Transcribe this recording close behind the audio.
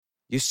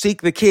You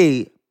seek the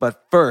key,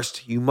 but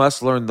first you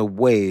must learn the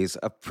ways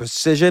of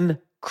precision,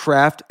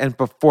 craft, and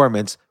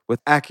performance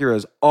with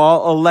Acura's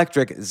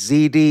all-electric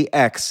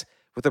ZDX.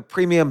 With a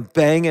premium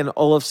Bang &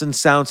 Olufsen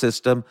sound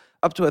system,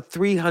 up to a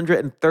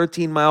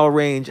 313-mile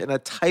range, and a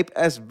Type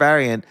S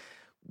variant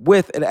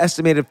with an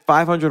estimated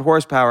 500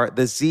 horsepower,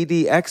 the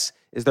ZDX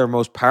is their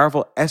most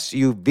powerful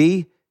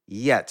SUV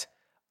yet.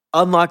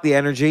 Unlock the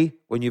energy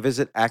when you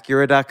visit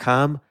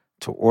Acura.com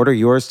to order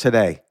yours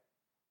today.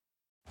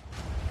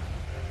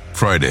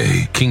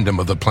 Friday, Kingdom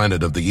of the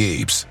Planet of the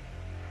Apes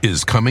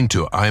is coming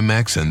to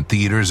IMAX and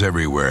theaters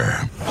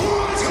everywhere.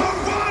 What a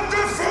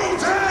wonderful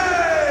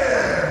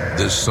day!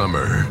 This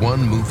summer,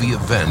 one movie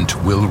event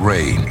will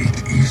reign.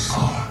 It is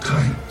our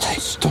time. They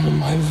stole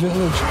my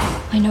village.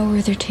 I know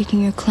where they're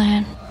taking your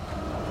clan.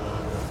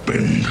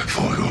 Bend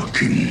for your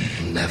king.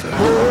 Never.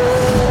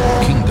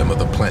 Kingdom of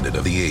the Planet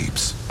of the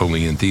Apes.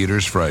 Only in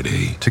theaters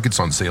Friday. Tickets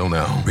on sale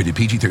now. Rated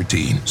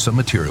PG-13. Some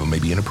material may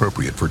be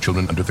inappropriate for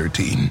children under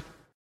 13.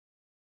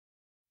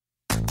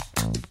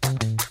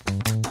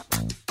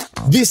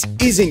 This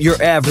isn't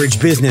your average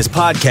business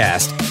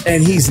podcast,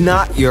 and he's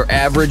not your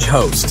average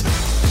host.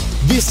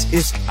 This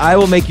is I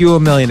Will Make You a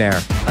Millionaire,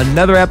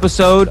 another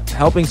episode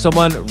helping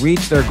someone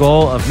reach their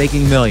goal of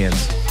making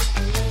millions.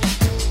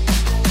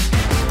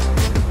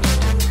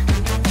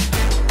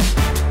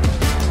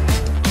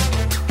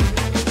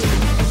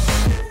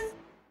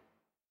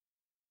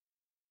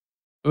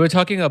 We were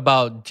talking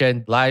about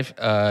Jen live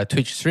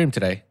Twitch stream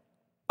today.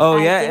 Oh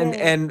yeah,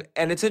 and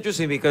it's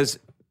interesting because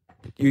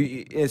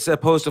it's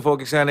opposed to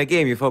focusing on a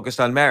game, you focused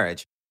on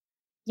marriage.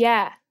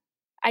 Yeah,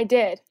 I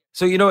did.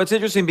 So it's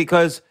interesting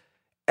because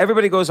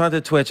everybody goes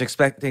onto Twitch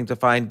expecting to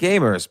find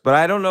gamers, but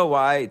I don't know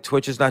why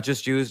Twitch is not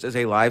just used as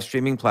a live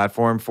streaming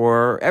platform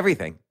for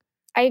everything.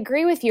 I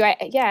agree with you.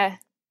 Yeah.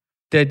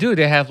 They do.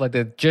 They have like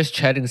the just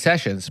chatting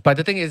sessions, but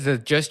the thing is, the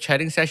just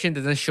chatting session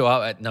doesn't show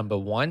out at number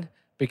one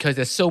because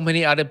there's so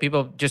many other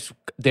people just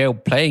they're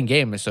playing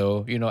games.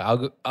 So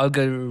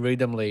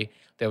algorithmically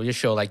they will just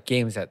show like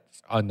games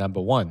that's on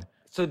number one.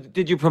 So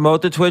did you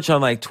promote the Twitch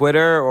on like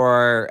Twitter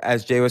or,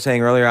 as Jay was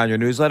saying earlier, on your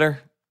newsletter?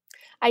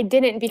 I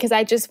didn't because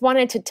I just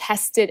wanted to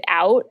test it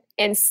out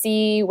and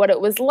see what it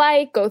was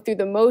like, go through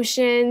the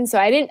motions. So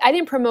I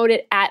didn't promote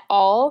it at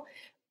all,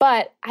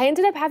 but I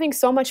ended up having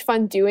so much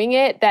fun doing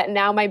it that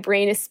now my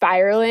brain is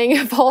spiraling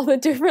of all the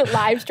different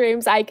live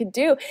streams I could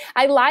do.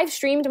 I live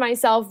streamed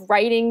myself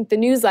writing the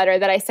newsletter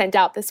that I sent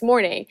out this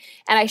morning,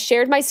 and I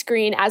shared my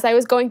screen as I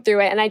was going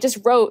through it, and I just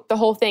wrote the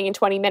whole thing in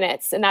 20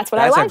 minutes, and that's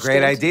what I live streamed. That's a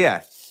great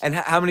idea. And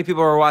how many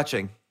people are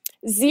watching?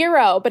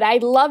 0, but I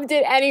loved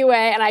it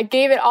anyway, and I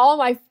gave it all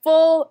my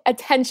full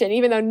attention,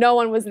 even though no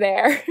one was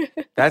there.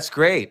 That's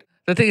great.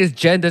 The thing is,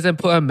 Jen doesn't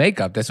put on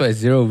makeup. That's why it's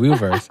 0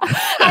 viewers.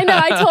 I know.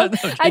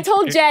 I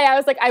told Jay, I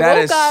was like, I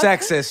woke up.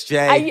 That is sexist,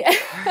 Jay.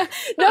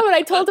 No, but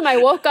I told him I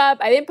woke up,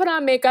 I didn't put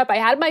on makeup, I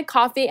had my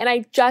coffee, and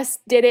I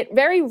just did it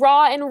very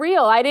raw and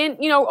real. I didn't,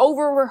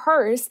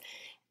 over-rehearse,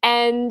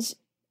 and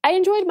I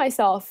enjoyed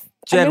myself.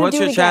 Jen, what's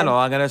your channel?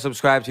 I'm going to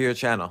subscribe to your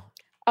channel.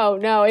 Oh,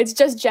 no, it's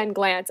just Jen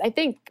Glantz. I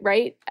think,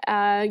 right?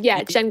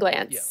 Jen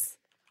Glantz. Yeah.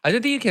 I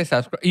don't think you can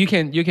subscribe. You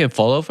can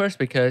follow first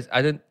because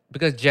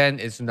Jen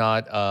is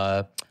not.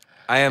 I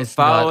am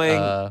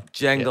following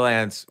Jen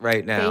Glantz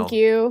right now. Thank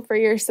you for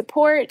your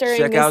support during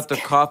Check this. out the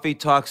Coffee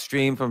Talk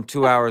stream from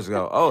 2 hours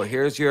ago. Oh,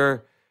 here's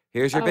your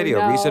video.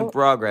 No. Recent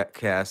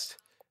broadcast.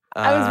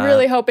 I was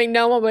really hoping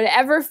no one would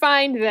ever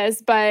find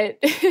this, but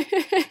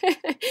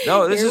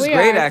no, this is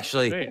great,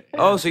 actually. Great.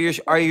 Oh, so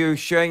are you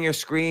sharing your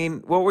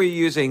screen? What were you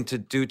using to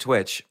do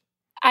Twitch?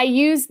 I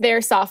used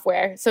their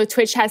software. So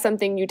Twitch has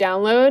something you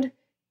download,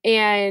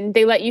 and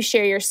they let you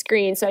share your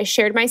screen. So I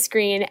shared my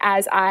screen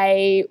as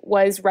I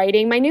was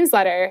writing my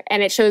newsletter,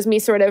 and it shows me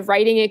sort of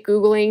writing it,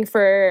 Googling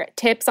for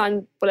tips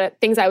on what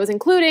things I was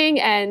including,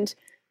 and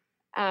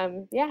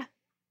yeah.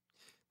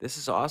 This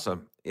is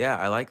awesome. Yeah,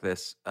 I like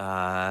this.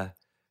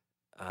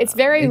 It's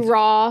very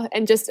raw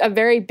and just a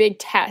very big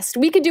test.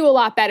 We could do a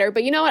lot better,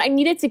 but you know what? I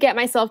needed to get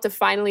myself to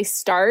finally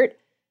start,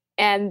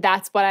 and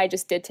that's what I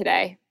just did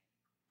today.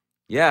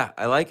 Yeah,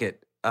 I like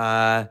it.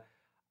 I've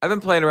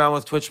been playing around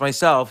with Twitch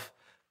myself,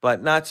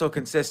 but not so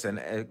consistent.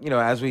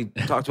 As we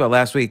talked about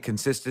last week,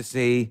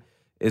 consistency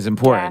is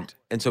important.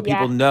 Yeah. And so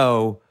people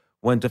know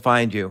when to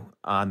find you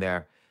on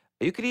there.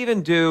 You could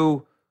even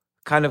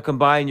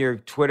combine your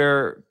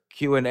Twitter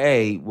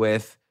Q&A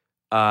with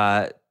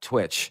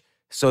Twitch.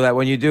 So that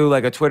when you do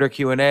like a Twitter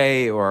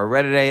Q&A or a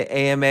Reddit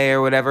AMA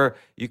or whatever,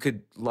 you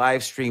could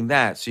live stream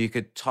that. So you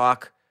could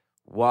talk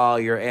while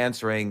you're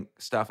answering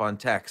stuff on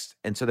text.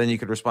 And so then you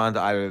could respond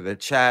to either the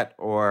chat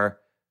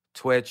or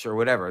Twitch or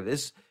whatever.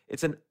 It's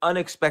an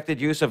unexpected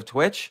use of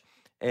Twitch.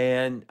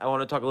 And I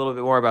want to talk a little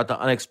bit more about the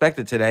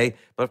unexpected today.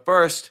 But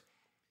first,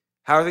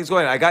 how are things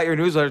going? I got your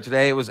newsletter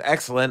today. It was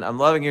excellent. I'm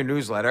loving your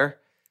newsletter.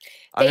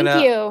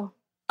 Thank you.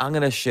 I'm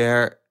going to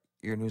share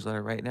your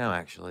newsletter right now,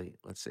 actually.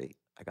 Let's see.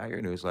 I got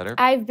your newsletter.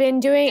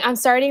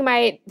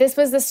 This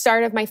was the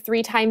start of my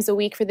 3 times a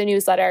week for the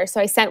newsletter. So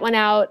I sent one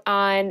out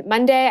on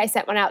Monday, I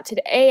sent one out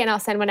today, and I'll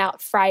send one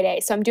out Friday.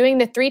 So I'm doing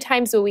the 3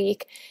 times a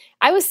week.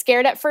 I was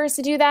scared at first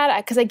to do that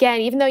because, again,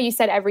 even though you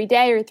said every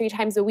day or 3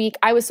 times a week,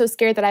 I was so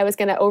scared that I was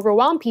going to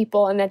overwhelm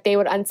people and that they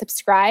would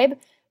unsubscribe.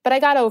 But I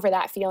got over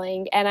that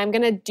feeling, and I'm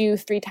going to do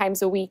 3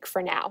 times a week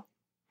for now.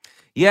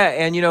 Yeah,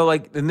 and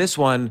like in this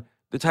one,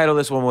 the title of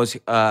this one was,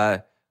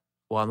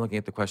 I'm looking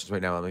at the questions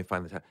right now. Let me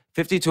find the title.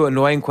 52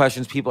 annoying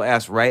questions people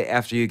ask right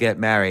after you get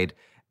married.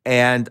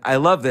 And I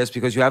love this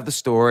because you have the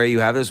story, you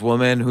have this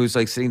woman who's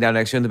like sitting down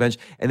next to you on the bench,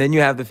 and then you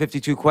have the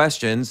 52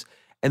 questions,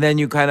 and then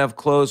you kind of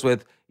close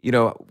with,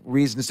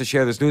 reasons to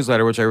share this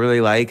newsletter, which I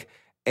really like.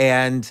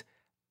 And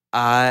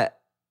I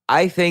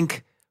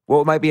think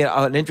what might be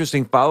an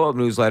interesting follow-up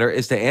newsletter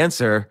is to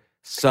answer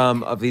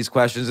some of these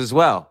questions as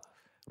well.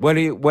 How do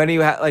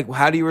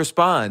you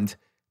respond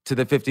to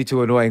the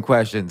 52 annoying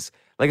questions?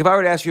 Like if I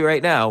were to ask you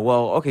right now,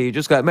 well, okay, you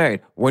just got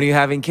married. When are you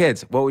having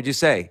kids? What would you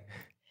say?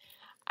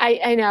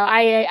 I know.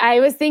 I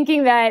was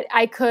thinking that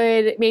I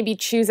could maybe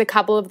choose a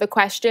couple of the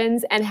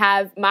questions and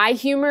have my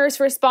humorous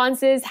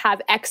responses,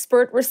 have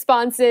expert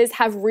responses,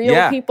 have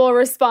real people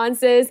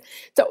responses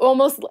to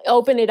almost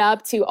open it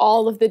up to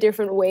all of the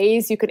different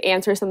ways you could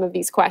answer some of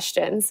these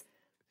questions.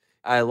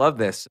 I love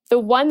this. The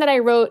one that I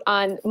wrote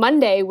on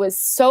Monday was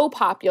so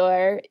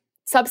popular.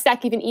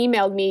 Substack even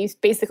emailed me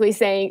basically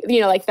saying,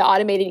 like the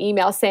automated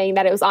email saying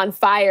that it was on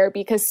fire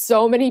because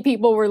so many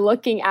people were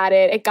looking at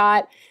it. It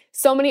got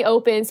so many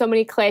opens, so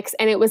many clicks,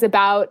 and it was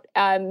about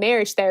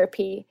marriage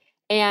therapy.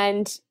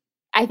 And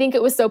I think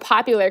it was so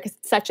popular because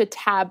it's such a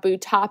taboo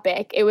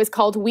topic. It was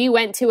called We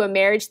Went to a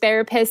Marriage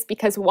Therapist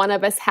Because One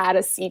of Us Had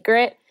a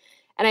Secret.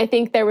 And I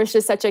think there was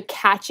just such a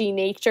catchy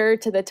nature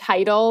to the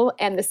title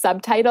and the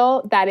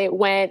subtitle that it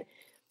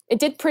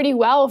did pretty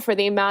well for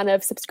the amount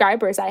of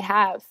subscribers I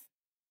have.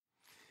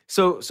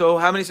 So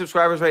how many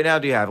subscribers right now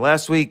do you have?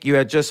 Last week you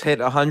had just hit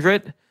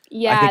 100.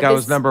 Yeah. I think I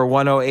was number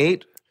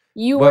 108.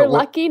 You were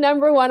lucky,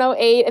 number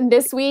 108. And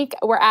this week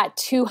we're at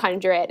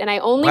 200. And I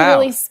only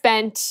really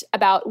spent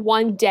about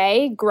one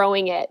day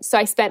growing it. So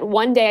I spent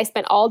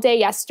all day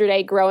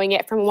yesterday growing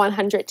it from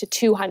 100 to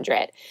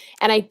 200.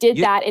 And I did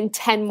that in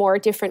 10 more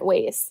different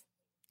ways.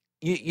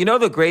 You know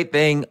the great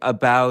thing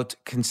about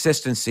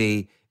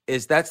consistency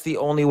is that's the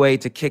only way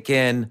to kick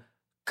in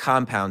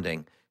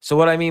compounding. So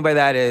what I mean by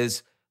that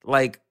is,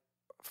 like,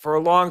 for a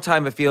long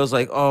time, it feels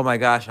like, oh my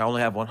gosh, I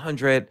only have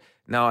 100.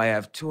 Now I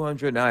have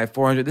 200. Now I have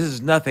 400. This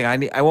is nothing.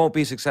 I won't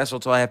be successful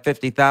until I have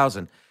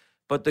 50,000.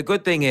 But the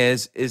good thing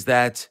is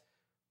that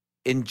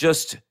in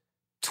just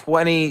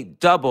 20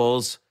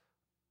 doubles,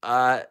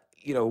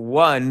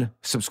 one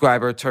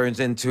subscriber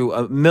turns into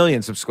 1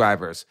 million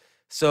subscribers.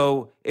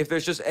 So if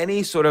there's just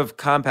any sort of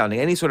compounding,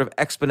 any sort of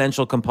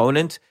exponential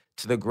component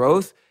to the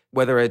growth,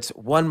 whether it's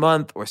 1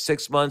 month or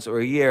 6 months or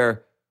a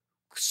year,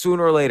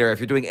 sooner or later, if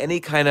you're doing any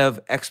kind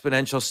of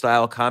exponential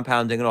style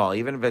compounding at all,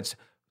 even if it's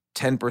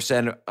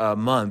 10% a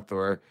month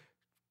or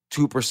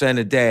 2%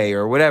 a day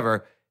or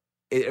whatever,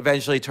 it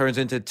eventually turns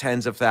into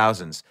tens of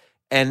thousands.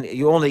 And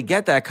you only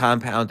get that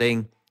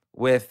compounding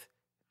with,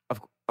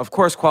 of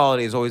course,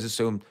 quality is always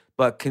assumed,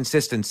 but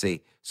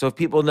consistency. So if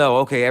people know,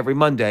 okay, every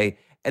Monday,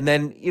 and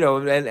then,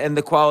 and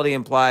the quality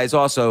implies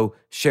also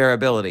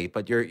shareability,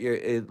 but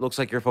it looks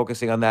like you're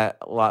focusing on that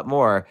a lot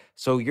more.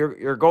 So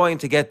you're going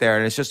to get there,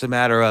 and it's just a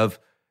matter of,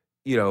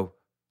 the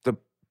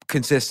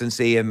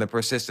consistency and the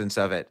persistence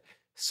of it.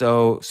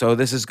 So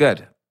this is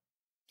good.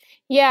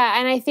 Yeah,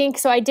 and I think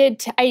so.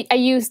 I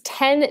used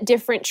 10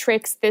 different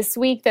tricks this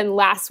week than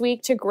last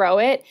week to grow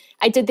it.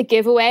 I did the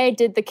giveaway. I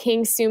did the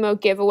King Sumo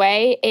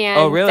giveaway,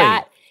 and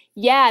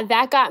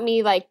that got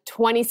me like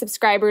 20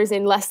 subscribers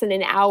in less than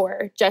an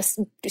hour. Just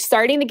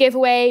starting the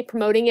giveaway,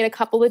 promoting it a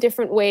couple of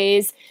different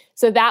ways.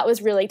 So that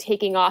was really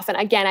taking off. And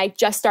again, I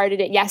just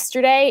started it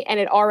yesterday, and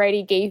it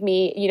already gave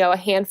me, a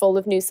handful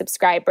of new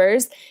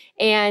subscribers.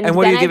 And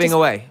what are you giving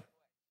away?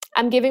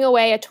 I'm giving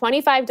away a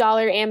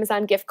 $25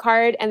 Amazon gift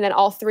card and then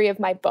all 3 of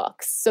my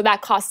books. So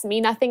that costs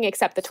me nothing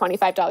except the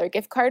 $25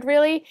 gift card,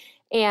 really.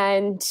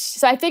 And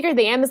so I figured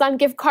the Amazon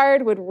gift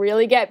card would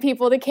really get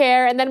people to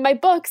care. And then my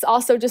books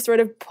also just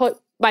sort of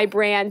put my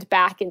brand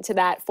back into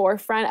that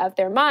forefront of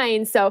their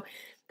mind. So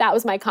that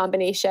was my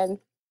combination.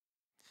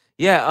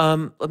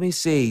 Yeah. Let me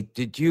see.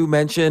 Did you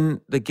mention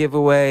the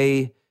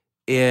giveaway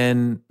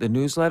in the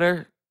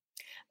newsletter?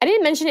 I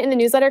didn't mention it in the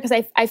newsletter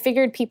because I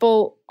figured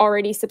people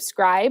already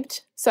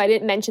subscribed. So I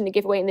didn't mention the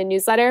giveaway in the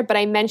newsletter, but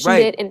I mentioned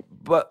it in...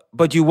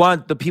 But you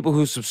want the people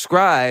who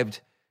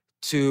subscribed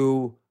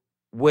to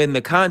win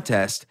the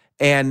contest,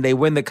 and they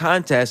win the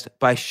contest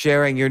by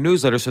sharing your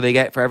newsletter. So they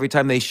get, for every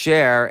time they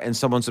share and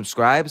someone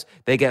subscribes,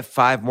 they get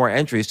 5 more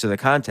entries to the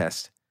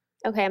contest.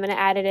 Okay, I'm going to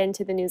add it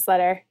into the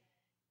newsletter.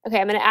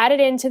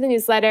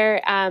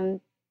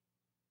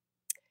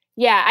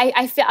 Yeah,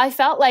 I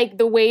felt like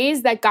the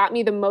ways that got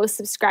me the most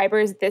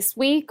subscribers this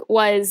week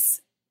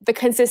was the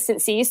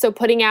consistency. So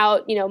putting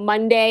out,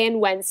 Monday and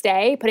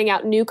Wednesday, putting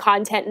out new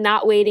content,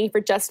 not waiting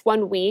for just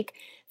 1 week.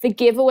 The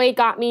giveaway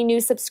got me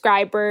new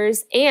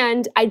subscribers,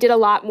 and I did a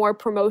lot more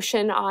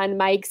promotion on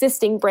my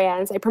existing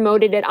brands. I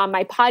promoted it on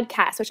my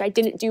podcast, which I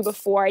didn't do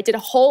before. I did a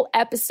whole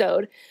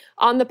episode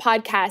on the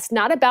podcast,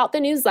 not about the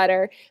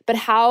newsletter, but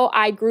how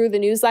I grew the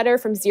newsletter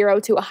from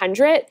 0 to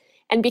 100.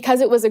 And because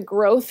it was a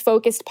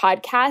growth-focused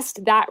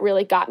podcast, that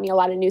really got me a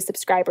lot of new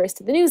subscribers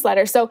to the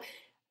newsletter. So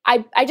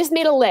I just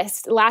made a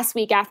list last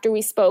week after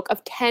we spoke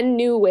of 10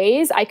 new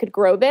ways I could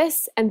grow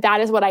this. And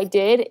that is what I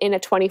did in a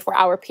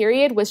 24-hour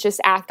period, was just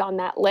act on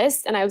that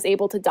list. And I was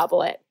able to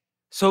double it.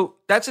 So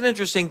that's an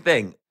interesting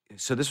thing.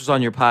 So this was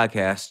on your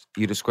podcast.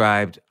 You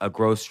described a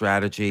growth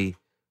strategy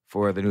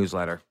for the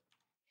newsletter.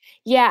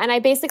 Yeah, and I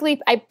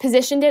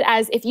positioned it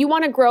as, if you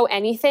want to grow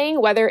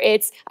anything, whether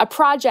it's a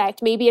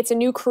project, maybe it's a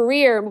new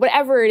career,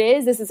 whatever it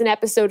is, this is an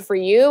episode for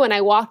you. And I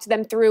walked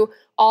them through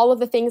all of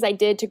the things I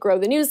did to grow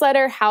the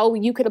newsletter, how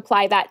you could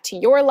apply that to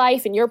your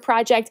life and your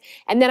project.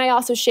 And then I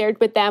also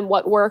shared with them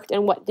what worked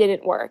and what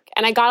didn't work.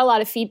 And I got a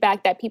lot of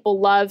feedback that people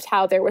loved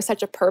how there was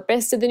such a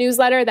purpose to the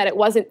newsletter, that it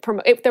wasn't,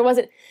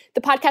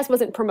 the podcast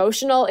wasn't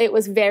promotional. It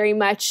was very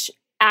much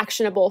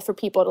actionable for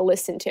people to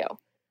listen to.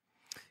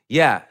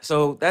 Yeah,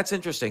 so that's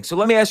interesting. So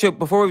let me ask you,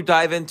 before we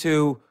dive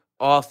into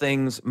all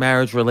things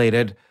marriage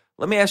related,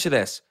 let me ask you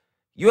this.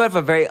 You have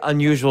a very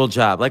unusual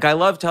job. Like, I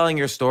love telling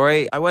your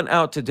story. I went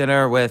out to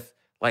dinner with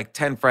like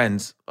 10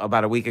 friends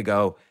about a week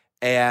ago,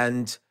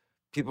 and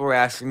people were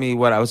asking me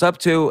what I was up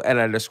to, and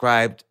I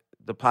described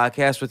the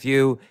podcast with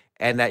you,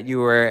 and that you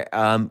were,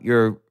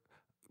 your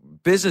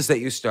business that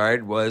you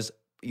started was,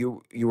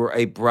 you were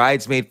a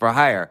bridesmaid for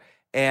hire.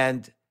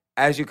 And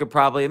as you could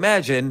probably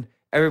imagine,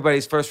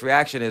 everybody's first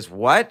reaction is,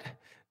 what?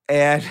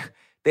 And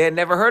they had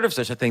never heard of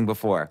such a thing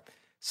before.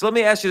 So let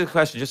me ask you the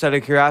question, just out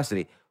of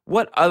curiosity.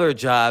 What other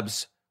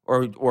jobs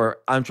or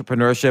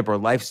entrepreneurship or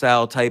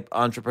lifestyle type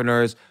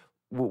entrepreneurs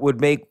would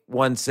make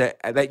one say,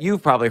 that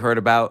you've probably heard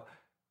about,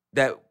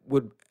 that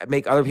would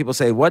make other people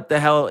say, what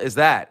the hell is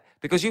that?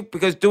 Because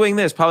doing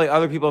this, probably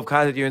other people have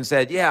contacted you and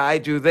said, yeah, I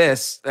do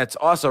this. That's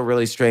also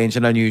really strange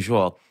and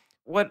unusual.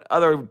 What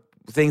other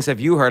things have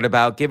you heard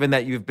about, given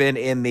that you've been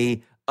in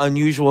the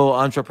unusual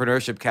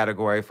entrepreneurship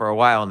category for a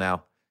while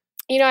now?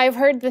 You know, I've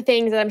heard the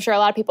things that I'm sure a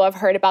lot of people have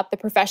heard about, the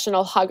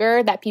professional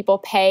hugger, that people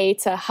pay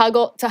to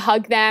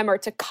hug them or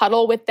to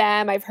cuddle with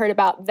them. I've heard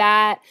about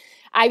that.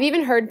 I've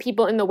even heard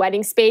people in the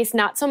wedding space,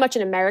 not so much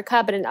in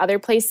America, but in other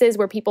places,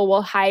 where people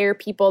will hire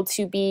people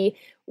to be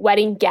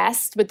wedding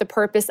guests with the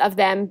purpose of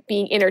them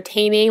being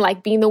entertaining,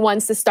 like being the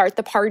ones to start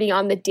the party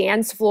on the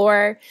dance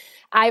floor.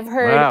 I've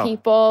heard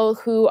people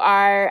who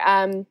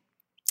are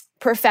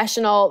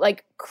professional,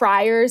 like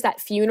criers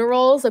at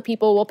funerals. So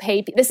people will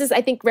pay. This is,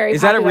 I think, very popular.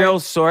 Is that a real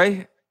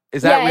story?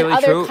 Is that really true? Yeah, in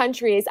other true?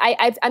 countries.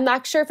 I'm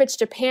not sure if it's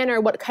Japan or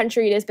what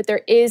country it is, but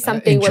there is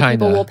something where China,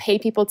 people will pay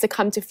people to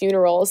come to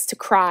funerals to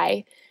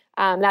cry.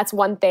 That's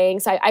one thing.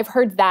 So I've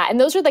heard that. And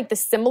those are like the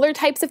similar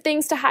types of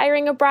things to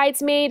hiring a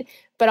bridesmaid,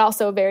 but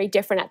also very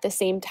different at the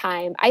same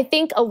time. I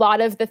think a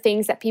lot of the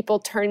things that people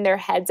turn their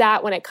heads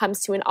at when it comes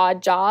to an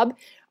odd job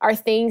are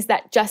things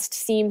that just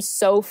seem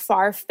so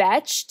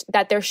far-fetched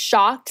that they're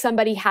shocked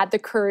somebody had the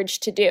courage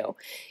to do.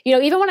 You know,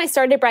 even when I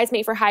started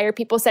Bridesmaid for Hire,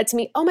 people said to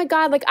me, oh my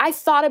God, like I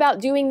thought about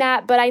doing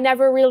that, but I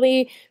never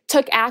really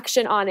took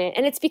action on it.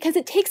 And it's because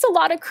it takes a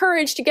lot of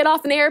courage to get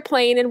off an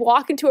airplane and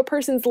walk into a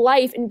person's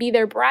life and be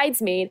their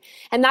bridesmaid.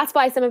 And that's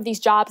why some of these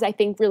jobs, I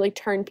think, really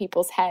turn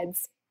people's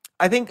heads.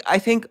 I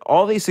think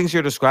all these things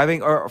you're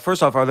describing, or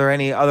first off, are there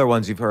any other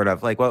ones you've heard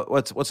of? Like,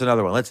 what's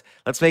another one?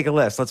 Let's make a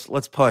list.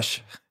 Let's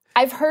push.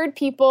 I've heard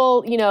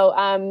people, you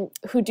know,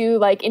 who do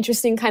like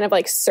interesting kind of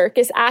like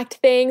circus act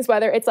things,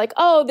 whether it's like,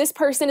 oh, this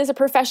person is a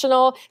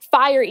professional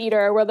fire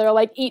eater, where they're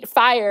like eat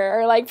fire,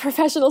 or like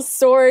professional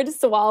sword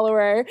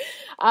swallower.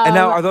 And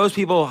now, are those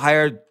people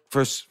hired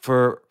for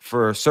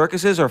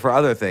circuses or for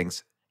other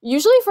things?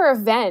 Usually for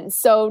events.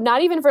 So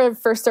not even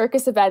for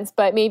circus events,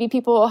 but maybe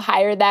people will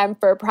hire them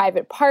for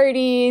private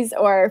parties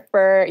or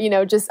for, you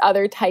know, just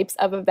other types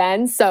of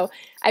events. So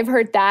I've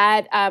heard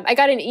that. I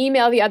got an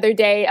email the other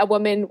day. A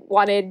woman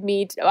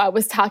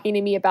was talking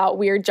to me about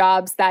weird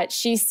jobs that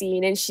she's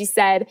seen. And she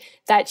said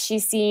that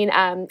she's seen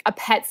a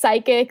pet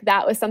psychic.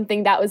 That was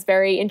something that was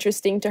very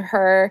interesting to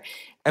her.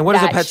 And what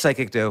does a pet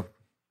psychic do?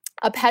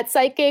 A pet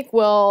psychic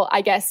will,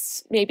 I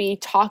guess, maybe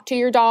talk to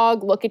your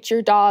dog, look at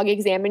your dog,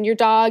 examine your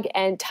dog,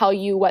 and tell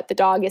you what the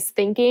dog is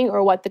thinking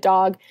or what the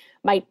dog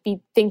might be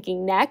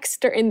thinking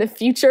next or in the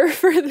future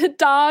for the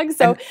dog.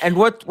 So, and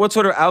what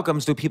sort of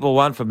outcomes do people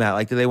want from that?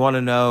 Like, do they want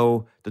to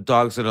know the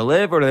dog's going to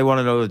live, or do they want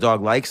to know the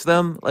dog likes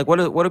them? Like, what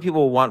do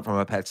people want from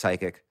a pet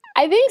psychic?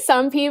 I think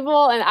some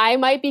people, and I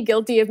might be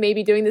guilty of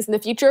maybe doing this in the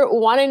future,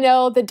 want to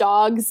know the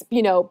dog's,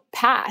 you know,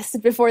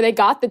 past before they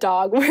got the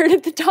dog. Where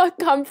did the dog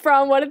come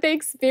from? What did they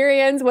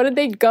experience? What did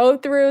they go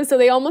through? So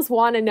they almost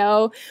want to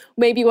know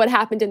maybe what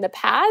happened in the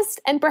past,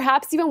 and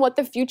perhaps even what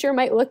the future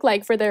might look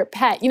like for their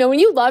pet. You know, when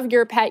you love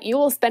your pet, you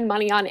will spend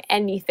money on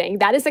anything.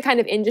 That is the kind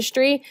of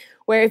industry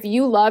where if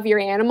you love your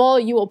animal,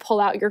 you will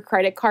pull out your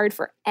credit card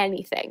for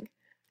anything.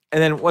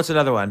 And then what's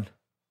another one?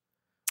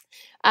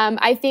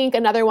 I think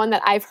another one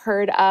that I've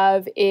heard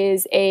of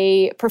is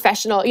a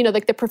professional,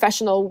 like the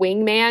professional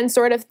wingman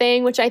sort of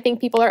thing, which I think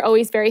people are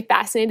always very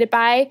fascinated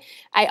by.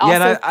 I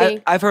also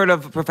think I've heard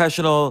of a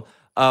professional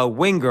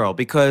wing girl,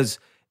 because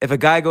if a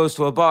guy goes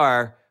to a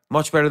bar,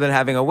 much better than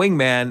having a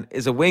wingman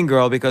is a wing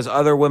girl, because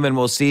other women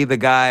will see the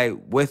guy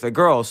with a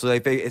girl. So they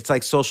think it's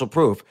like social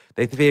proof.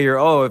 They figure,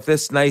 oh, if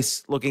this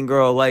nice looking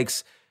girl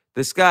likes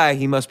this guy,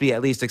 he must be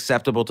at least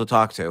acceptable to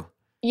talk to.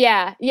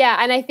 Yeah,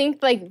 and I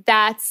think like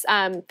that's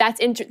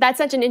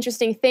such an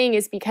interesting thing,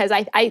 is because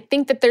I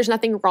think that there's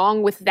nothing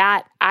wrong with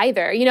that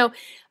either. I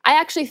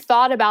actually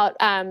thought about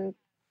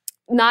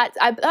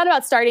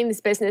starting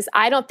this business.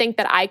 I don't think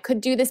that I could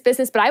do this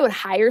business, but I would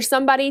hire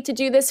somebody to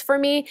do this for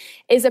me,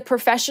 is a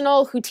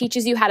professional who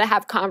teaches you how to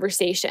have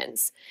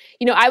conversations.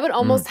 I would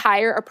almost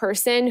hire a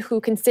person who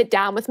can sit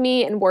down with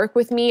me and work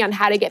with me on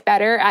how to get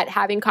better at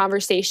having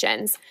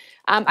conversations.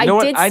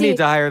 I need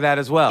to hire that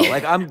as well.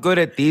 Like, I'm good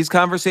at these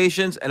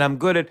conversations, and I'm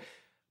good at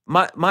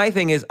my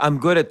thing is I'm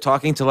good at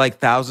talking to like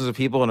thousands of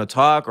people in a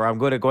talk, or I'm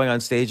good at going on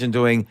stage and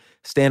doing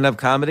stand-up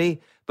comedy.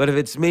 But if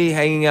it's me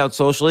hanging out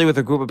socially with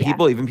a group of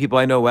people, even people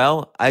I know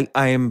well, I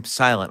am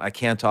silent. I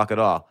can't talk at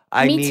all.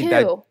 I need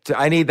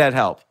that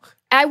help.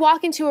 I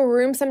walk into a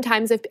room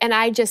sometimes and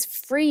I just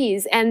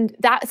freeze. And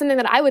that's something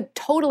that I would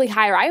totally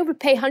hire. I would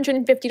pay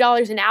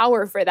 $150 an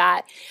hour for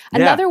that.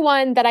 Another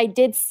one that I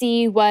did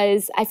see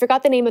was, I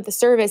forgot the name of the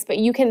service, but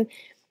you can...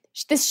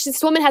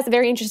 This woman has a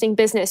very interesting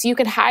business. You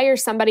can hire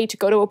somebody to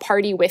go to a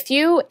party with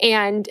you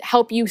and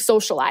help you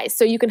socialize.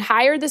 So you can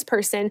hire this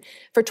person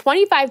for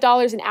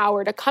 $25 an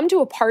hour to come to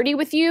a party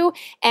with you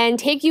and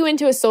take you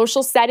into a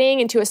social setting,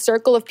 into a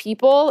circle of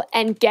people,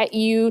 and get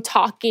you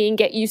talking,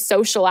 get you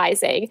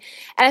socializing.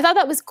 And I thought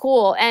that was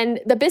cool. And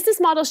the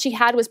business model she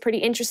had was pretty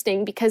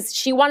interesting, because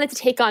she wanted to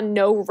take on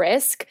no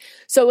risk.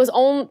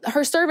 So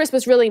her service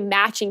was really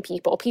matching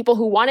people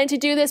who wanted to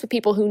do this with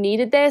people who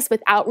needed this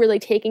without really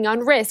taking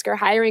on risk or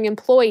hiring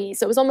employees.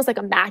 So it was almost like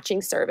a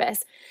matching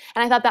service.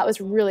 And I thought that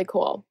was really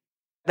cool.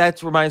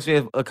 That reminds me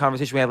of a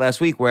conversation we had last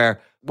week,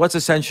 where what's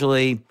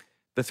essentially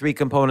the three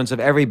components of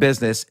every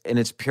business in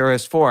its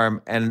purest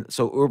form. And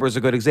so Uber is a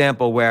good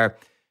example, where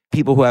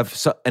people who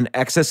have an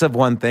excess of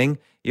one thing,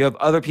 you have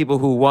other people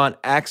who want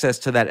access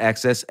to that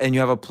excess, and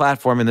you have a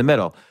platform in the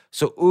middle.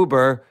 So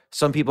Uber,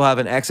 some people have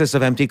an excess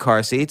of empty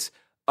car seats.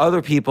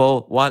 Other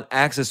people want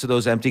access to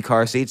those empty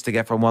car seats to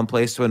get from one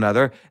place to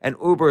another. And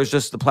Uber is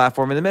just the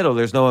platform in the middle.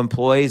 There's no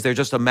employees. They're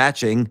just a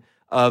matching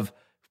of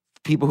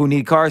people who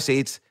need car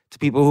seats to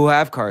people who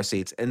have car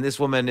seats. And this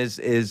woman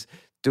is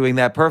doing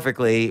that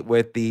perfectly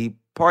with the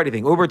party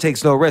thing. Uber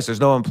takes no risk.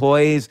 There's no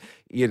employees.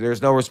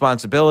 There's no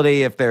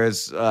responsibility if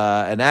there's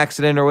an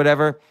accident or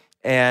whatever.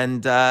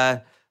 And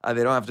they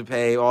don't have to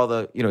pay all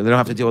the, they don't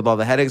have to deal with all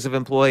the headaches of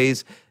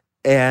employees.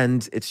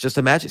 And it's just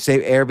a matching. Say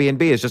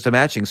Airbnb is just a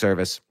matching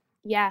service.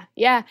 Yeah.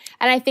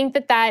 And I think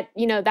that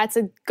that's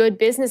a good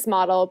business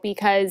model,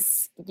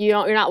 because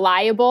you're not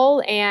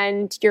liable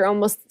and you're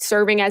almost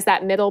serving as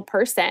that middle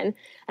person.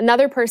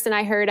 Another person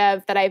I heard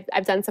of that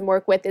I've done some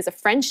work with is a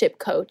friendship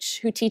coach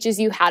who teaches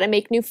you how to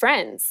make new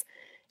friends.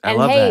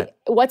 And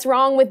what's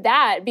wrong with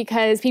that?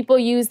 Because people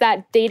use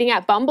that dating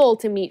app Bumble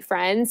to meet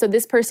friends. So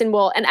this person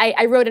will, and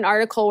I wrote an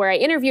article where I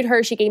interviewed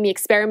her. She gave me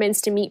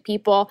experiments to meet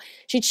people.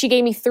 She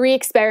gave me 3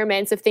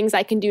 experiments of things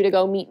I can do to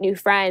go meet new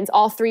friends.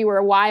 All 3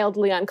 were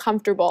wildly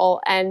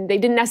uncomfortable, and they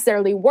didn't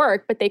necessarily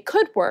work, but they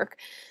could work.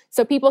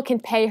 So people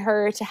can pay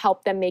her to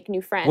help them make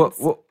new friends.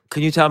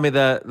 Can you tell me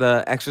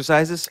the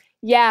exercises?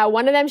 Yeah,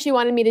 one of them she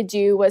wanted me to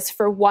do was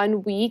for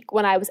 1 week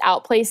when I was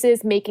out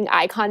places, making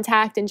eye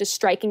contact and just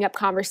striking up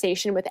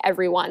conversation with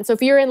everyone. So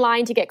if you're in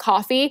line to get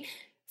coffee,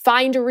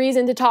 find a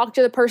reason to talk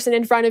to the person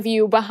in front of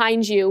you,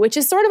 behind you, which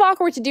is sort of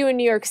awkward to do in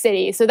New York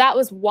City. So that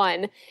was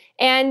one.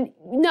 And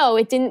no,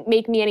 it didn't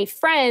make me any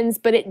friends,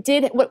 but it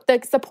did.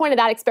 The point of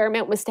that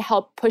experiment was to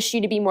help push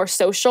you to be more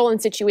social in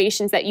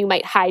situations that you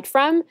might hide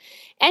from.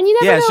 And you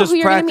never know who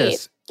you're going to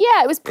meet.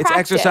 Yeah, it was practice. It's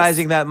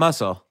exercising that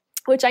muscle,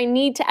 which I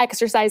need to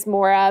exercise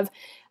more of.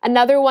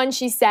 Another one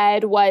she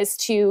said was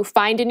to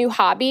find a new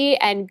hobby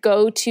and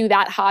go to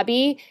that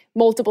hobby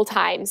multiple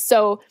times.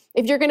 So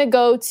if you're going to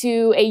go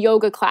to a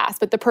yoga class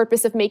with the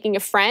purpose of making a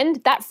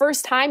friend, that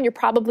first time you're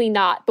probably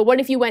not. But what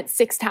if you went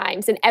 6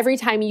 times and every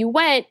time you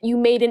went, you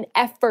made an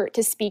effort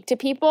to speak to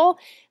people?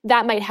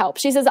 That might help.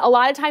 She says a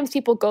lot of times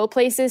people go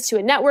places, to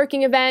a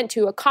networking event,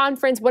 to a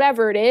conference,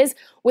 whatever it is,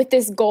 with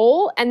this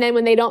goal. And then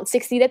when they don't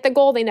succeed at the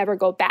goal, they never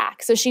go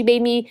back. So she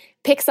made me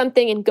pick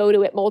something and go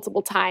to it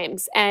multiple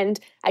times. And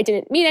I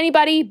didn't meet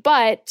anybody,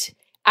 but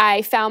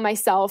I found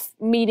myself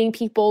meeting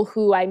people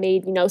who I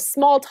made,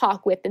 small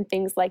talk with and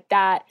things like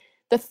that.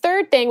 The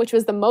third thing, which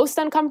was the most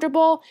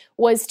uncomfortable,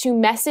 was to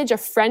message a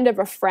friend of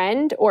a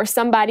friend or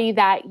somebody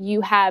that you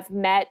have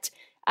met,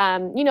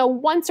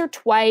 once or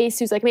twice,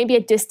 who's like maybe a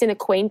distant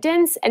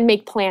acquaintance, and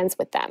make plans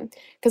with them.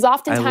 Because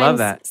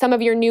oftentimes some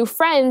of your new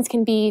friends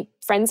can be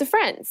friends of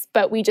friends,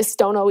 but we just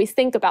don't always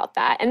think about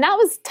that. And that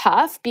was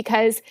tough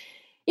because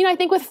I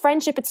think with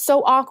friendship, it's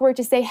so awkward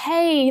to say,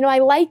 hey, I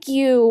like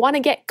you, want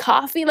to get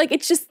coffee? Like,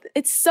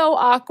 it's so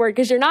awkward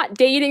because you're not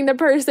dating the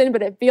person,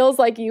 but it feels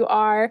like you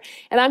are.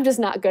 And I'm just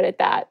not good at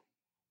that.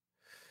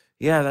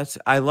 Yeah,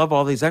 I love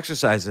all these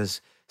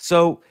exercises.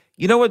 So,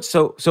 you know what?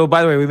 So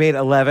by the way, we made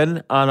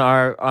 11 on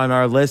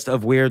our list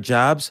of weird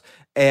jobs.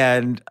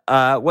 And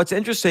what's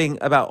interesting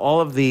about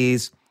all of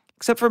these,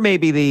 except for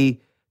maybe the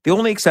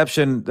only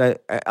exception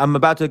that I'm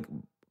about to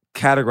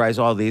categorize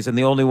all of these, and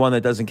the only one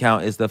that doesn't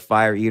count is the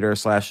fire eater /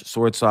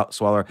 sword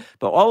swallower.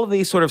 But all of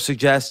these sort of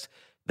suggest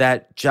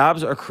that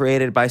jobs are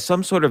created by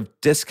some sort of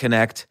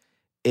disconnect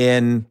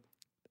in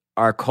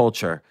our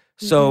culture.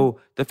 So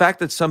the fact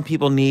that some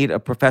people need a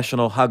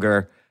professional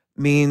hugger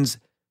means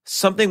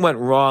something went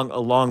wrong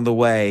along the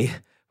way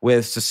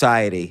with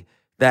society,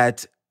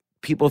 that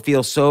people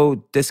feel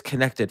so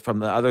disconnected from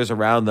the others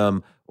around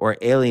them or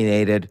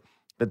alienated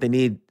that they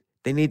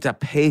need to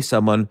pay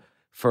someone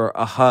for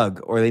a hug,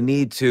 or they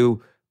need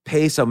to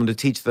pay someone to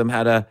teach them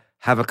how to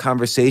have a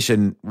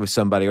conversation with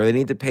somebody, or they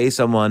need to pay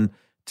someone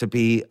to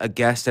be a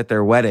guest at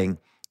their wedding.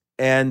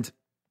 And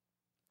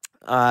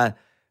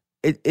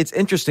it's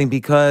interesting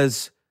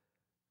because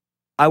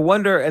I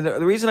wonder, and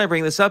the reason I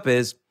bring this up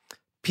is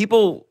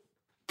people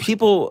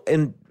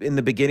in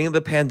the beginning of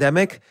the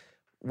pandemic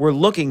were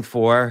looking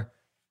for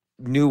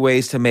new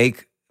ways to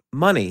make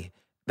money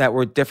that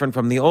were different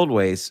from the old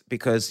ways,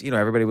 because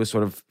everybody was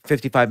sort of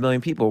 55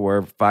 million people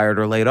were fired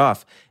or laid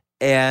off.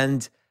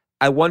 And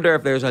I wonder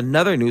if there's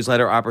another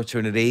newsletter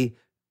opportunity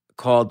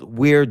called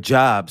Weird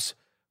Jobs,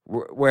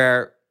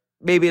 where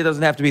maybe it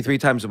doesn't have to be 3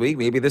 times a week.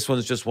 Maybe this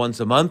one's just once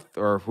a month,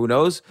 or who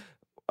knows.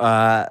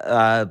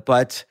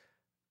 But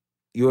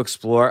you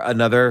explore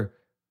another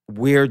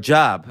weird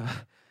job.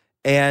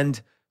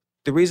 And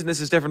the reason this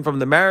is different from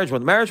the marriage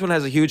one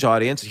has a huge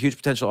audience, a huge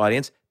potential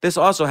audience. This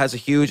also has a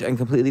huge and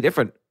completely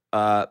different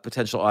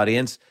potential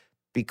audience,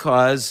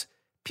 because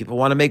people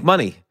want to make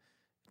money.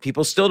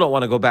 People still don't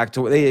want to go back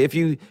to, if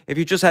you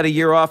just had a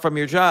year off from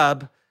your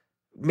job,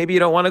 maybe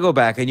you don't want to go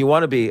back and you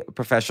want to be a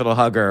professional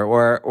hugger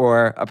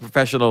or a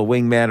professional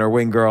wingman or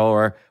wing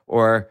girl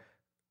or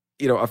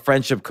a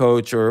friendship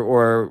coach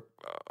or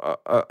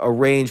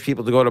arrange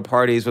people to go to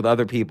parties with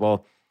other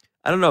people.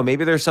 I don't know.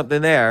 Maybe there's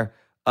something there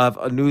of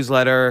a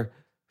newsletter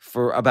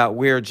about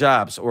weird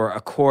jobs, or a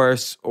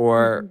course,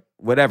 or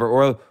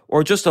whatever,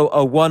 or just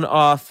a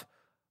one-off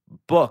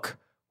book,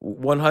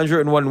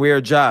 101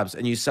 Weird Jobs,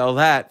 and you sell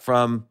that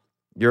from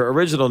your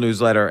original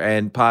newsletter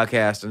and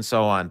podcast and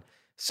so on.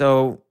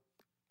 So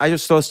I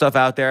just throw stuff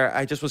out there.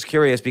 I just was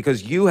curious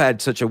because you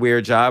had such a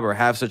weird job, or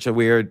have such a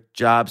weird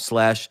job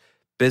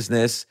 /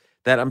 business,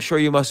 that I'm sure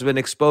you must have been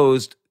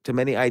exposed to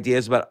many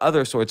ideas about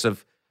other sorts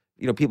of,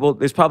 people.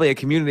 There's probably a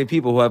community of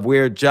people who have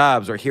weird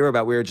jobs or hear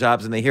about weird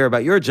jobs, and they hear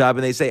about your job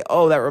and they say,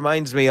 oh, that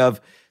reminds me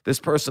of this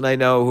person I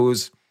know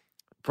who's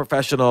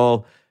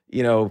professional,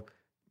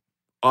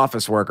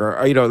 office worker,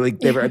 or, like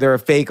they're a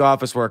fake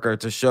office worker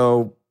to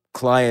show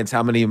clients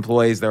how many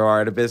employees there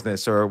are at a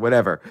business or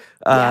whatever,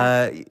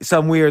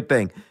 some weird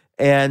thing.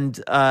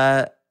 And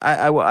I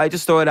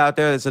just throw it out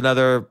there. It's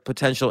another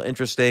potential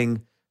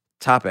interesting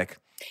topic.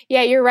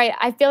 Yeah, you're right.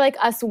 I feel like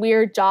us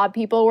weird job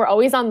people, we're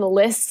always on the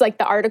lists, like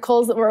the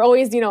articles. We're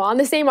always, on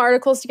the same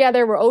articles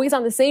together. We're always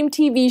on the same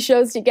TV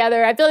shows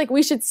together. I feel like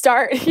we should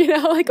start,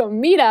 like a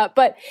meetup.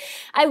 But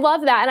I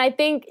love that. And I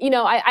think,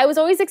 I was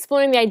always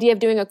exploring the idea of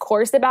doing a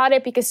course about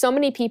it, because so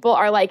many people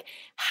are like,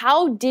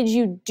 how did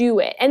you do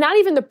it? And not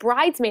even the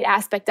bridesmaid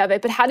aspect of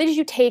it, but how did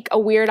you take a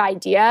weird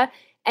idea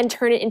and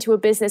turn it into a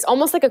business?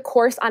 Almost like a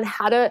course on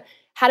how to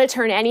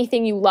turn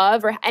anything you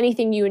love or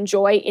anything you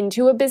enjoy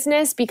into a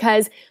business,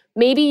 because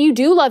maybe you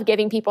do love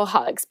giving people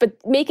hugs, but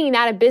making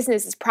that a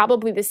business is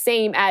probably the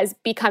same as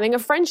becoming a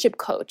friendship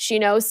coach,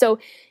 So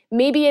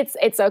maybe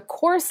it's a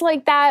course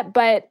like that,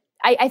 but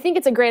I think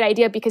it's a great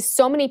idea, because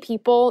so many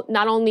people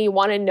not only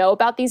want to know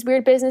about these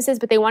weird businesses,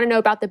 but they want to know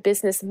about the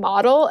business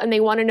model, and they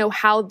want to know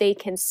how they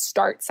can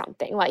start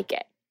something like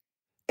it.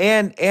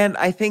 And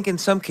I think in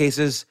some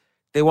cases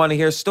they want to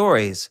hear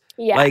stories.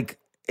 Yeah. Like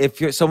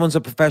if someone's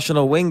a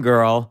professional wing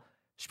girl,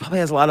 she probably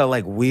has a lot of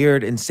like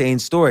weird, insane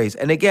stories.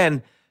 And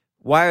again,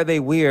 why are they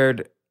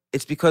weird?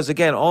 It's because,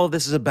 again, all of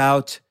this is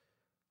about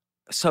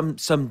some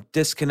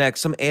disconnect,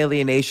 some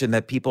alienation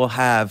that people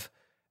have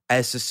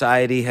as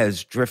society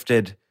has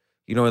drifted,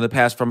 in the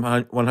past from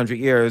 100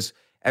 years.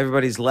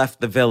 Everybody's left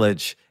the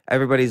village.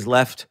 Everybody's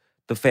left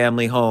the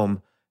family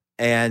home,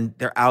 and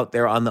they're out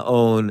there on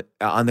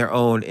their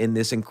own in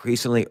this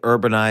increasingly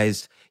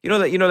urbanized,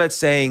 that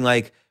saying,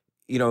 like,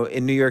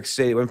 in New York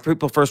City, when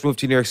people first moved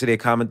to New York City, a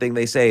common thing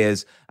they say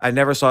is, I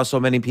never saw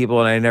so many people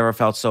and I never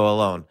felt so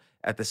alone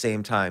at the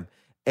same time.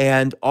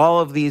 And all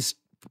of these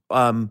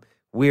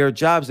weird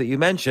jobs that you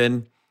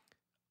mentioned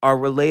are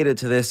related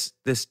to this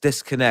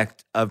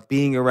disconnect of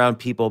being around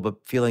people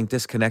but feeling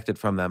disconnected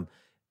from them.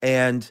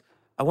 And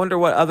I wonder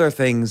what other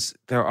things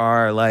there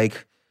are,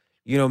 like,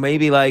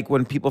 maybe like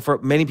when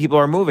many people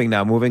are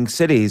moving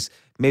cities,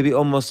 maybe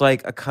almost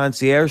like a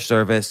concierge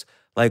service.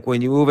 Like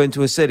when you move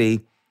into a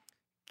city,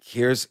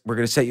 we're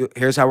going to set you,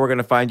 here's how we're going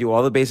to find you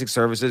all the basic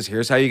services.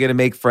 Here's how you're going to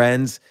make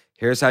friends.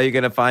 Here's how you're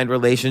going to find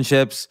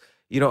relationships,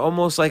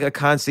 almost like a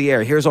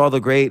concierge. Here's all the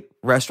great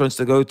restaurants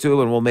to go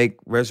to, and we'll make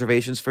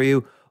reservations for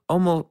you.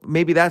 Almost,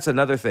 maybe that's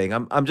another thing.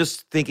 I'm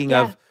just thinking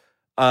of,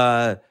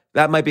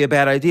 that might be a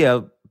bad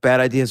idea. Bad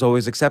idea is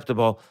always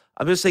acceptable.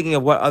 I'm just thinking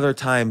of what other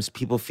times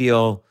people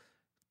feel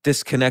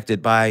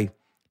disconnected by,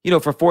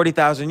 for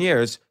 40,000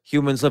 years,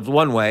 humans lived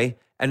one way.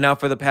 And now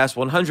for the past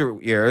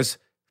 100 years,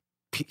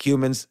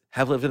 humans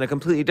have lived in a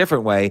completely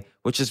different way,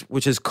 which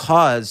has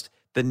caused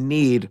the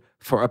need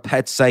for a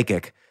pet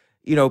psychic.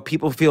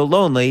 People feel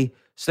lonely,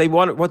 so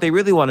what they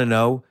really want to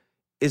know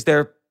is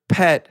their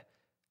pet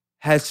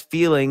has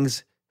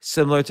feelings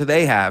similar to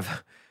they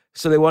have.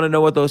 So they want to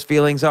know what those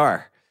feelings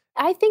are.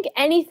 I think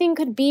anything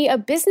could be a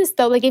business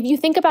though. Like if you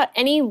think about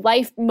any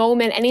life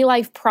moment, any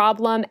life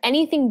problem,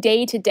 anything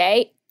day to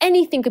day,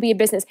 anything could be a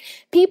business.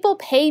 People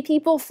pay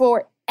people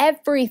for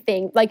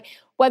everything, like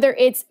whether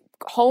it's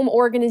home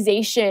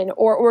organization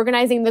or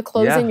organizing the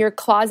clothes in your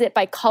closet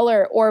by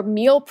color or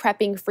meal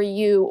prepping for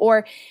you.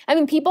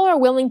 People are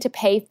willing to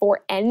pay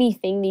for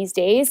anything these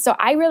days. So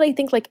I really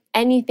think like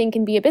anything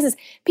can be a business.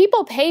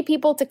 People pay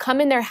people to come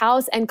in their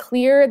house and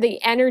clear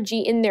the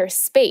energy in their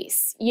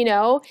space.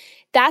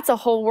 That's a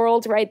whole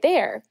world right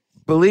there.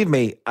 Believe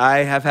me, I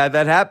have had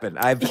that happen.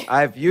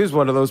 I've used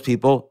one of those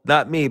people,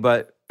 not me,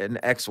 but an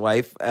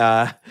ex-wife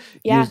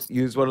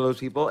used one of those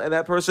people, and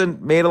that person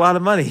made a lot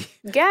of money.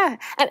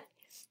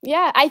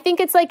 Yeah. I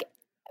think it's like,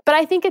 but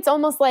I think it's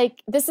almost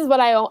like, this is what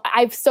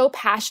I'm so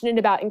passionate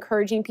about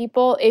encouraging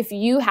people. If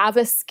you have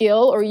a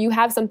skill or you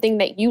have something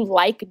that you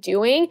like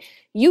doing,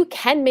 you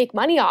can make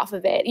money off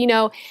of it.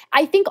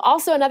 I think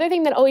also another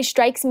thing that always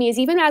strikes me is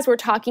even as we're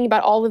talking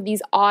about all of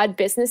these odd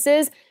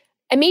businesses,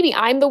 and maybe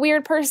I'm the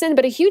weird person,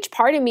 but a huge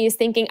part of me is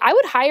thinking I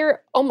would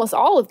hire almost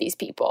all of these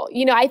people.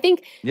 I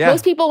think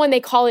most people, when they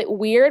call it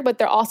weird, what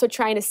they're also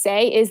trying to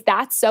say is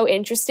that's so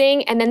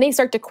interesting. And then they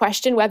start to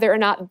question whether or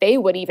not they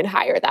would even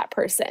hire that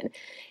person.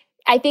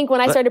 I think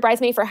when I started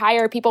Bridesmaid for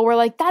Hire, people were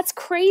like, that's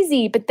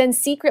crazy. But then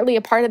secretly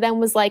a part of them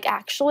was like,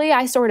 actually,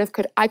 I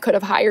could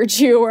have hired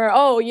you, or,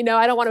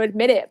 I don't want to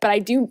admit it, but I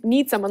do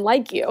need someone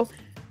like you.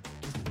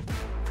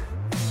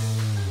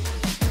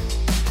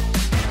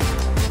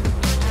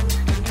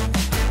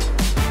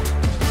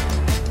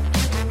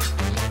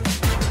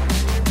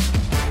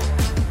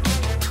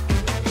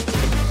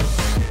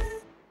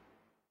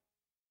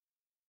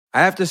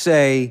 I have to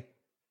say,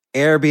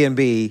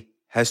 Airbnb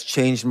has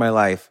changed my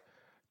life.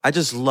 I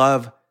just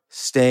love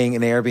staying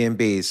in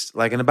Airbnbs.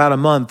 Like in about a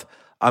month,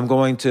 I'm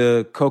going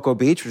to Cocoa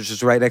Beach, which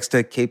is right next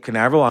to Cape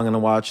Canaveral. I'm going to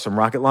watch some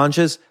rocket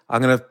launches.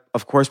 I'm going to,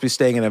 of course, be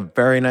staying in a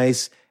very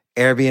nice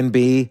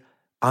Airbnb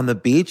on the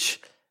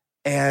beach.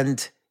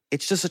 And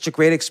it's just such a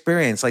great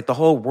experience. Like the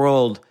whole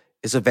world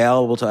is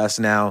available to us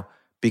now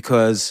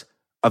because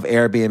of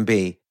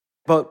Airbnb.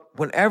 But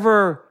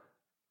whenever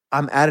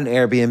I'm at an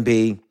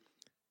Airbnb,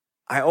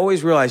 I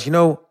always realize,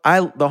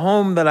 the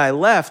home that I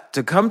left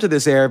to come to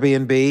this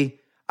Airbnb,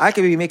 I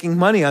could be making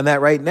money on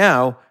that right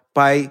now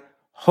by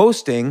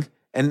hosting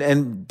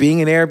and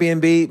being an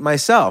Airbnb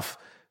myself.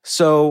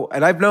 So,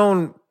 and I've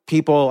known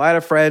people, I had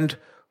a friend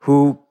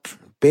who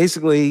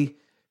basically,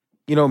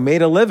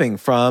 made a living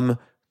from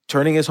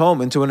turning his home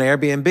into an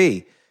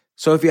Airbnb.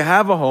 So if you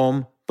have a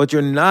home, but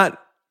you're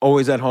not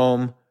always at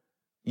home,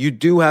 you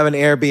do have an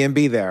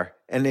Airbnb there.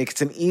 And it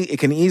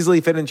can easily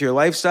fit into your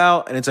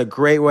lifestyle, and it's a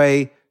great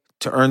way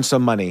to earn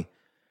some money.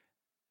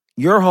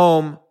 Your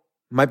home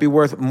might be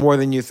worth more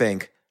than you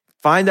think.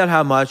 Find out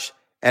how much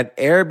at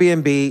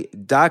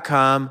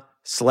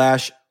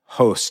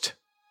airbnb.com/host.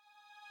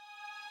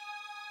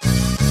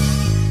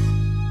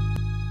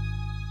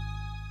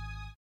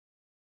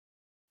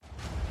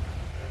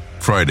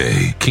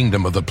 Friday,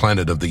 Kingdom of the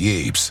Planet of the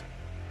Apes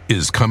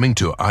is coming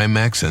to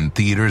IMAX and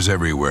theaters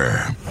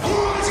everywhere.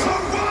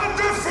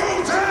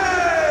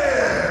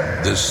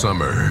 This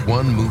summer,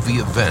 one movie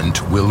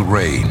event will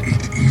reign.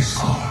 It is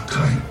our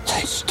time.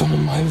 They stole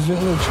my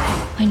village.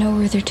 I know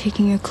where they're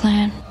taking your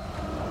clan.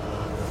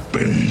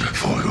 Bend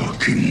for your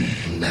king.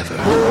 Never.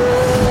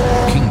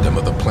 Kingdom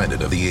of the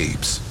Planet of the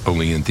Apes.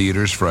 Only in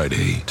theaters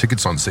Friday.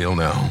 Tickets on sale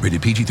now.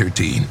 Rated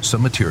PG-13.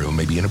 Some material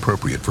may be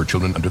inappropriate for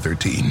children under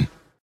 13.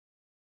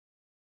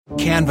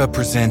 Canva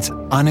presents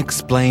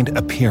Unexplained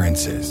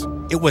Appearances.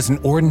 It was an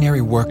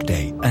ordinary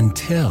workday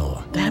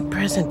until... that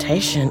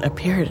presentation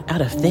appeared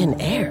out of thin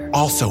air.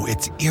 Also,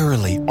 it's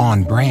eerily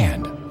on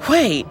brand.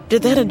 Wait,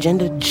 did that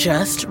agenda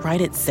just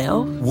write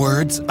itself?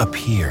 Words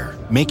appear,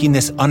 making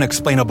this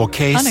unexplainable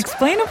case...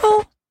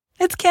 Unexplainable?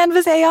 It's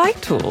Canva's AI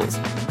tools.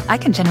 I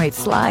can generate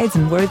slides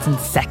and words in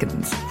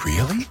seconds.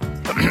 Really?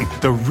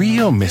 The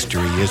real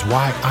mystery is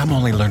why I'm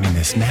only learning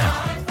this now.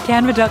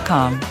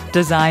 Canva.com.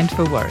 Designed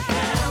for work.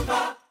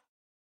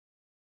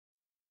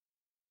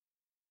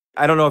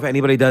 I don't know if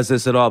anybody does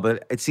this at all,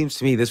 but it seems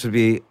to me this would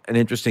be an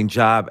interesting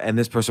job, and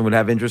this person would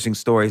have interesting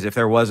stories if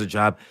there was a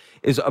job,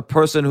 is a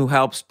person who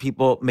helps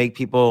people make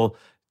people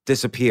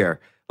disappear.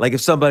 Like if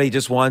somebody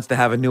just wants to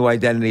have a new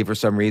identity for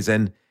some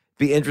reason,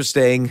 be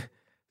interesting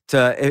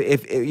to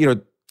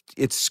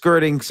it's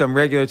skirting some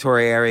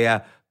regulatory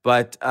area,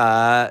 but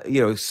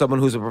someone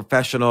who's a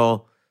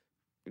professional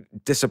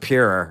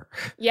disappearer.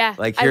 Yeah.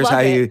 Like, here's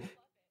how they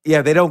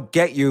don't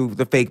get you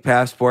the fake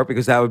passport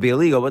because that would be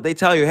illegal, but they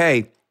tell you,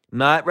 hey,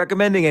 not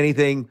recommending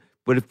anything,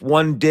 but if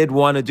one did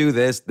want to do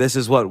this, this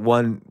is what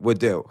one would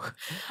do.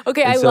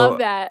 Okay, I love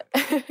that.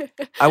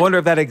 I wonder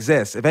if that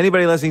exists. If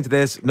anybody listening to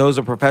this knows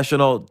a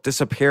professional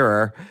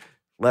disappearer,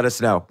 let us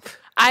know.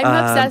 I'm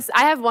obsessed.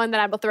 I have one that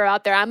I will throw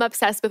out there. I'm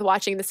obsessed with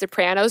watching The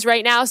Sopranos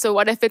right now. So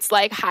what if it's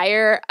like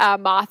hire a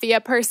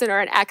mafia person or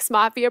an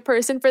ex-mafia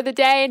person for the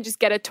day and just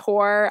get a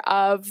tour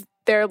of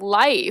their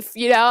life?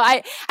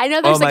 I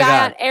know there's a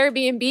guy on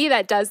Airbnb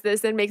that does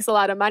this and makes a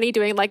lot of money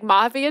doing like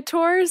mafia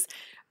tours.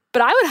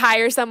 But I would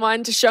hire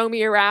someone to show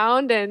me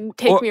around and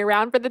take me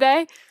around for the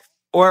day.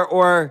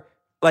 Or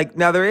like,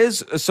 now there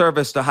is a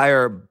service to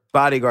hire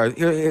bodyguards.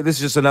 Here, this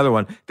is just another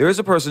one. There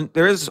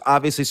is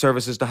obviously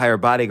services to hire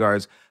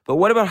bodyguards, but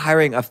what about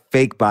hiring a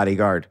fake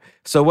bodyguard?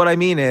 So what I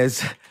mean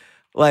is,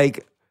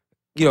 like,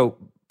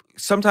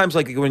 sometimes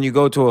like when you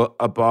go to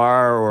a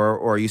bar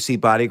or you see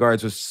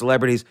bodyguards with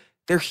celebrities,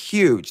 they're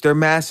huge, they're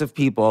massive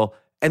people,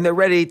 and they're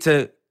ready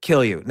to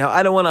kill you. Now,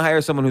 I don't want to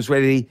hire someone who's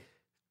ready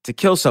to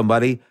kill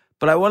somebody,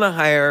 but I want to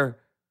hire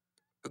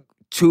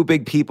two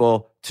big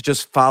people to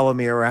just follow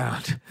me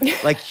around.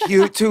 Like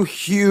two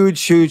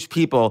huge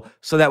people,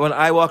 so that when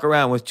I walk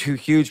around with two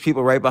huge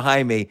people right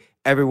behind me,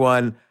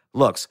 everyone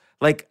looks.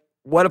 Like,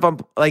 what if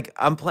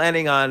I'm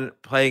planning on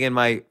playing in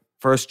my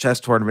first chess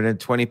tournament in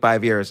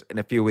 25 years in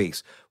a few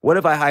weeks. What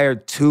if I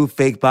hired two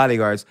fake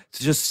bodyguards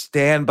to just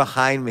stand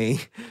behind me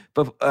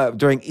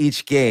during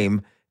each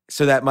game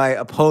so that my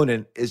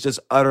opponent is just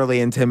utterly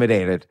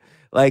intimidated?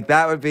 Like,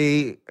 that would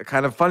be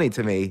kind of funny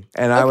to me,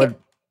 and I would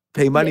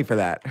pay money for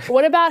that.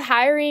 What about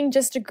hiring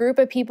just a group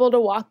of people to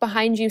walk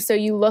behind you so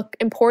you look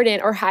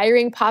important, or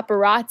hiring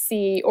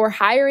paparazzi, or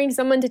hiring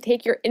someone to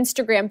take your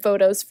Instagram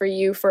photos for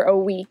you for a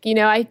week?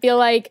 I feel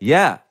like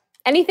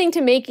anything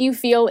to make you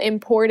feel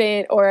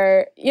important,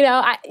 or,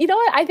 what?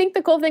 I think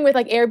the cool thing with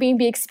like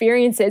Airbnb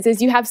experiences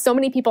is you have so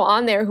many people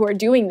on there who are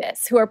doing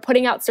this, who are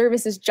putting out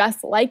services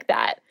just like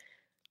that.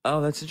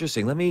 Oh, that's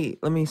interesting. Let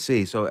me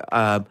see. So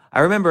I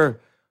remember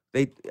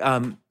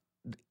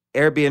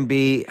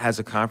Airbnb has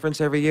a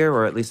conference every year,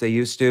 or at least they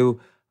used to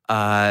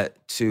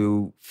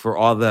for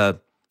all the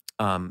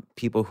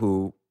people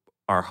who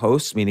are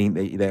hosts, meaning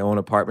they own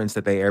apartments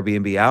that they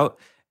Airbnb out.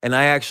 And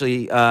I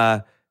actually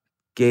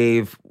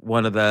gave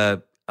one of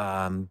the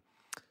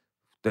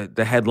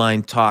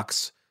headline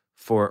talks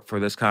for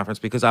this conference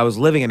because I was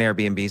living in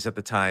Airbnbs at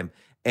the time.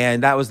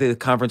 And that was the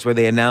conference where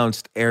they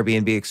announced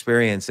Airbnb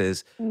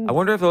experiences. I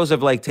wonder if those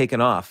have like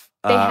taken off,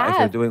 if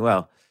they're doing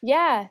well.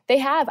 Yeah, they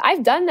have.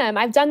 I've done them.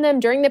 I've done them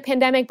during the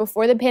pandemic,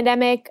 before the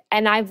pandemic,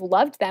 and I've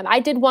loved them. I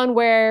did one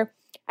where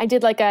I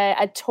did like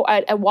a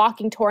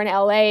walking tour in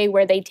LA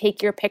where they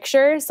take your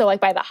picture. So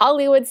like by the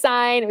Hollywood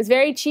sign. It was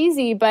very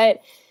cheesy,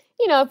 but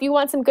if you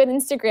want some good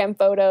Instagram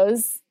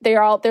photos,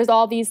 there's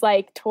all these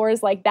like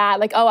tours like that.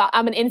 Like, oh,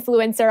 I'm an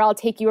influencer, I'll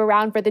take you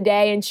around for the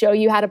day and show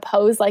you how to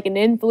pose like an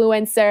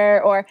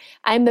influencer. Or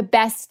I'm the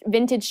best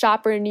vintage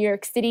shopper in New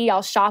York City,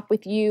 I'll shop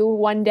with you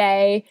one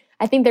day.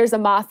 I think there's a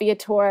mafia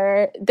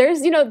tour. There's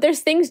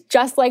things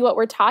just like what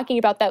we're talking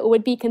about that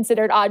would be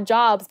considered odd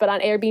jobs, but on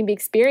Airbnb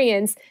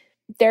Experience,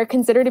 they're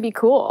considered to be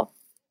cool.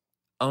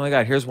 Oh my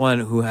God, here's one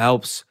who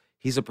helps.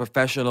 He's a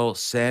professional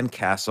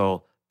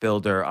sandcastle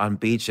builder on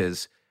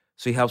beaches.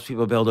 So he helps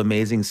people build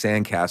amazing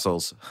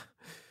sandcastles.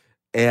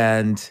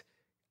 And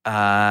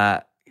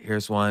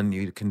here's one.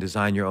 You can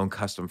design your own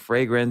custom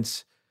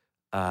fragrance.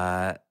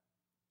 Let's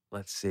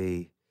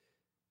see.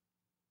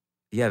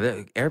 Yeah,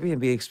 the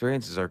Airbnb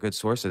experiences are a good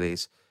source of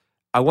these.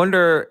 I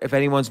wonder if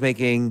anyone's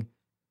making...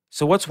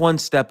 So what's one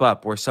step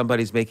up where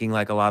somebody's making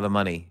like a lot of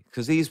money?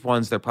 Because these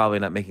ones, they're probably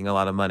not making a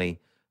lot of money.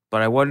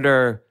 But I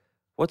wonder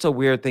what's a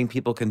weird thing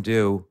people can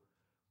do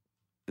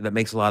that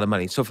makes a lot of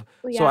money. So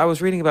I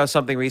was reading about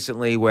something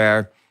recently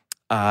where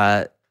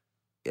a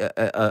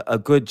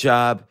good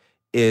job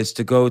is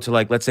to go to,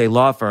 like, let's say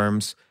law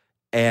firms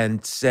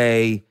and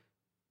say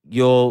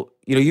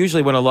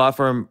usually when a law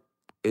firm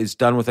is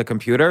done with a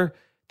computer,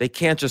 they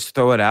can't just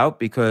throw it out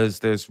because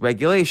there's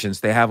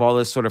regulations. They have all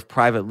this sort of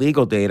private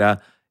legal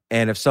data.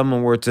 And if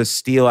someone were to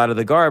steal out of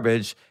the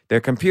garbage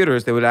their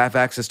computers, they would have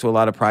access to a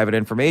lot of private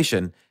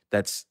information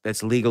that's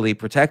legally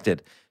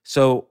protected.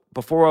 So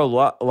before a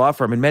law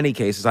firm, in many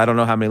cases, I don't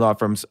know how many law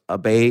firms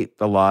obey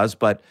the laws,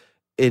 but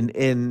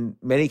in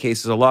many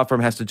cases, a law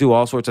firm has to do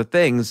all sorts of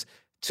things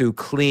to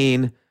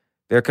clean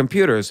their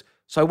computers.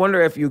 So I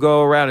wonder if you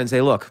go around and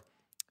say, look,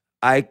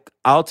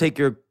 I'll take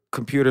your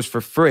computers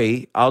for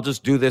free. I'll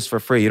just do this for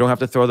free. You don't have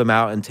to throw them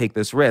out and take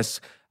this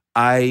risk.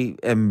 I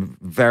am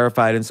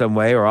verified in some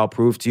way, or I'll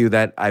prove to you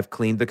that I've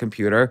cleaned the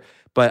computer,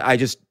 but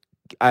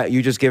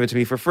you just give it to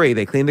me for free.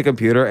 They clean the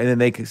computer and then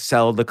they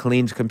sell the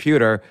cleaned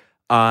computer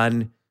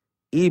on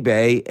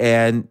eBay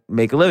and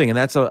make a living. And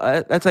that's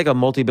like a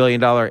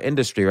multi-billion-dollar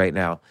industry right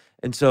now.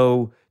 And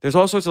so there's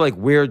all sorts of like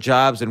weird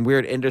jobs and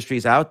weird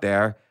industries out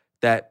there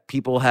that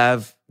people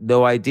have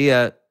no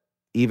idea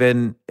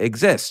even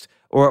exist.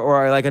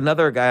 Or like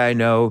another guy I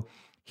know,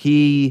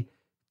 he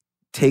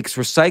takes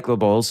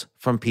recyclables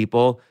from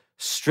people,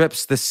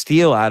 strips the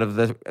steel out of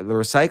the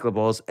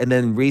recyclables, and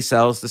then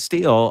resells the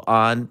steel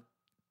on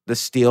the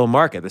steel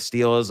market. The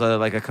steel is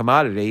like a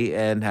commodity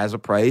and has a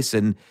price,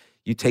 and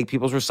you take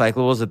people's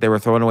recyclables that they were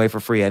throwing away for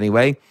free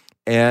anyway,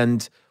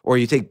 or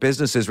you take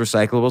businesses'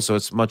 recyclables, so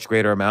it's a much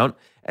greater amount,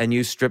 and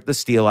you strip the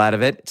steel out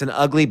of it. It's an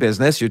ugly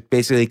business. You're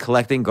basically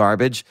collecting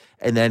garbage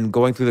and then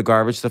going through the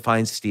garbage to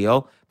find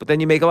steel, but then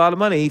you make a lot of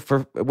money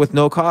with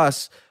no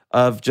costs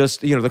of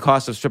just, the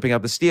cost of stripping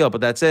out the steel,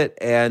 but that's it.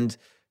 And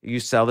you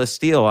sell the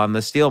steel on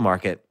the steel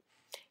market.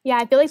 Yeah,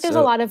 I feel like there's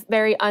a lot of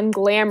very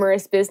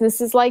unglamorous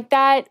businesses like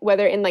that,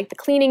 whether in like the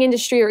cleaning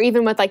industry or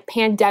even with like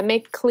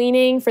pandemic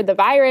cleaning for the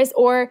virus.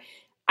 Or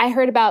I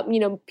heard about,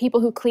 people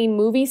who clean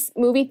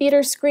movie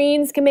theater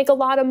screens can make a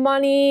lot of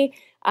money.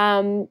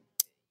 All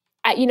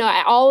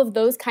of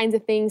those kinds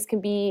of things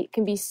can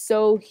be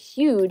so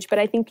huge, but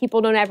I think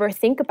people don't ever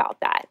think about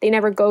that. They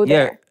never go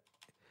there.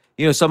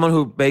 Someone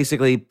who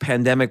basically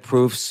pandemic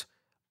proofs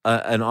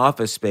an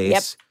office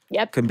space.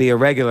 Yep. Can be a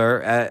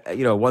regular.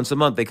 Once a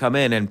month they come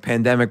in and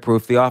pandemic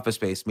proof the office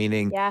space,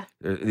 meaning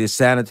the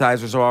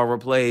sanitizers are all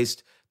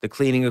replaced, the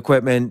cleaning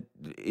equipment,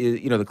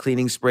 the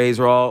cleaning sprays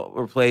are all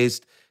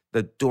replaced,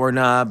 the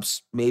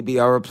doorknobs maybe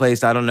are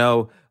replaced. I don't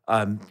know.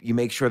 You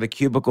make sure the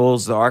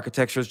cubicles, the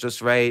architecture is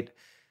just right.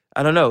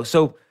 I don't know.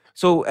 So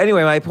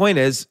anyway, my point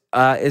is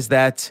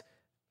that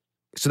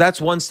that's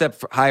one step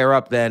higher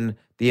up than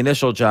the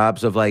initial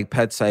jobs of like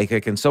pet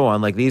psychic and so on.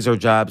 Like these are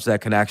jobs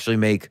that can actually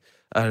make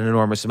an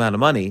enormous amount of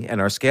money and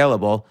are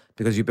scalable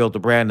because you built a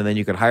brand and then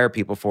you could hire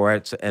people for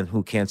it and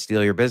who can't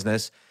steal your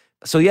business.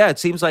 So yeah, it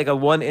seems like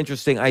one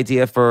interesting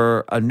idea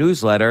for a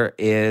newsletter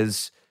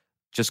is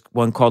just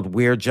one called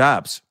Weird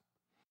Jobs.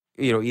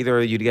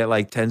 Either you'd get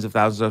like tens of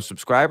thousands of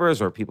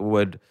subscribers, or people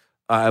would,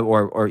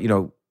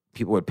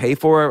 people would pay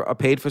for a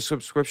paid for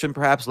subscription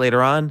perhaps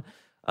later on.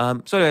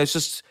 So anyway,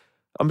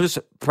 I'm just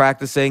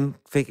practicing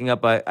thinking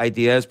up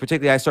ideas.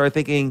 Particularly, I started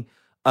thinking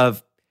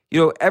of,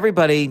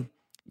 everybody.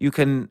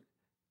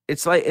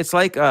 It's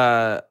like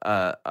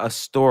a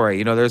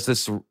story. There's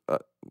this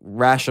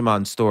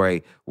Rashomon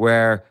story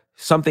where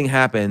something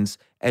happens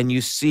and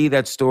you see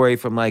that story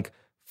from like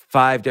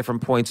 5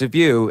 different points of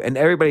view, and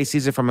everybody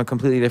sees it from a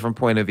completely different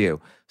point of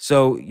view.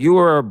 So you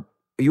are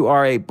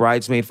a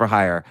bridesmaid for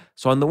hire.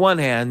 So on the one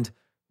hand,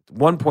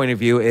 one point of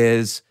view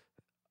is,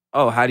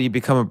 oh, how do you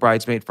become a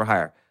bridesmaid for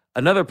hire?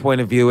 Another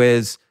point of view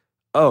is,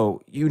 oh,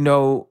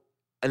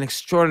 an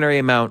extraordinary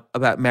amount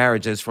about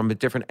marriages from a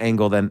different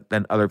angle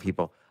than other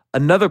people.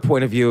 Another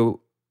point of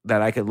view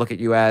that I could look at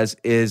you as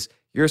is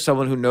you're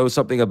someone who knows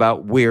something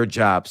about weird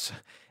jobs.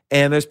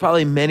 And there's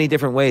probably many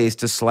different ways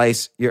to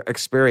slice your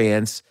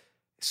experience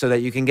so that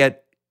you can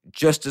get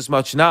just as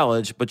much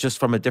knowledge, but just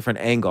from a different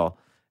angle.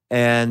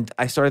 And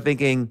I started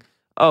thinking,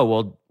 oh,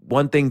 well,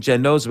 one thing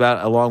Jen knows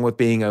about, along with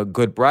being a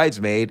good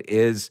bridesmaid,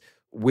 is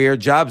weird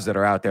jobs that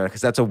are out there,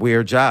 because that's a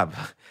weird job.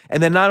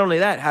 And then not only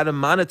that, how to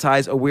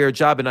monetize a weird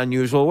job in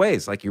unusual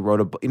ways. Like you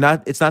wrote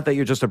it's not that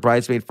you're just a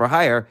bridesmaid for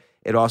hire.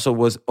 It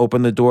also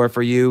opened the door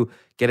for you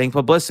getting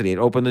publicity. It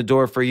opened the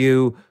door for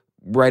you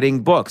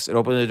writing books. It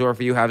opened the door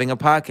for you having a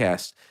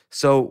podcast.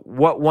 So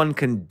what one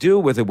can do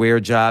with a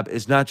weird job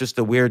is not just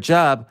the weird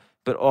job,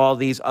 but all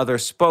these other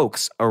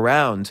spokes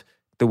around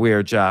the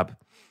weird job.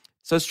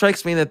 So it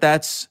strikes me that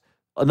that's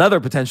another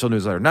potential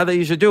newsletter. Not that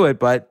you should do it,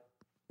 but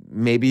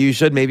maybe you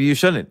should, maybe you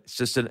shouldn't. It's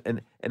just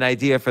an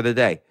idea for the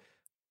day.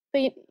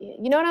 But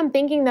you know what I'm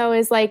thinking though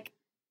is like,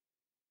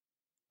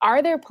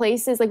 are there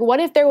places, like what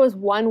if there was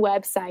one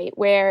website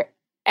where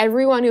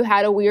everyone who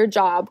had a weird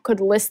job could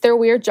list their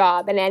weird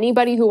job, and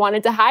anybody who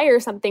wanted to hire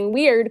something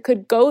weird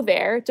could go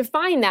there to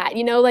find that,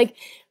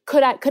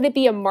 could it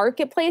be a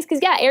marketplace?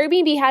 Because yeah,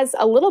 Airbnb has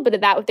a little bit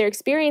of that with their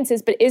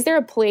experiences, but is there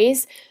a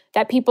place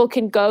that people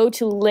can go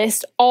to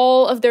list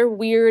all of their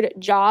weird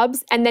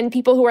jobs, and then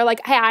people who are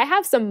like, hey, I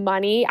have some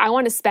money, I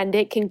want to spend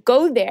it, can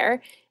go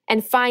there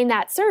and find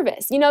that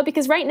service,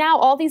 because right now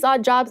all these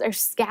odd jobs are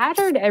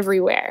scattered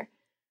everywhere.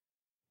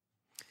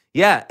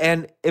 Yeah,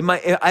 and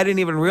I didn't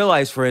even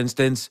realize, for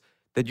instance,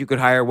 that you could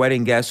hire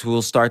wedding guests who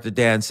will start the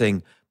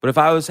dancing. But if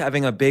I was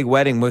having a big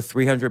wedding with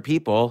 300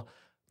 people,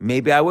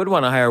 maybe I would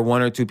want to hire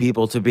 1 or 2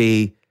 people to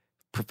be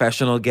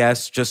professional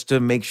guests just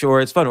to make sure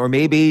it's fun. Or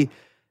maybe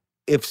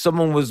if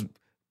someone was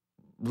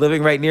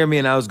living right near me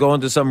and I was going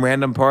to some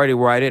random party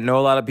where I didn't know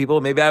a lot of people,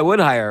 maybe I would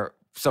hire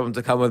someone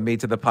to come with me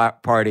to the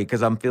party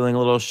because I'm feeling a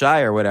little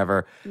shy or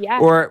whatever. Yeah.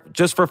 Or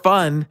just for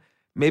fun,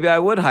 maybe I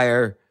would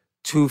hire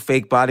 2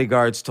 fake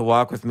bodyguards to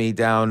walk with me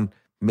down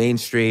Main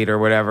Street or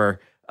whatever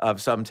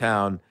of some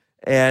town.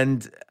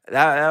 And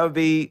that would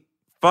be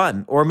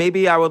fun. Or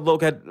maybe I would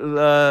look at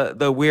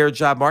the weird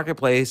job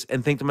marketplace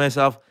and think to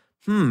myself,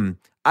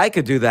 I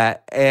could do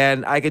that,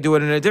 and I could do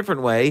it in a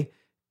different way.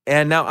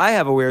 And now I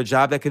have a weird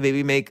job that could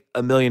maybe make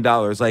 $1 million,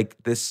 like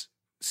this,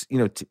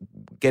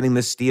 getting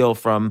the steel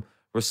from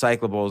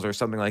recyclables or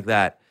something like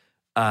that.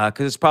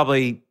 Because it's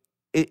probably,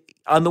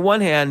 on the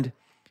one hand,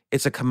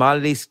 it's a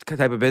commodity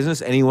type of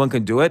business. Anyone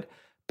can do it.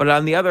 But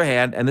on the other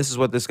hand, and this is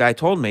what this guy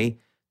told me,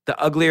 the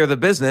uglier the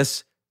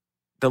business,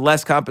 the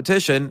less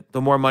competition,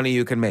 the more money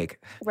you can make.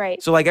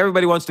 Right. So like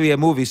everybody wants to be a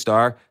movie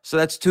star. So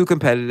that's too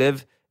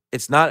competitive.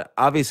 It's not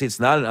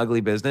an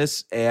ugly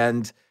business.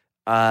 And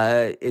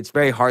it's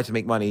very hard to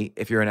make money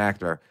if you're an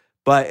actor.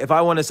 But if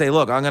I want to say,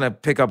 look, I'm going to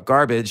pick up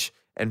garbage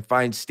and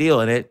find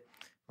steel in it,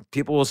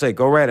 people will say,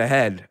 go right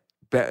ahead.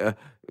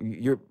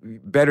 You're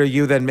better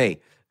you than me.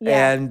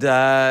 Yeah.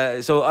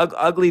 And so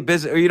ugly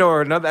business,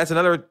 or that's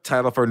another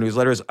title for a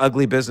newsletter is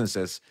Ugly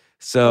Businesses.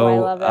 So I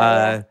love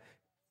that,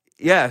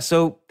 yeah.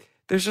 So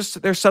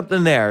there's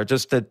something there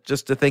just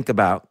to think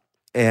about.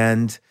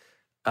 And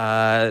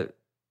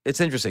it's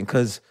interesting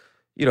because,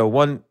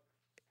 and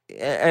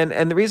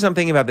the reason I'm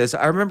thinking about this,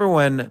 I remember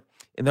when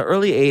in the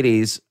early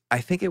 80s, I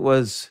think it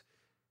was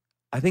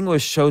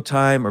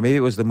Showtime or maybe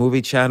it was the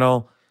Movie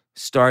Channel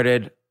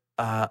started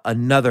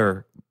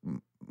another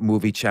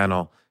movie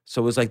channel.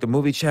 So it was like the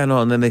Movie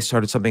Channel, and then they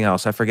started something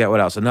else. I forget what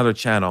else, another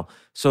channel.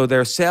 So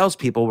their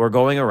salespeople were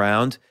going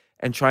around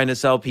and trying to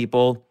sell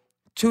people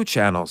 2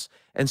 channels.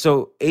 And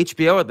so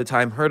HBO at the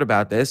time heard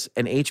about this,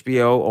 and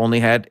HBO only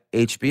had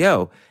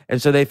HBO.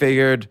 And so they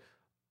figured,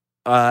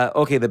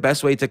 okay, the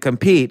best way to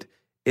compete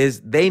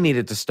is they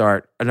needed to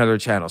start another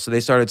channel. So they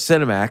started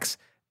Cinemax,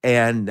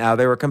 and now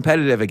they were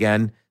competitive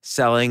again,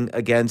 selling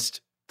against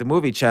the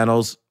Movie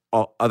Channel's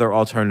other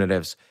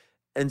alternatives.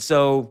 And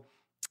so,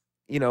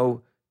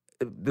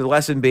 the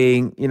lesson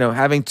being,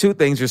 having 2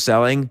 things you're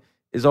selling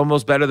is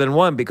almost better than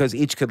one because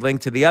each could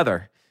link to the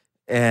other.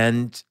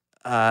 And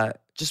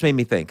just made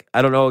me think.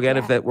 I don't know, again,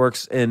 if that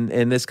works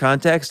in this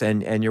context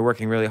and you're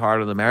working really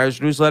hard on the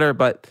marriage newsletter,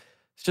 but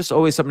it's just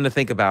always something to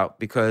think about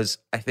because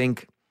I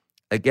think,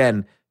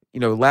 again,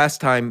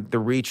 last time the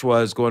reach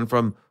was going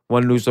from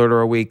 1 newsletter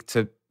a week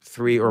to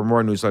 3 or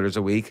more newsletters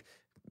a week.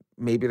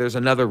 Maybe there's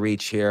another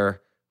reach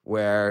here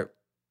where,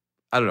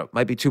 I don't know,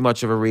 might be too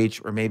much of a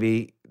reach, or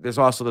maybe there's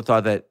also the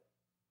thought that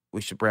we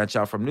should branch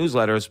out from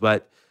newsletters,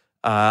 but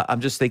I'm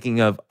just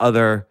thinking of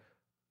other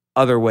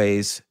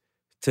ways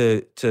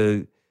to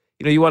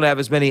you want to have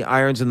as many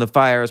irons in the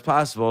fire as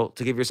possible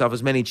to give yourself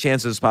as many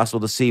chances as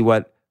possible to see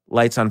what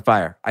lights on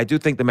fire. I do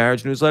think the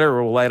marriage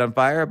newsletter will light on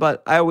fire,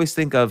 but I always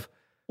think of,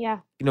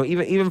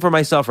 even for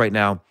myself right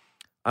now,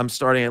 I'm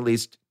starting at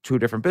least 2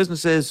 different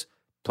businesses,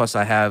 plus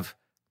I have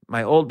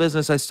my old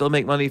business I still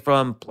make money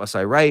from, plus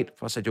I write,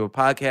 plus I do a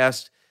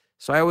podcast.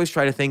 So I always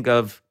try to think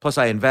of, plus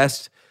I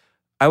invest.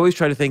 I always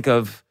try to think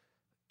of,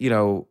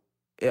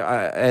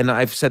 and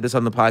I've said this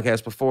on the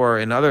podcast before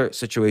in other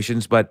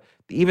situations, but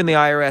even the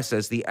IRS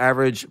says the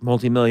average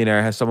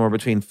multimillionaire has somewhere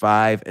between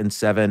 5 and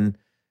 7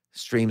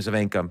 streams of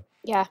income.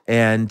 Yeah.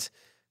 And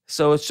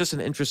so it's just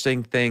an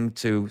interesting thing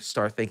to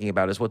start thinking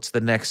about is what's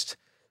the next,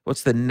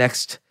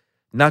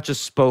 not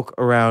just spoke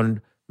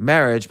around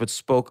marriage, but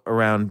spoke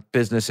around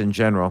business in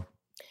general.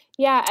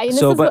 Yeah,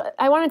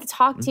 I wanted to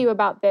talk to you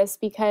about this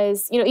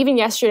because, even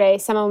yesterday,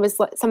 someone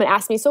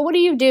asked me, so what do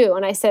you do?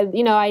 And I said,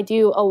 I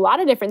do a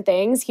lot of different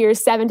things.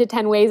 Here's 7 to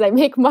 10 ways I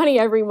make money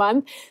every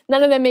month.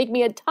 None of them make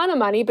me a ton of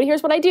money, but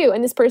here's what I do.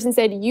 And this person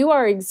said, you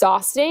are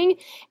exhausting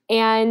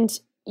and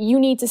you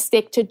need to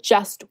stick to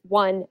just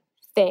one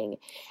thing.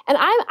 And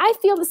I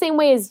feel the same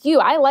way as you.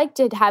 I like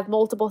to have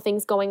multiple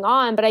things going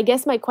on, but I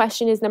guess my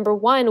question is, number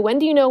 1, when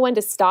do you know when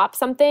to stop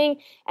something?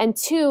 And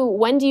 2,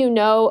 when do you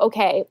know,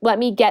 okay, let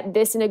me get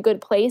this in a good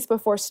place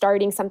before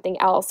starting something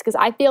else? Because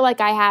I feel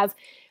like I have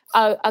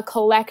a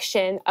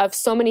collection of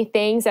so many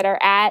things that are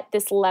at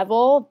this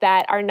level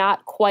that are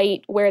not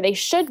quite where they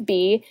should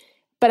be,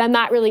 but I'm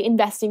not really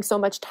investing so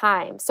much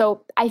time.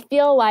 So I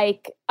feel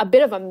like a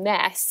bit of a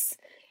mess.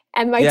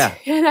 And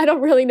and I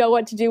don't really know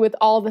what to do with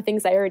all the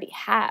things I already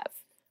have.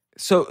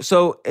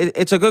 So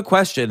it's a good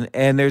question,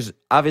 and there's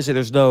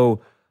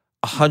no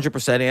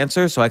 100%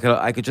 answer. So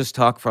I could just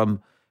talk from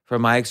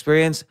my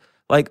experience.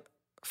 Like,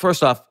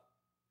 first off,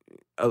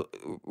 a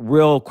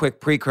real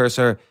quick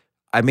precursor.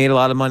 I made a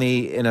lot of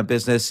money in a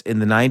business in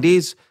the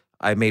 90s.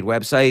 I made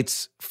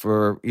websites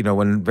for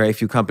when very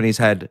few companies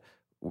had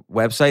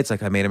websites.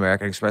 Like I made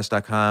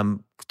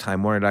AmericanExpress.com,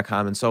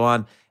 TimeWarner.com, and so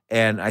on.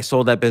 And I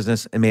sold that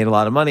business and made a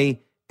lot of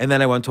money. And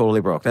then I went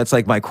totally broke. That's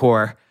like my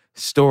core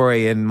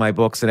story in my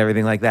books and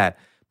everything like that.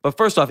 But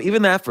first off,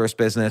 even that first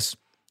business,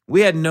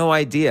 we had no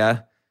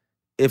idea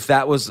if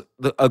that was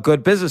a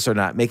good business or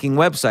not, making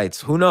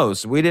websites. Who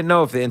knows? We didn't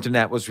know if the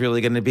internet was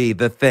really going to be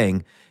the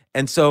thing.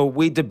 And so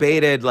we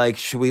debated, like,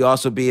 should we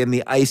also be in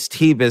the iced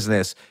tea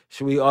business?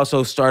 Should we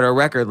also start a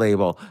record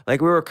label?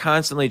 Like, we were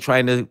constantly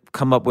trying to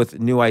come up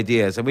with new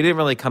ideas. And we didn't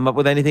really come up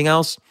with anything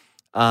else.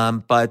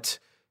 But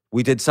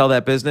we did sell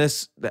that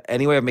business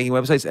anyway of making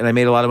websites, and I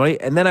made a lot of money.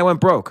 And then I went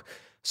broke.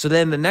 So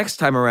then the next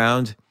time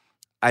around,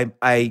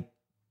 I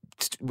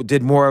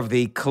did more of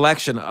the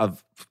collection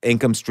of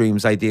income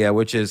streams idea,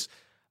 which is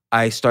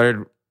I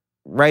started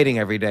writing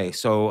every day.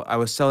 So I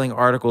was selling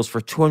articles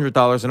for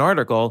 $200 an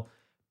article,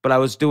 but I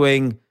was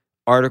doing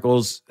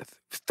articles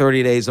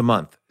 30 days a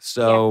month.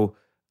 So,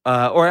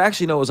 or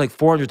actually, no, it was like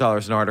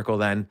 $400 an article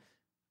then.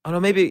 Oh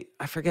no, maybe,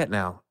 I forget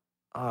now.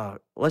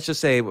 let's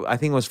just say, I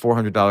think it was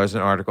 $400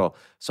 an article.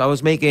 So I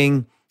was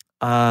making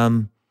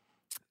about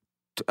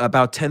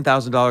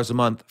 $10,000 a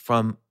month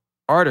from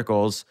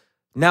articles.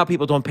 Now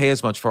people don't pay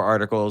as much for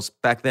articles.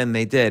 Back then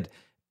they did.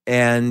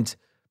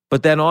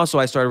 But then also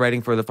I started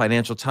writing for the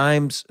Financial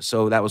Times.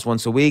 So that was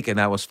once a week, and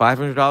that was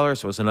 $500.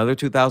 So it was another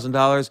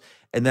 $2,000.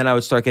 And then I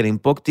would start getting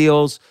book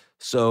deals.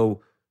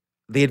 So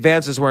the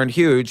advances weren't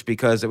huge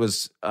because it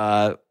was,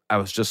 I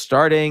was just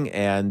starting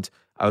and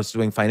I was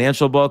doing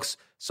financial books.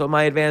 So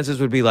my advances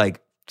would be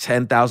like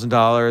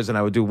 $10,000 and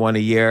I would do one a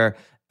year.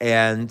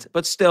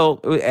 But still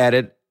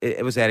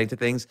it was adding to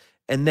things.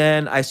 And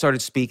then I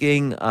started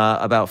speaking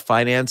about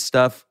finance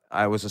stuff.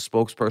 I was a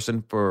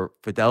spokesperson for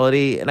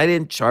Fidelity, and I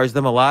didn't charge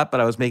them a lot,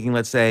 but I was making,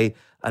 let's say,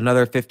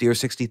 another $50,000 or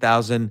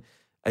 $60,000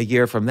 a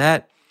year from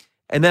that.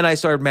 And then I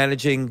started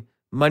managing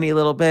money a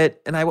little bit,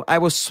 and I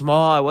was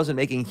small. I wasn't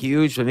making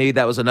huge, but maybe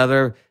that was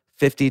another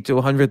 $50,000 to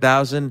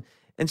 $100,000.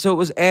 And so it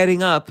was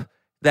adding up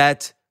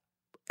that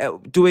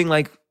doing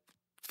like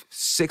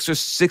six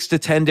to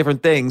 10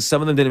 different things.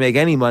 Some of them didn't make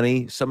any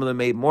money. Some of them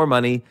made more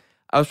money.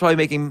 I was probably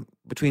making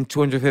between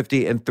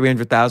 $250,000 and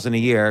 $300,000 a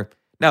year.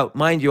 Now,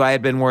 mind you, I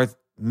had been worth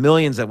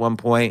millions at one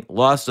point,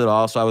 lost it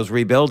all, so I was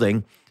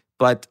rebuilding.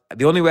 But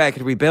the only way I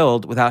could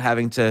rebuild without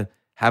having to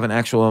have an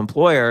actual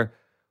employer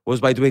was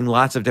by doing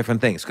lots of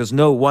different things, because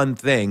no one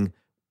thing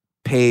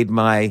paid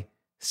my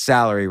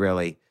salary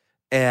really.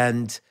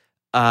 And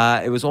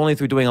it was only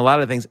through doing a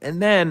lot of things.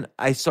 And then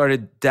I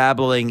started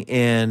dabbling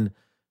in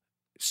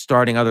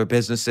starting other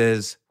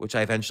businesses, which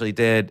I eventually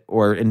did,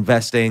 or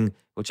investing,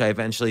 which I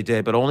eventually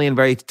did, but only in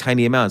very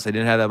tiny amounts. I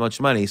didn't have that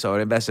much money, so I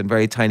would invest in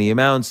very tiny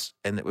amounts,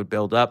 and it would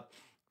build up.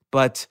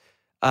 But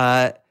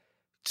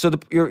so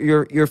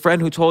your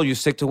friend who told you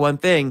stick to one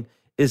thing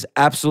is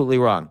absolutely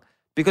wrong.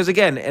 Because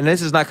again, and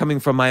this is not coming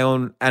from my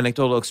own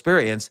anecdotal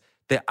experience,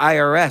 the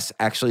IRS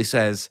actually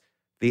says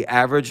the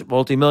average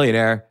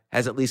multimillionaire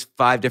has at least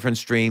 5 different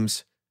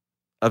streams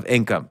of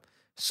income.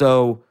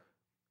 So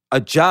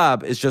a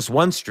job is just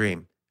one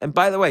stream. And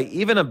by the way,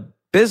 even a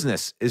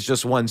business is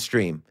just one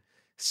stream.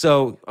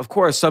 So of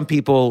course, some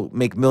people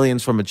make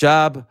millions from a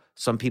job.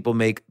 Some people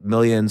make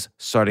millions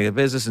starting a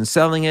business and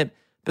selling it.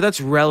 But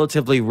that's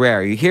relatively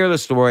rare. You hear the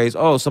stories,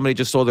 oh, somebody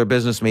just sold their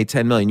business, made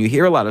 10 million. You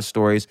hear a lot of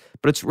stories,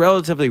 but it's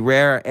relatively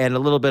rare and a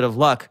little bit of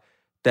luck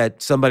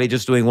that somebody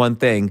just doing one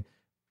thing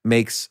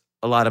makes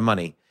a lot of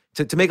money.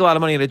 To make a lot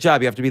of money at a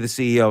job, you have to be the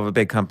CEO of a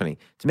big company.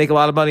 To make a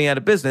lot of money at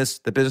a business,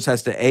 the business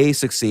has to A,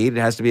 succeed, it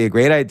has to be a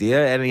great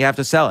idea, and you have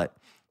to sell it.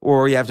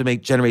 Or you have to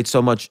generate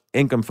so much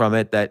income from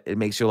it that it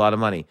makes you a lot of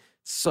money.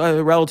 It's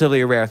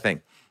relatively a rare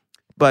thing.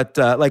 But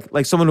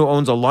like someone who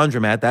owns a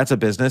laundromat, that's a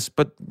business,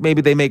 but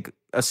maybe they make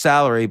a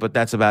salary, but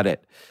that's about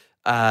it.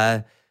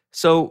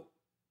 So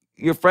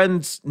your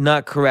friend's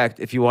not correct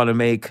if you want to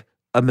make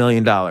 $1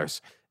 million.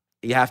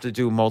 You have to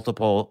do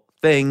multiple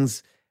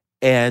things,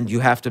 and you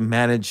have to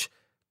manage.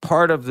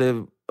 Part of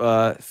the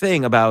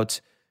thing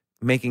about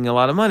making a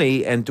lot of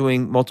money and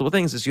doing multiple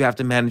things is you have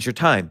to manage your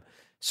time.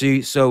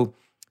 So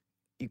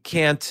you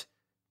can't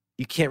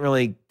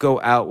really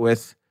go out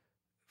with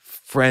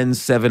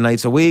friends 7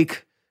 nights a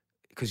week,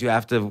 because you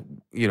have to,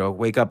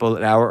 wake up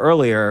an hour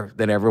earlier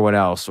than everyone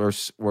else, or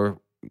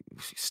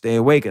stay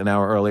awake an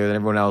hour earlier than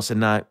everyone else, and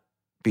not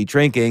be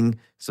drinking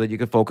so that you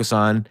can focus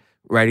on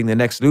writing the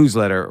next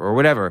newsletter or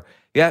whatever.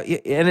 Yeah,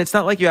 and it's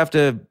not like you have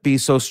to be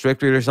so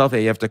strict with yourself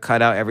that you have to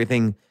cut out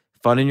everything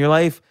fun in your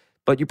life,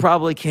 but you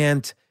probably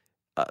can't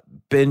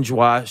binge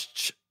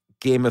watch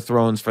Game of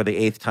Thrones for the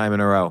 8th time in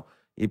a row.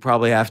 You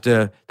probably have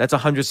to, that's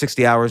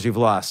 160 hours you've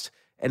lost.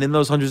 And in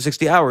those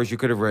 160 hours, you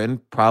could have written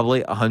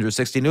probably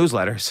 160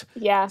 newsletters.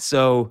 Yeah.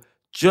 So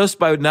just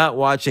by not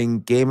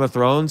watching Game of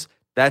Thrones,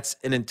 that's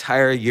an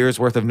entire year's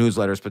worth of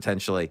newsletters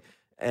potentially.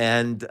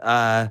 And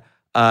so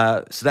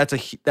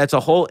that's a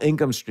whole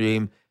income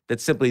stream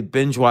that simply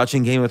binge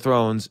watching Game of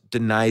Thrones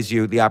denies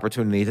you the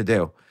opportunity to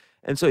do.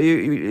 And so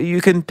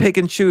you can pick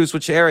and choose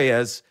which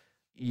areas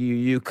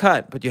you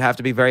cut, but you have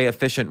to be very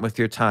efficient with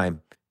your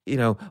time.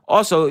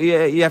 Also,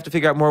 you have to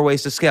figure out more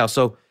ways to scale.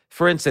 So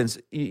for instance,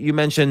 you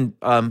mentioned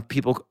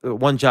people,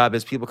 one job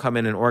is people come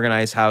in and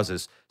organize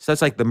houses. So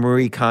that's like the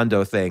Marie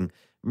Kondo thing.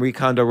 Marie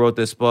Kondo wrote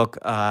this book.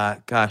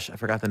 Gosh, I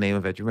forgot the name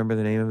of it. Do you remember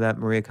the name of that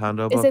Marie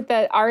Kondo book? Is it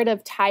The Art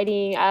of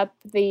Tidying Up?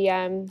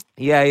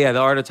 Yeah, The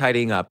Art of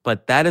Tidying Up.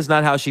 But that is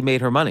not how she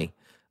made her money.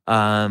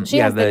 She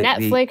has the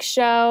Netflix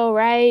show,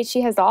 right? She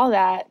has all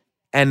that.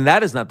 And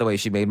that is not the way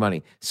she made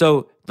money.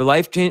 So the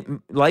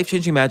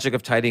life-changing magic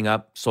of tidying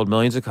up sold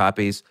millions of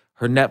copies.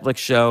 Her Netflix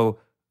show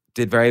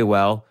did very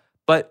well.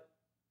 But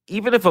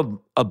even if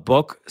a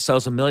book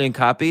sells 1 million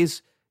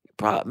copies,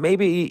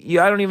 maybe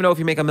I don't even know if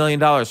you make $1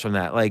 million from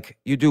that. Like,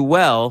 you do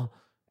well,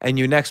 and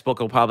your next book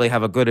will probably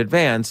have a good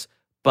advance,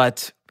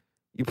 but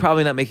you're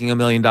probably not making $1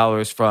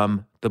 million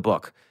from the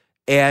book.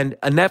 And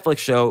a Netflix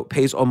show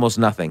pays almost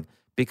nothing,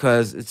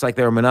 because it's like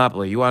they're a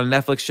monopoly. You want a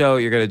Netflix show,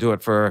 you're going to do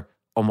it for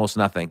almost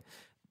nothing.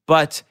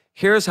 But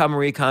here's how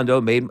Marie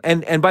Kondo made,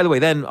 and by the way,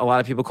 then a lot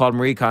of people called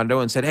Marie Kondo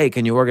and said, hey,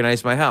 can you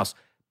organize my house?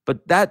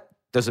 But that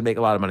doesn't make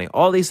a lot of money.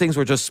 All these things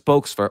were just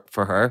spokes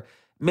for her.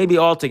 maybe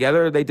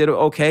altogether they did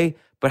okay,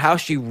 but how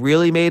she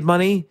really made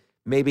money,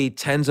 maybe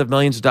tens of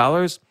millions of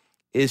dollars,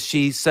 is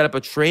she set up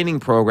a training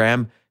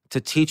program to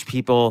teach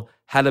people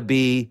how to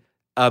be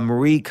a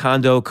Marie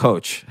Kondo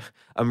coach,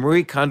 a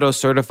Marie Kondo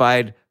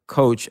certified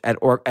coach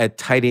at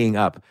tidying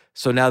up.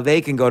 So now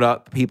they can go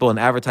to people and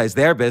advertise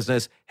their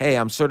business. Hey,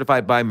 I'm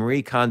certified by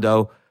Marie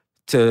Kondo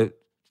to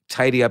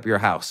tidy up your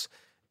house.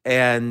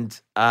 And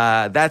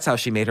that's how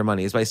she made her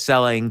money, is by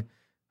selling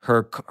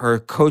her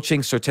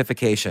coaching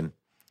certification.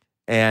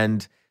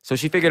 And so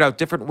she figured out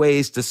different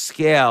ways to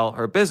scale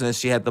her business.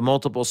 She had the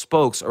multiple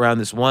spokes around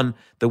this one.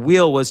 The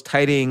wheel was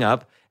tidying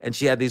up, and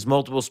she had these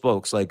multiple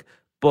spokes like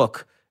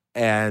book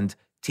and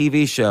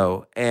TV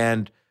show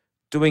and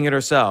doing it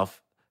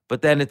herself.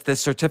 But then it's this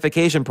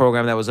certification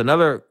program that was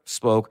another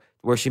spoke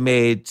where she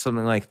made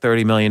something like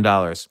 $30 million.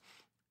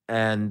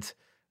 And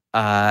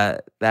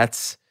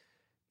that's,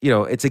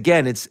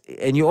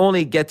 and you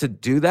only get to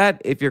do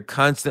that if you're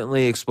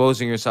constantly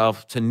exposing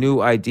yourself to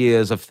new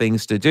ideas of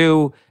things to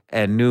do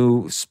and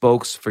new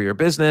spokes for your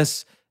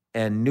business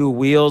and new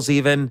wheels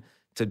even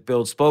to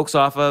build spokes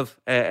off of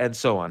and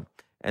so on.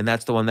 And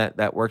that's the one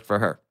that worked for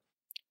her.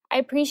 I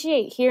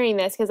appreciate hearing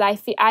this because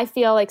I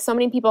feel like so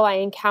many people I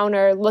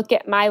encounter look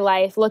at my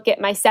life, look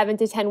at my 7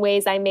 to 10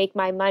 ways I make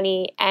my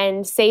money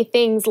and say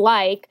things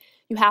like,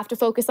 you have to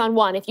focus on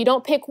one. If you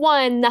don't pick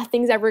one,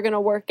 nothing's ever going to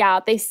work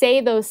out. They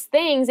say those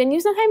things and you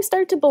sometimes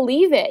start to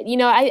believe it.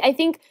 I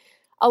think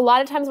a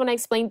lot of times when I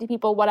explain to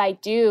people what I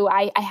do,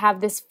 I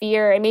have this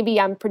fear, and maybe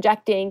I'm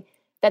projecting,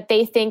 that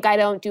they think I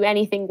don't do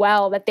anything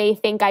well, that they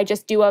think I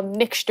just do a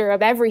mixture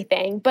of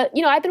everything. But,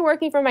 I've been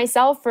working for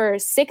myself for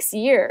 6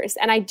 years,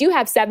 and I do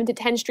have 7 to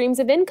 10 streams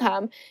of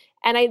income.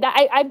 And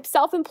I'm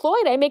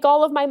self-employed. I make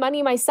all of my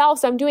money myself,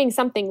 so I'm doing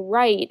something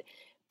right.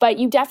 But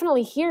you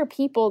definitely hear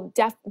people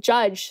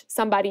judge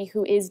somebody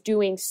who is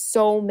doing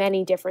so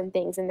many different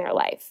things in their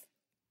life.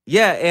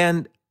 Yeah,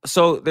 and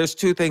so there's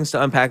two things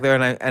to unpack there,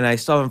 and I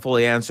still haven't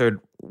fully answered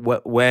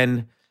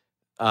when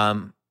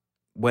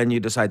you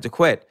decide to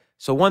quit.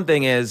 So one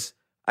thing is,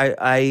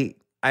 I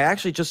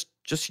actually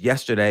just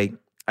yesterday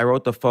I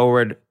wrote the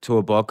foreword to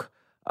a book.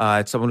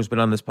 It's someone who's been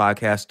on this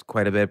podcast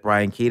quite a bit,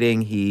 Brian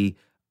Keating. He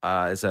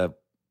is a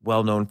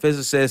well-known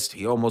physicist.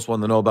 He almost won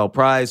the Nobel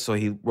Prize, so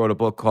he wrote a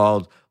book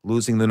called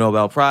Losing the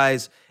Nobel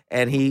Prize.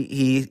 And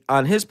he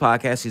on his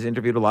podcast, he's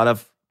interviewed a lot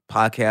of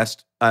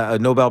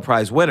Nobel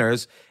Prize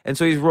winners, and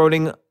so he's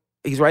writing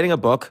a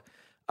book,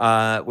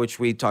 which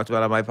we talked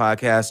about on my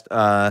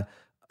podcast,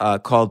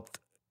 called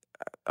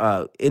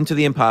Into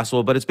the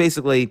Impossible. But it's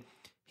basically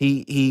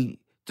he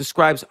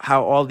describes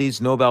how all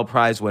these Nobel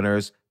Prize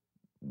winners,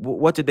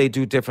 what did they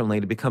do differently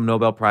to become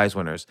Nobel Prize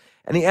winners?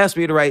 And he asked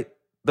me to write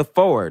the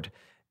foreword,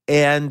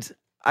 and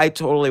I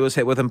totally was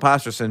hit with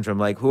imposter syndrome.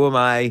 Like, who am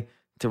I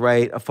to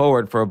write a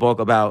foreword for a book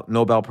about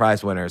Nobel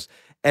Prize winners?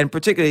 And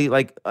particularly,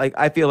 like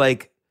I feel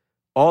like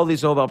all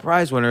these Nobel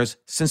Prize winners,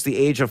 since the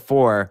age of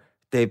 4,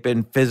 they've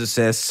been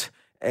physicists.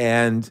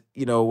 And,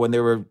 when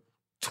they were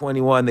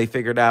 21, they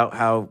figured out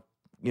how,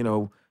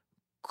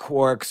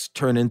 quarks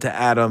turn into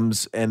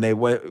atoms, and they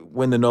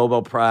win the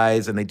Nobel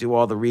Prize, and they do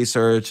all the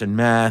research and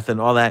math and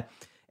all that.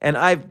 And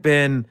I've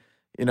been,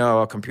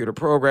 a computer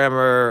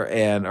programmer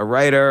and a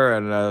writer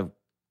and a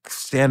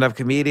stand-up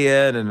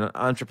comedian and an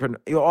entrepreneur,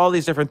 all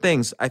these different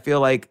things. I feel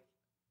like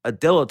a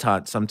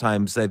dilettante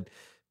sometimes that,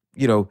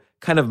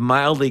 kind of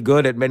mildly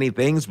good at many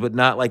things, but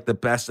not like the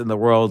best in the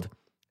world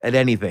at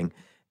anything.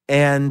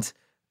 And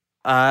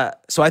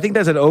so I think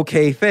that's an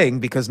okay thing,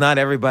 because not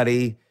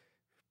everybody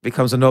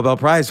becomes a Nobel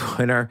Prize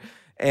winner,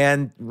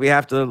 and we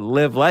have to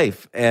live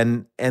life.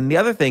 And the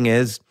other thing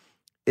is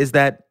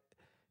that,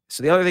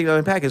 so the other thing to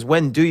unpack is,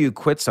 when do you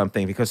quit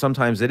something? Because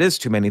sometimes it is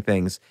too many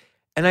things.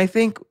 And I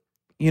think,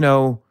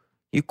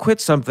 you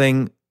quit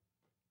something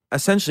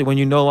essentially when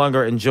you no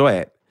longer enjoy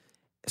it.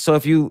 So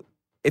if you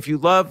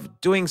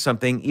love doing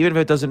something, even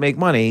if it doesn't make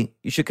money,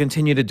 you should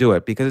continue to do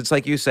it, because it's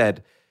like you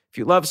said, if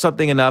you love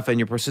something enough and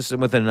you're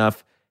persistent with it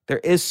enough, there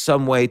is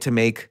some way to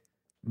make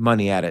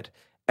money at it.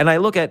 And I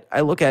look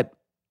at,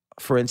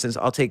 for instance,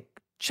 I'll take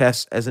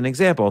chess as an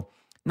example.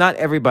 Not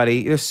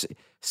everybody, there's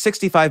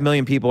 65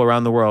 million people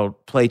around the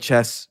world play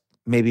chess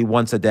maybe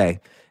once a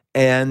day.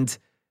 And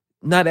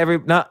not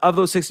of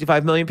those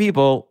 65 million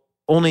people,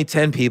 only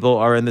 10 people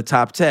are in the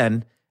top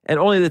 10, and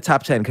only the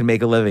top 10 can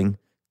make a living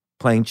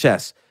playing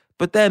chess.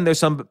 But then there's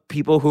some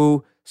people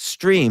who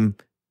stream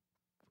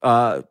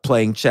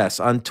playing chess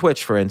on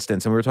Twitch, for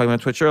instance, and we were talking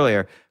about Twitch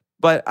earlier.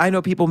 But I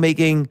know people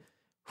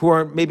who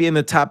are maybe in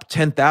the top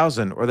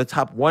 10,000 or the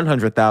top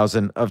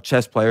 100,000 of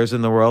chess players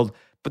in the world,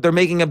 but they're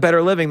making a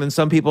better living than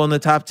some people in the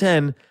top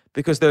 10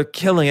 because they're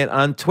killing it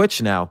on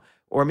Twitch now.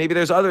 Or maybe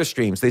there's other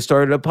streams. They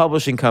started a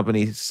publishing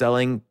company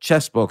selling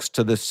chess books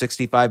to the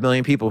 65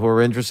 million people who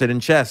are interested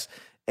in chess,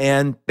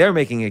 and they're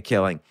making a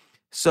killing.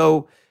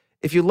 So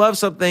if you love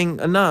something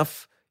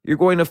enough, you're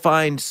going to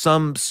find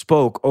some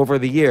spoke over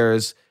the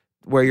years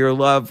where your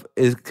love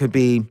could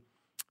be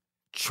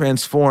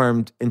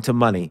transformed into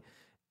money.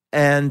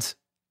 And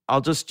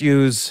I'll just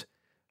use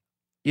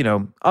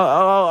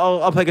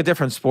I'll pick a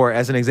different sport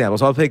as an example.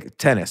 So I'll pick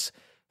tennis.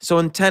 So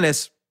in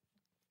tennis,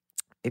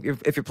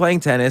 if you're playing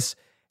tennis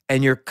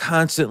and you're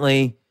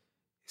constantly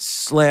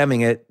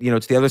slamming it, to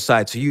the other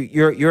side, so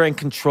you're in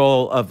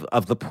control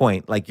of the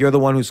point. Like you're the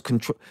one who's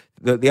control.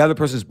 The other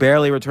person's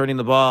barely returning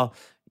the ball.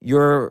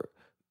 You're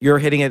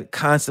hitting it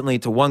constantly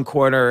to one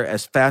corner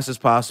as fast as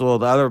possible.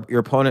 Your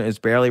opponent is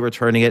barely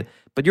returning it,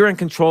 but you're in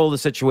control of the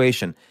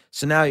situation.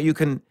 So now you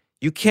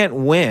can't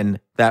win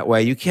that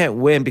way. You can't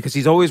win because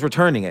he's always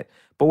returning it.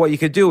 But what you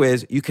could do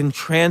is you can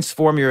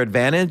transform your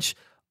advantage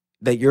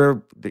that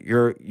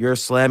you're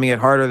slamming it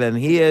harder than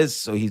he is,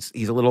 so he's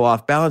a little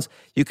off balance.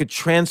 You could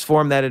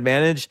transform that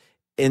advantage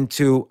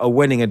into a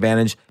winning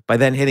advantage by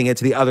then hitting it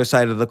to the other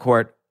side of the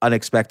court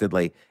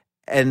unexpectedly.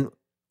 And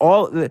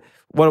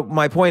what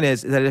my point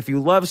is that if you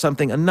love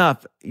something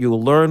enough,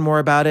 you'll learn more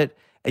about it,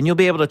 and you'll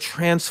be able to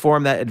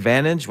transform that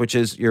advantage, which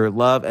is your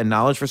love and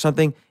knowledge for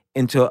something,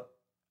 into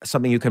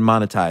something you can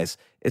monetize.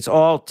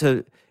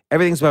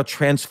 Everything's about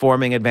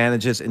transforming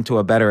advantages into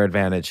a better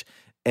advantage,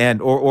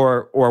 and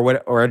or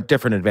a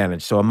different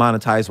advantage. So a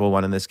monetizable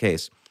one in this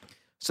case.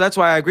 So that's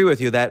why I agree with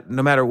you that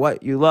no matter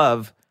what you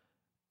love,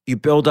 you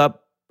build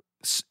up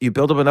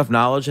enough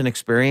knowledge and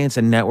experience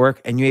and network,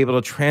 and you're able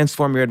to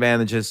transform your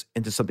advantages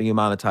into something you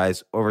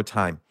monetize over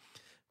time.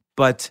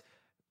 But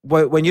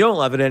when you don't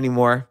love it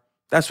anymore,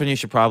 that's when you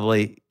should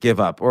probably give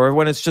up, or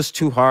when it's just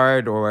too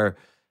hard, or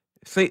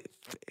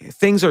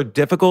things are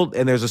difficult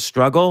and there's a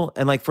struggle.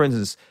 And like, for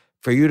instance,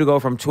 for you to go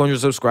from 200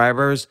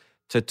 subscribers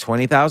to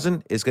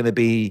 20,000 is going to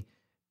be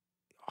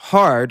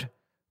hard,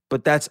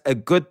 but that's a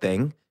good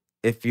thing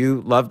if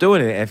you love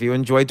doing it, if you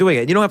enjoy doing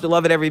it. You don't have to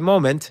love it every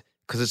moment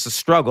because it's a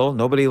struggle.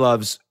 Nobody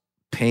loves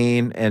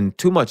pain and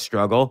too much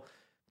struggle.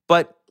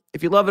 But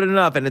if you love it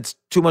enough and it's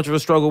too much of a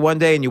struggle one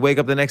day and you wake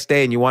up the next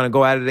day and you want to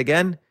go at it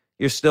again,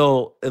 you're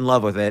still in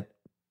love with it,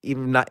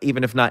 even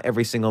if not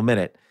every single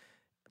minute.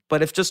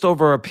 But if just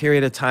over a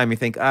period of time you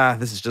think,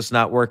 this is just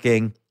not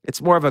working,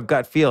 it's more of a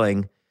gut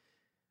feeling.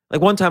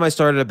 Like one time I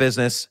started a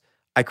business,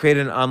 I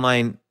created an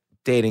online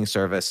dating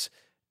service,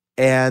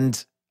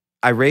 and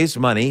I raised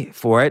money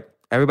for it.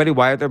 Everybody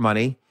wired their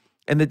money.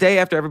 And the day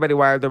after everybody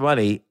wired their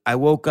money, I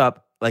woke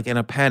up like in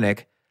a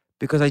panic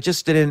because I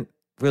just didn't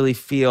really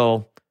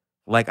feel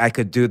like I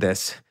could do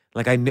this.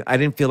 Like I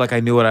didn't feel like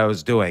I knew what I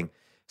was doing.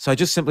 So I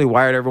just simply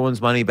wired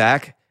everyone's money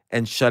back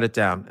and shut it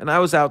down. And I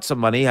was out some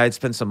money. I had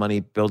spent some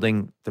money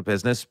building the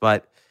business,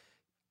 but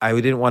I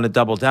didn't want to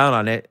double down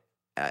on it.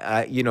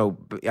 I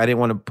didn't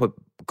want to put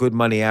good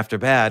money after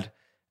bad.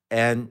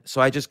 And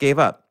so I just gave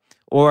up.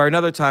 Or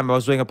another time I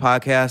was doing a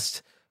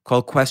podcast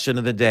called Question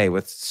of the Day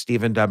with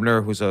Stephen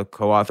Dubner, who's a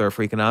co-author of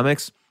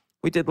Freakonomics.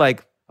 We did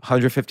like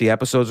 150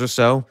 episodes or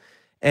so.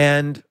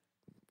 And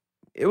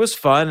it was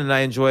fun, and I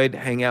enjoyed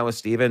hanging out with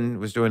Stephen.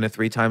 Was doing it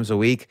 3 times a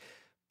week.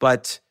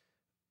 But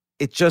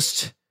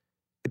it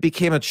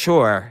became a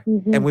chore,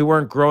 and we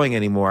weren't growing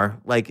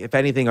anymore. Like, if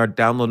anything, our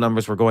download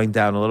numbers were going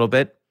down a little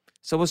bit.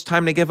 So it was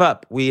time to give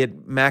up. We had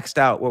maxed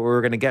out what we were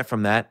going to get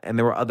from that, and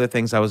there were other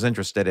things I was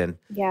interested in.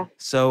 Yeah.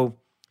 So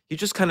you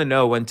just kind of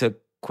know when to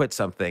quit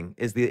something.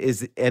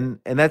 And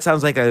that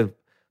sounds like a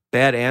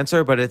bad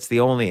answer, but it's the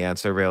only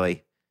answer,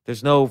 really.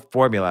 There's no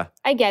formula.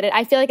 I get it.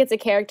 I feel like it's a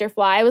character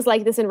flaw. I was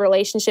like this in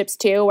relationships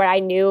too, where I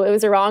knew it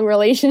was a wrong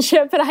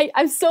relationship, but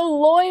I'm so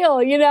loyal,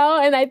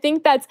 and I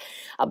think that's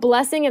a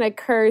blessing and a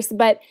curse.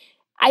 But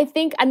I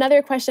think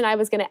another question I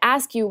was going to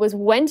ask you was,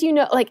 when do you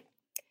know, like,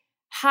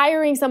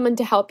 hiring someone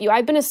to help you?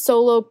 I've been a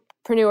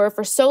solopreneur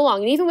for so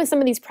long, and even with some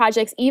of these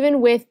projects, even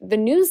with the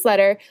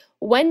newsletter,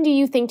 when do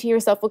you think to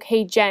yourself,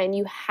 okay, Jen,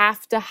 you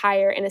have to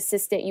hire an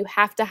assistant. You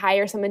have to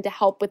hire someone to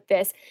help with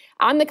this.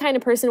 I'm the kind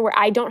of person where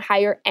I don't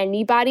hire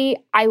anybody.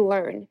 I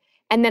learn,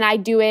 and then I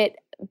do it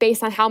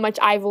based on how much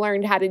I've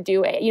learned how to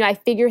do it. I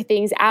figure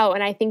things out,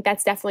 and I think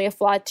that's definitely a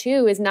flaw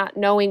too, is not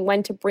knowing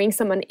when to bring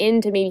someone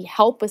in to maybe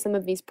help with some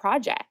of these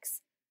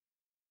projects.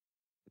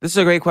 This is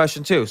a great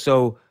question too.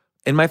 So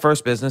in my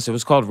first business, it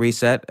was called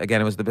Reset.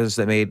 Again, it was the business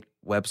that made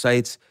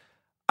websites.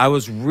 I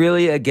was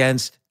really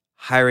against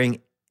hiring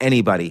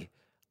anybody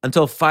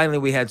until finally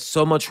we had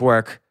so much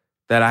work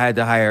that I had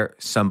to hire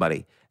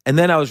somebody. And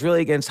then I was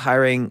really against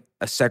hiring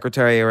a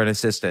secretary or an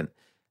assistant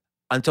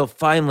until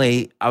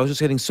finally I was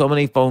just getting so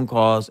many phone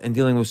calls and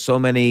dealing with so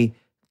many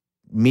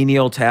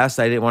menial tasks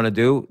I didn't want to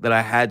do that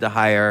I had to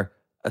hire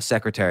a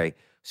secretary.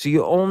 So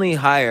you only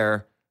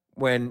hire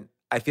when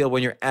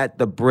you're at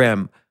the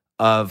brim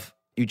of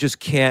you just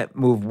can't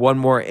move one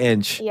more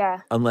inch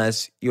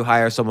unless you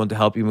hire someone to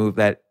help you move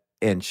that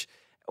inch.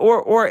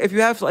 Or if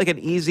you have like an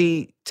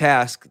easy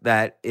task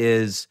that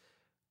is,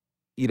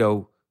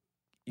 you're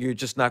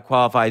just not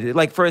qualified.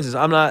 Like, for instance,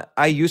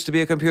 I used to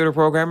be a computer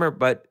programmer,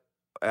 but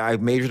I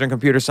majored in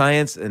computer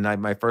science, and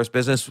my first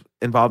business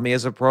involved me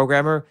as a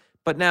programmer.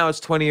 But now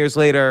it's 20 years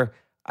later,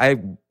 I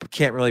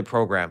can't really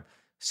program.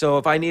 So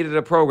if I needed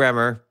a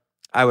programmer,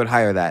 I would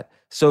hire that.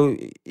 So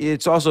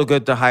it's also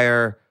good to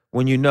hire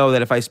when you know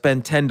that if I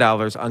spend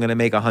 $10, I'm going to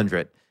make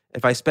 $100.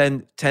 If I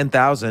spend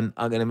 $10,000,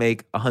 I'm going to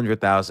make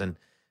 $100,000.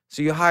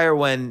 So you hire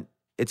when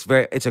it's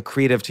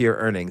accretive to your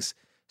earnings.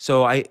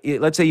 So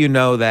let's say you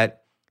know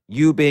that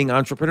you being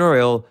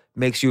entrepreneurial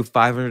makes you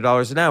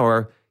 $500 an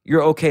hour.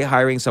 You're okay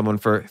hiring someone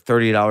for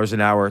 $30 an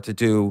hour to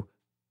do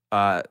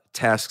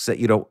tasks that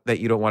you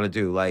don't want to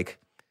do, like,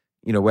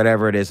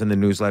 whatever it is in the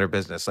newsletter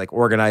business, like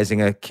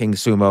organizing a King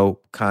Sumo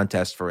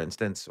contest, for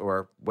instance,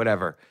 or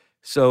whatever.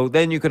 So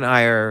then you can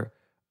hire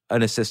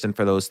an assistant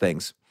for those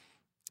things.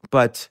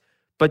 But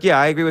yeah,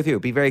 I agree with you.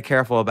 Be very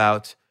careful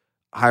about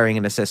hiring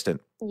an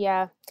assistant.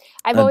 Yeah.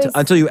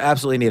 Until you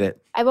absolutely need it.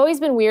 I've always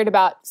been weird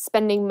about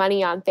spending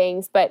money on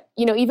things, but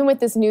even with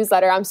this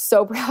newsletter, I'm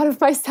so proud of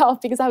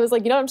myself because I was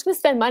like, I'm just going to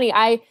spend money.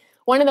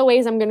 One of the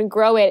ways I'm going to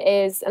grow it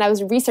is, and I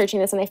was researching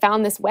this and I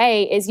found this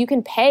way, is you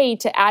can pay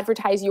to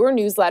advertise your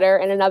newsletter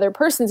in another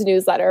person's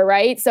newsletter,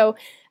 right? So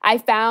I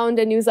found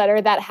a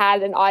newsletter that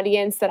had an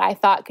audience that I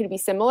thought could be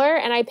similar,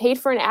 and I paid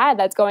for an ad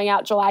that's going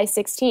out July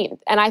 16th.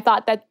 And I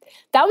thought that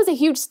was a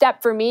huge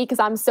step for me because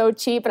I'm so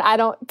cheap and I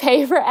don't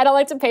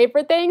like to pay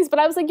for things. But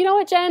I was like, you know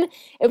what, Jen?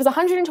 It was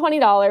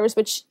 $120,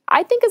 which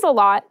I think is a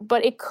lot,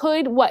 but it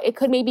could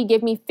maybe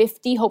give me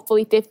 50,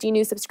 hopefully 50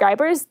 new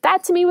subscribers.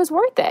 That to me was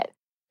worth it.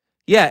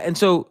 Yeah, and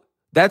so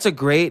that's a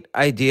great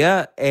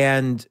idea,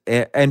 and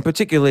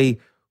particularly,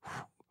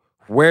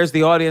 where's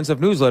the audience of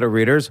newsletter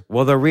readers?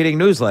 Well, they're reading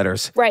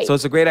newsletters, right? So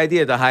it's a great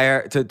idea to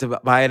hire to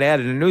buy an ad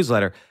in a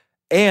newsletter.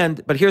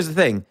 But here's the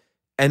thing,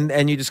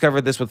 and you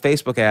discovered this with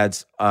Facebook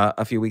ads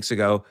a few weeks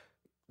ago.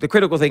 The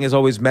critical thing is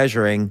always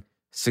measuring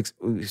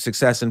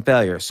success and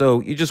failure. So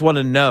you just want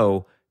to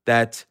know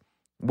that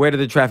where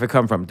did the traffic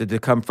come from? Did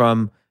it come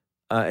from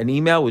an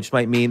email, which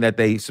might mean that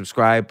they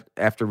subscribed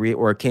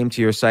or came to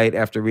your site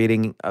after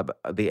reading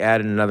the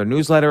ad in another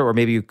newsletter, or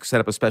maybe you set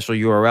up a special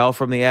URL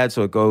from the ad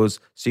so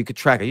you could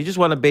track it. You just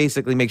want to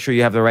basically make sure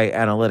you have the right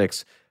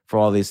analytics for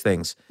all these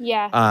things.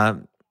 Yeah.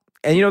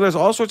 And there's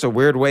all sorts of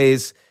weird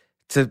ways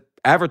to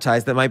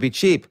advertise that might be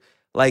cheap.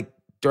 Like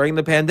during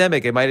the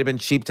pandemic, it might have been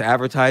cheap to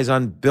advertise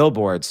on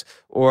billboards.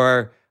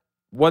 Or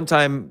one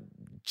time,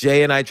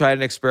 Jay and I tried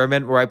an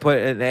experiment where I put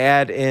an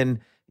ad in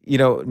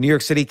New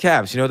York City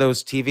cabs,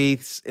 those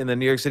TVs in the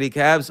New York City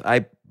cabs.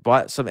 I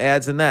bought some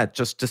ads in that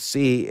just to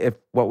see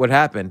what would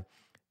happen.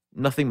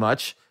 Nothing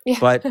much,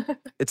 but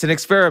it's an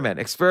experiment.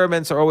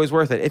 Experiments are always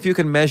worth it. If you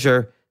can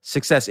measure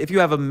success, if you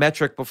have a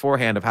metric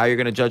beforehand of how you're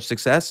going to judge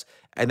success,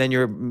 and then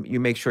you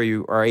make sure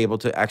you are able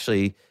to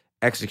actually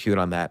execute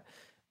on that.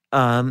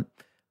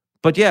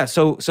 But yeah,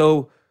 so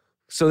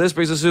this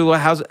brings us to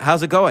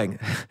how's it going?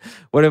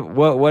 What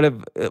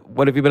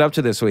have you been up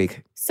to this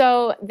week?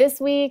 So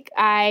this week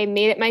I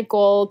made it my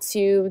goal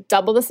to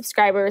double the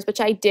subscribers,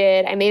 which I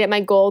did. I made it my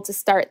goal to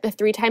start the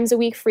 3 times a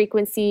week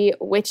frequency,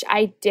 which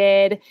I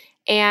did.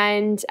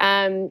 And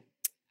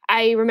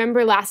I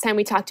remember last time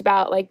we talked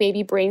about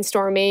maybe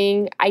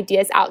brainstorming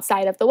ideas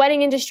outside of the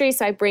wedding industry.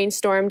 So I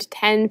brainstormed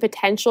 10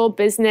 potential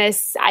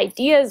business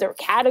ideas or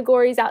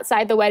categories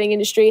outside the wedding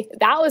industry.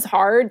 That was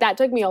hard. That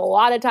took me a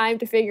lot of time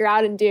to figure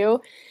out and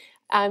do.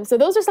 So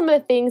those are some of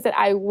the things that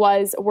I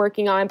was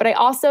working on. But I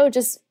also,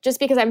 just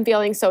because I'm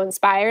feeling so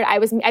inspired,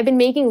 I've been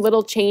making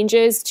little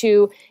changes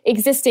to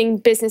existing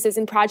businesses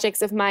and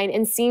projects of mine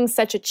and seeing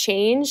such a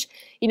change.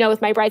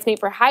 With my Bridesmaid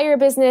for Hire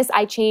business,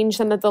 I changed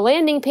some of the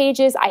landing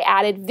pages. I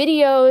added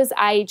videos.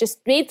 I just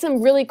made some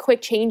really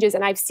quick changes,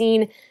 and I've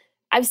seen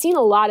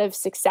a lot of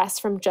success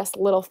from just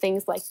little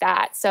things like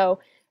that. So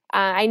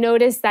I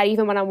noticed that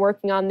even when I'm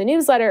working on the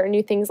newsletter or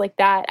new things like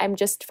that, I'm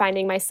just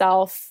finding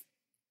myself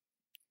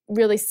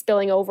really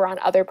spilling over on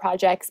other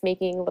projects,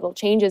 making little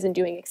changes and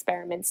doing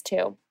experiments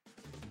too.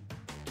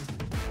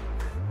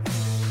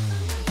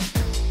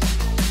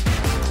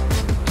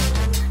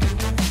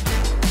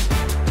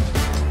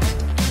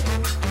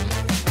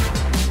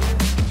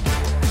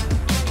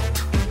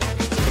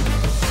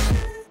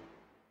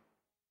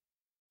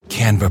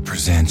 Canva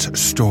presents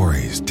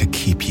stories to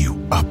keep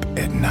you up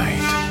at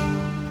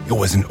night. It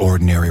was an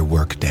ordinary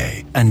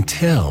workday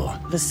until...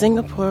 The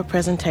Singapore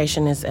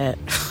presentation is at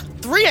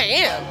 3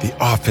 a.m. The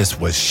office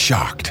was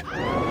shocked.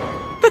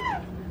 But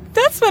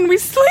that's when we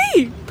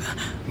sleep.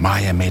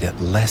 Maya made it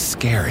less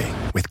scary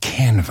with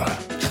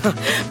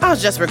Canva. I'll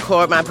just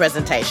record my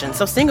presentation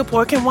so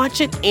Singapore can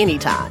watch it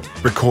anytime.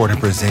 Record and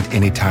present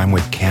anytime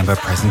with Canva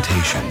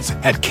presentations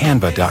at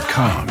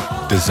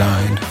canva.com.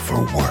 Designed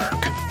for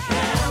work.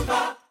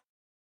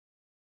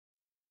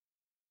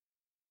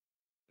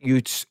 You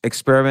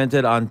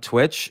experimented on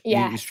Twitch.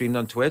 Yeah. You streamed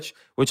on Twitch,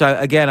 which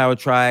I would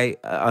try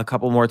a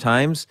couple more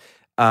times.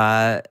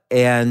 So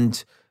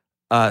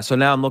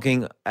now I'm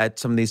looking at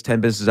some of these 10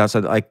 businesses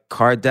outside, like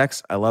card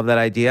decks. I love that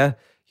idea.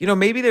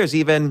 Maybe there's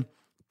even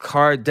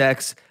card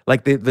decks,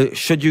 like the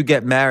Should You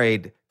Get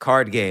Married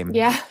card game.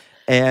 Yeah.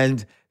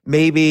 And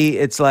maybe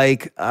it's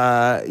like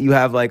you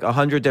have like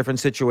 100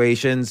 different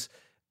situations,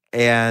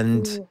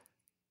 and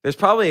there's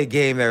probably a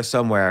game there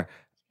somewhere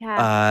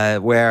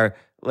where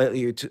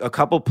a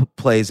couple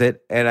plays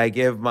it, and I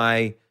give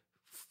my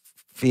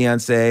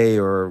fiance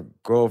or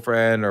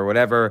girlfriend or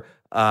whatever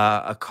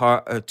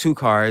two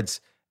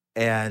cards,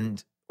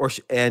 and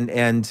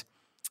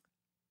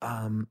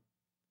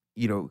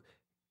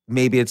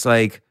maybe it's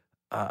like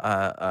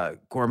a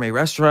gourmet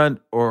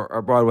restaurant or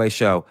a Broadway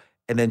show?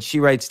 And then she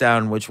writes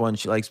down which one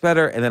she likes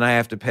better, and then I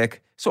have to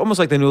pick. So almost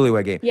like the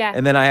Newlywed Game. Yeah.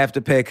 And then I have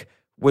to pick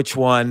which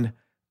one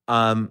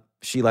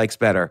she likes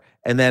better.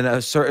 And then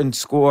a certain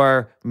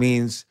score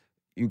means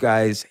you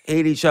guys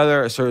hate each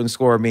other. A certain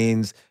score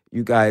means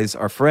you guys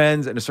are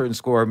friends, and a certain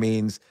score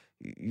means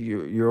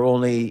you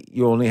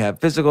only have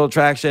physical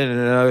attraction, and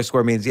another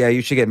score means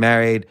you should get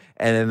married,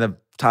 and then the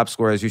top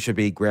score is you should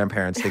be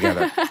grandparents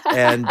together.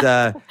 And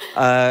so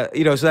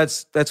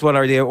that's one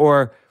idea.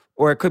 Or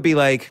it could be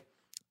like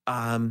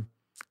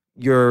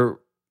your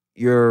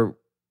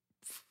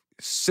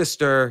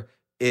sister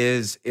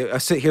is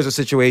here's a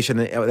situation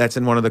that's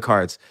in one of the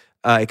cards.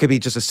 It could be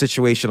just a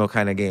situational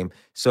kind of game.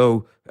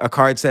 So a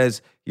card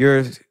says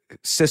your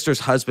sister's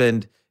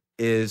husband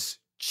is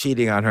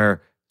cheating on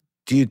her.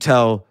 Do you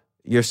tell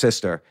your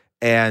sister?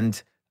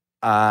 And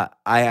I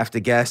have to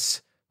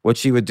guess what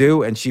she would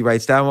do, and she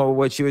writes down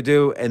what she would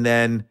do, and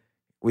then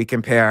we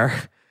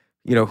compare,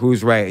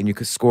 who's right, and you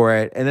could score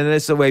it. And then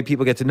it's the way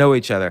people get to know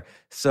each other.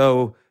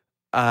 So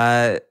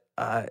I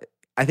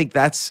think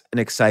that's an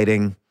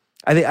exciting.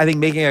 I think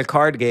making a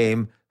card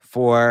game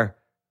for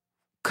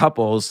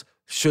couples,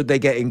 should they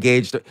get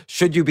engaged?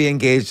 Should you be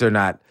engaged or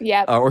not?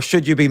 Yeah. Or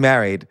should you be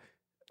married?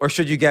 Or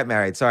should you get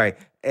married? Sorry.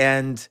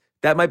 And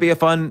that might be a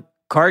fun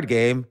card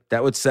game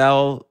that would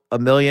sell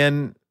 1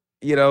 million,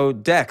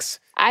 decks.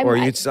 Or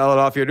you'd sell it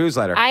off your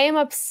newsletter. I am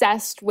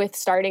obsessed with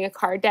starting a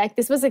card deck.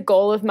 This was a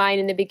goal of mine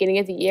in the beginning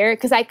of the year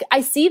because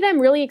I see them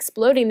really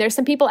exploding. There's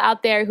some people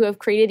out there who have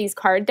created these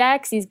card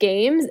decks, these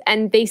games,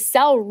 and they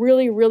sell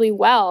really, really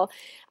well.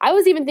 I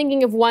was even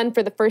thinking of one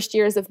for the first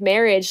years of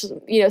marriage,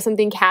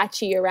 something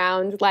catchy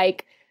around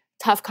like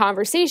tough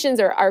conversations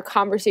or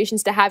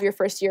conversations to have your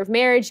first year of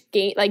marriage,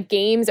 like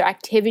games or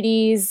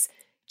activities,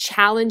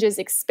 challenges,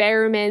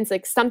 experiments,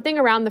 like something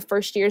around the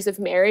first years of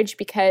marriage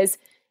because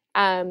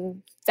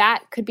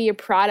that could be a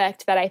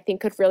product that I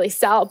think could really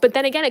sell. But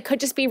then again, it could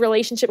just be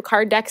relationship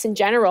card decks in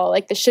general,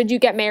 like the Should You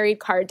Get Married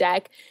card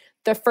deck,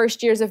 the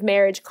first years of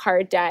marriage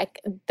card deck,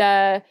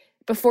 the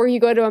before you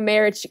go to a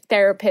marriage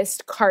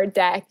therapist card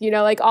deck,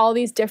 like all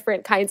these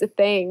different kinds of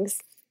things.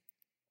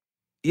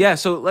 Yeah,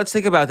 so let's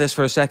think about this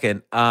for a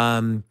second.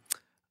 Now,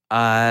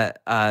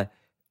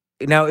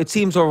 it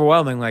seems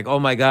overwhelming, like, oh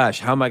my gosh,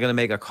 how am I going to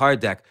make a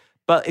card deck?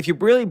 But if you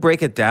really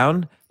break it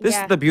down, this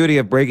is the beauty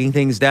of breaking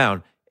things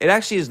down. It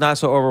actually is not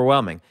so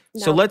overwhelming.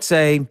 No. So let's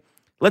say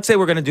we're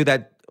going to do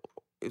that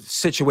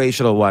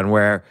situational one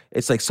where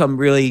it's like some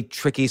really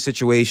tricky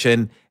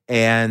situation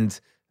and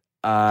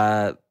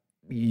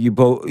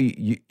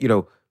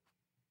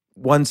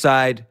one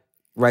side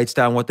writes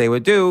down what they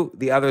would do,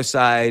 the other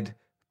side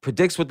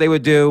predicts what they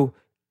would do.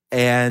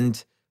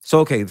 And so,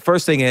 okay, the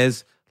first thing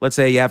is, let's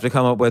say you have to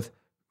come up with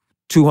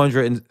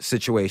 200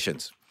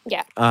 situations.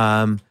 Yeah.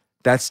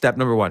 That's step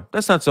number one.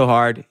 That's not so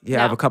hard. You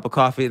have a cup of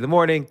coffee in the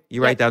morning,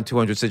 you write down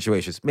 200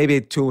 situations, maybe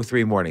 2 or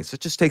 3 mornings. It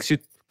just takes you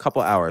a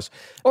couple hours.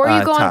 Or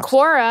you go on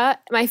Quora,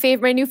 my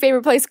new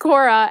favorite place,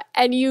 Quora,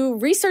 and you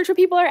research what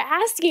people are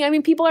asking. I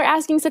mean, people are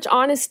asking such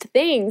honest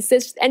things,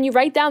 and you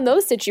write down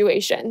those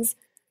situations.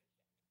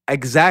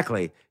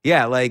 Exactly.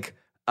 Yeah, like,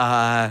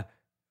 there's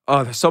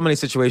so many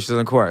situations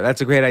on Quora. That's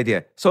a great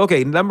idea. So,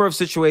 okay, number of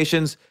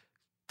situations,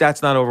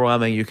 that's not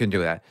overwhelming. You can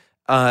do that.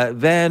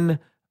 Then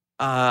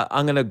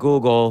I'm going to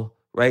Google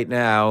right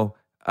now,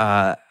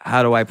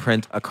 how do I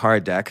print a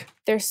card deck?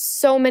 There's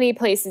so many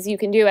places you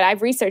can do it.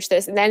 I've researched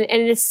this, and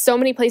there's so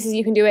many places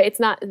you can do it. It's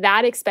not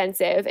that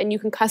expensive, and you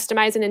can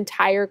customize an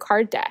entire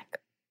card deck.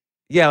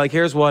 Yeah, like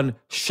here's one,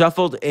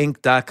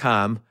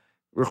 shuffledink.com.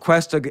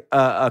 Request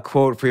a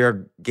quote for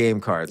your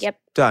game cards. Yep.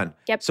 Done.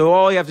 Yep. So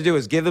all you have to do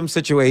is give them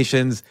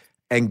situations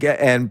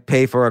and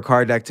pay for a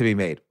card deck to be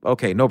made.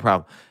 Okay, no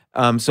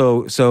problem.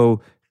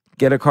 So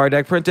get a card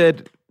deck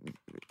printed,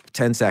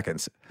 10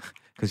 seconds,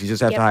 because you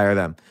just have to hire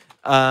them.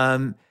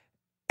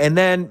 And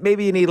then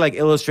maybe you need like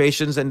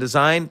illustrations and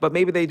design, but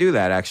maybe they do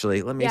that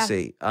actually. Let me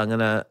see. I'm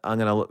gonna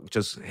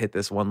just hit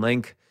this one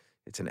link.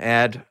 It's an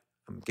ad.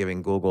 I'm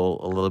giving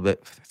Google a little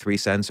bit, 3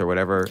 cents or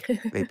whatever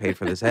they paid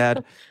for this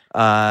ad.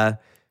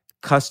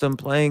 Custom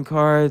playing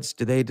cards.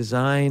 Do they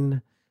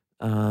design?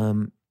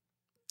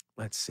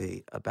 Let's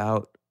see. They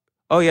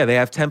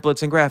have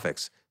templates and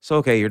graphics. So,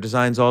 okay, your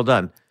design's all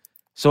done.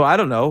 So I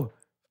don't know.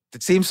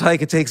 It seems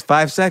like it takes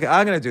 5 seconds.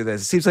 I'm going to do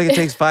this. It seems like it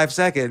takes 5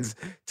 seconds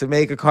to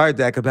make a card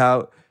deck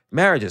about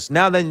marriages.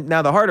 Now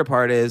the harder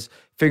part is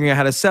figuring out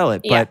how to sell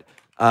it. Yeah.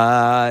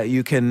 But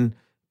you can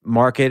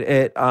market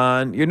it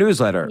on your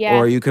newsletter,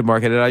 or you could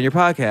market it on your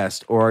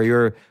podcast,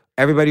 or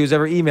everybody who's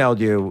ever emailed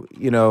you,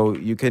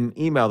 you can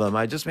email them.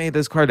 I just made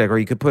this card deck, or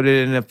you could put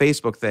it in a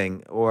Facebook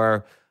thing,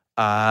 or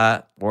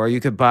you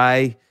could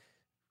buy,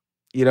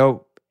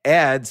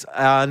 ads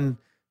on,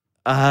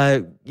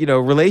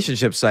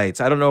 relationship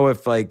sites. I don't know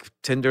if like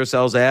Tinder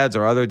sells ads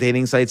or other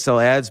dating sites sell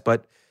ads,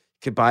 but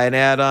you could buy an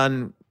ad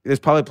on, there's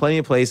probably plenty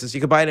of places.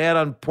 You could buy an ad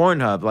on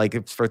Pornhub, like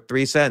it's for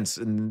 3 cents.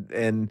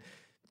 And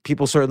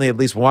people certainly at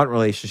least want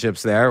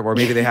relationships there, or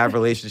maybe they have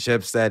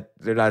relationships that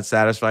they're not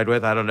satisfied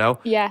with. I don't know.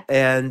 Yeah.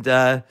 And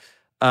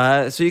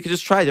So you can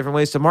just try different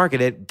ways to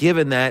market it,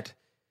 given that.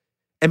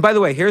 And by the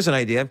way, here's an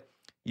idea.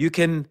 You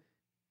can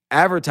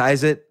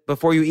advertise it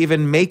before you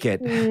even make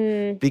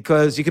it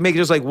because you can make it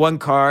just like one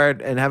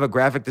card and have a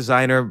graphic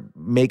designer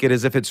make it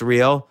as if it's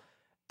real.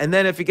 And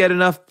then if you get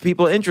enough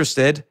people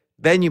interested,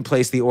 then you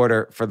place the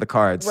order for the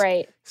cards.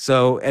 Right.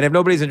 So, and if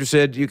nobody's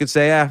interested, you could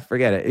say,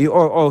 forget it.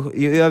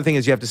 The other thing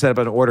is you have to set up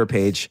an order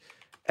page.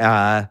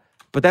 But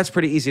that's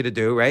pretty easy to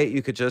do, right?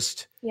 You could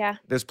just,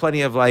 there's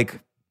plenty of like,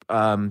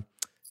 Shopify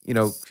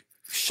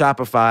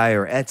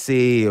or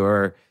Etsy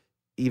or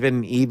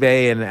even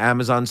eBay and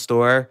Amazon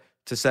store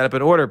to set up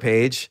an order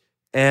page.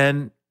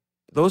 And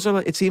those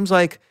are, it seems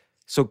like,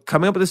 so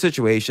coming up with the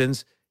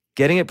situations,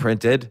 getting it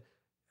printed,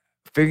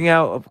 figuring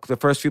out the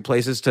first few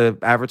places to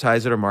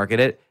advertise it or market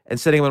it, and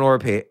setting up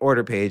an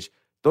order page.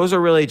 Those are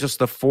really just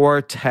the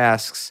 4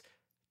 tasks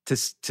to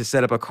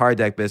set up a card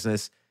deck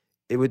business.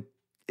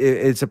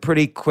 It's a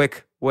pretty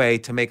quick way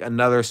to make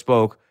another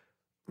spoke.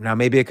 Now,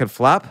 maybe it could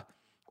flop,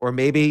 or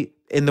maybe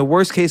in the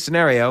worst case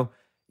scenario,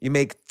 you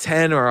make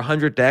 10 or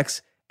 100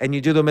 decks and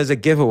you do them as a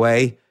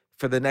giveaway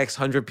for the next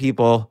 100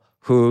 people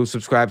who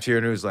subscribe to your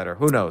newsletter.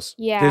 Who knows?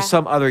 Yeah. There's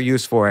some other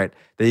use for it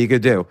that you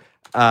could do.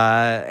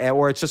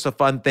 Or it's just a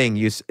fun thing.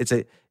 It's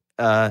a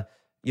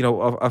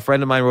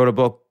friend of mine wrote a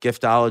book,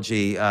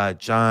 Giftology,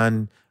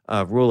 John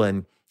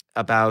Rulin,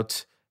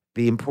 about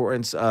the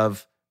importance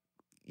of,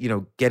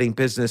 getting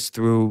business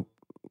through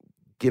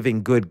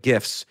giving good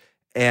gifts.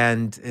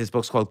 And his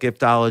book's called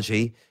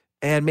Giftology.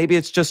 And maybe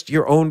it's just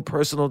your own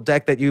personal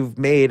deck that you've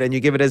made and you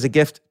give it as a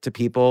gift to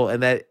people,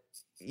 and that,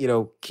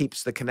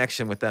 keeps the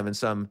connection with them in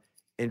some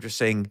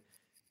interesting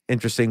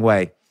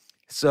way.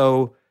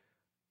 So,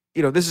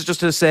 this is just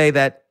to say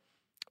that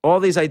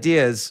all these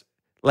ideas,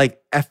 like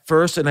at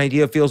first an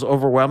idea feels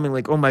overwhelming,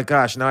 like, oh my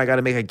gosh, now I got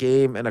to make a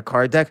game and a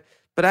card deck.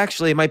 But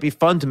actually it might be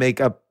fun to make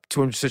up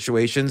 200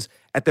 situations.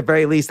 At the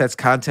very least, that's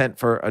content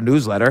for a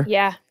newsletter.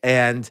 Yeah.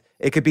 And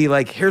it could be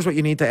like, here's what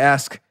you need to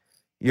ask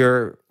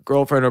your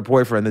girlfriend or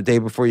boyfriend the day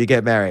before you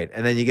get married.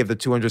 And then you give the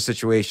 200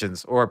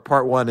 situations, or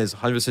part 1 is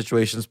 100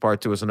 situations,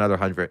 part 2 is another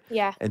 100.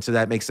 Yeah. And so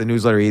that makes the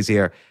newsletter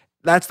easier.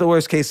 That's the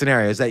worst case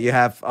scenario, is that you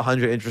have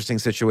 100 interesting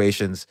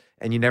situations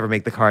and you never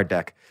make the card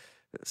deck.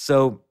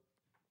 So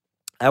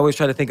I always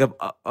try to think of,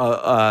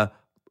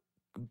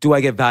 do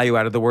I get value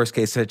out of the worst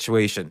case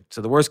situation?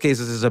 So the worst case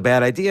is a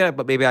bad idea,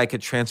 but maybe I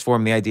could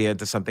transform the idea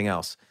into something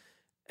else.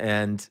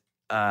 And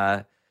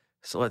so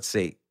let's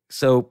see.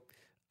 So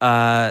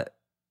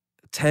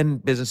 10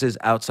 businesses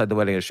outside the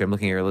wedding industry. I'm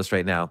looking at your list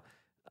right now.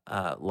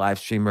 Live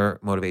streamer,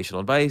 motivational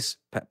advice,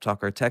 pep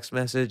talker, text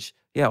message.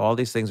 Yeah, all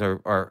these things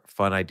are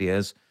fun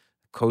ideas.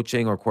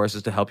 Coaching or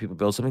courses to help people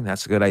build something.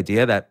 That's a good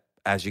idea, that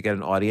as you get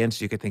an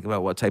audience, you can think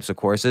about what types of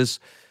courses.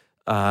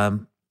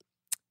 And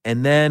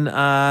then,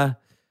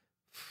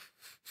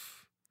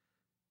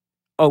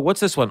 what's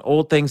this one?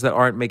 Old things that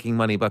aren't making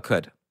money but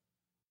could.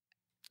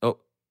 Oh,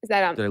 is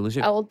that did I lose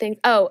you? Old things?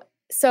 Oh,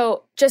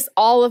 so just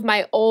all of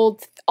my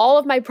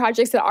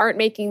projects that aren't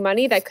making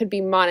money that could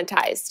be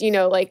monetized. I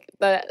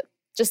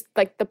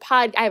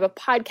have a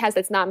podcast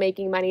that's not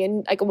making money,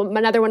 and like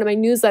another one of my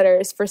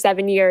newsletters for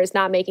 7 years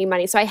not making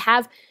money. So I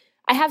have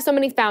so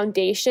many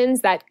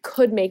foundations that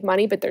could make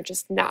money, but they're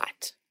just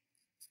not.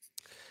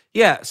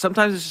 Yeah,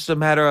 sometimes it's just a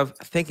matter of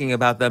thinking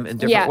about them in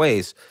different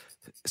ways.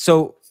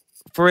 So,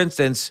 for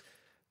instance,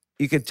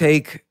 you could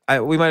take,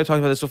 we might have talked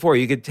about this before,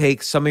 you could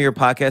take some of your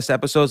podcast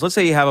episodes. Let's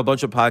say you have a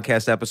bunch of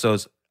podcast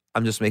episodes,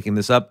 I'm just making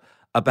this up,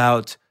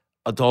 about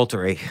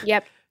adultery.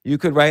 Yep. You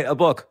could write a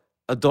book,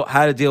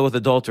 How to Deal with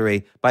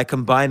Adultery, by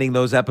combining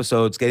those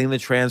episodes, getting the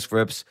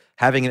transcripts,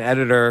 having an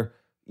editor,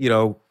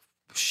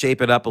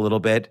 shape it up a little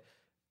bit,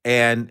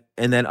 and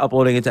then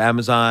uploading it to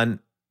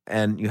Amazon,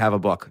 and you have a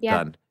book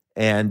done.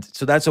 And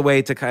so that's a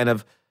way to kind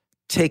of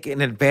take an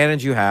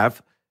advantage you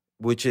have,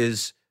 which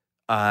is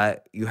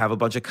you have a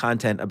bunch of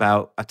content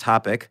about a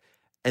topic,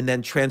 and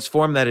then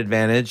transform that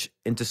advantage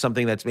into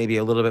something that's maybe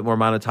a little bit more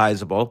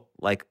monetizable,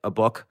 like a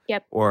book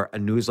or a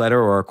newsletter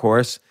or a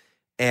course,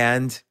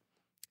 and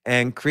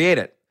create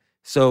it.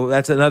 So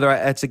that's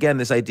again,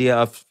 this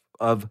idea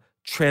of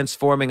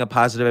transforming a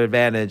positive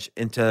advantage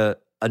into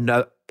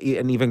an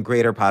even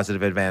greater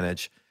positive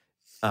advantage.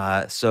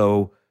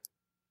 So,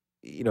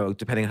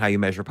 depending on how you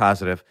measure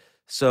positive.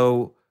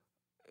 So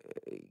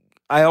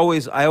I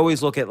always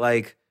look at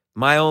like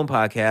my own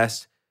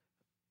podcast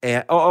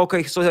and,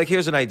 okay. So like,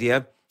 here's an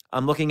idea.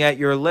 I'm looking at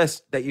your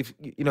list that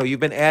you've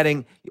been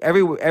adding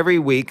every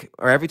week,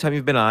 or every time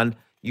you've been on,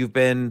 you've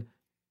been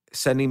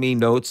sending me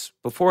notes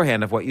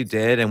beforehand of what you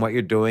did and what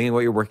you're doing and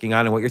what you're working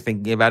on and what you're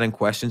thinking about and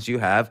questions you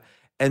have.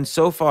 And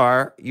so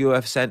far you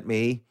have sent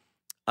me,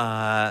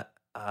 let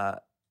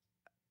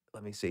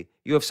me see,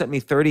 you have sent me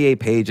 38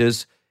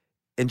 pages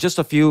in just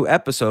a few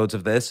episodes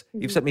of this.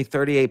 Mm-hmm. You've sent me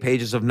 38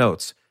 pages of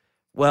notes.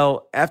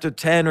 Well, after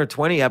 10 or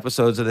 20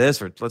 episodes of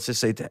this, or let's just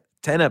say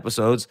 10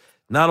 episodes,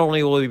 not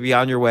only will you be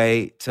on your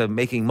way to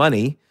making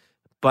money,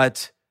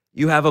 but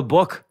you have a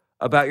book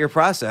about your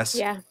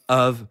process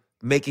of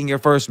making your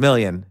first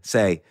million,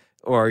 say,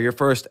 or your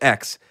first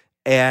X.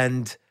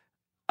 And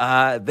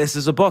this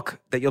is a book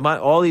that you'll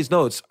all these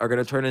notes are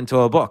going to turn into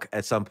a book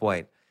at some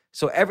point.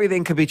 So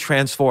everything could be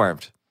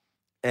transformed,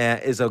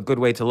 is a good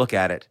way to look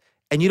at it.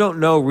 And you don't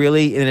know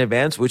really in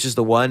advance which is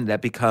the one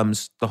that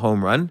becomes the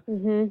home run.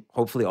 Mm-hmm.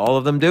 Hopefully all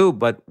of them do,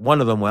 but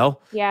one of them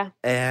will. Yeah.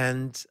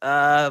 And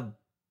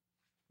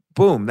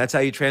boom, that's how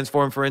you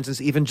transform, for instance,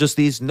 even just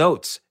these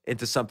notes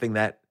into something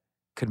that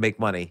could make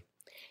money.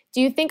 Do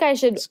you think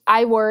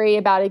I worry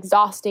about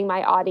exhausting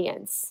my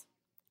audience?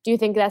 Do you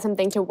think that's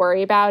something to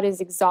worry about,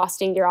 is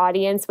exhausting your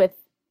audience with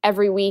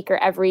every week or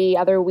every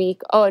other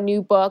week? Oh, a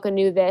new book, a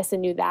new this, a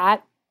new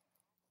that.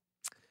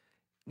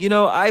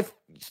 I've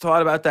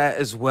thought about that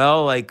as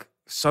well. Like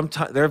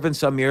sometimes there have been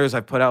some years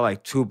I've put out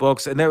like 2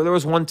 books, and there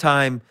was one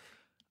time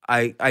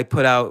I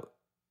put out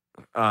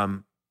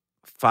 5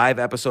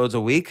 episodes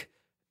a week,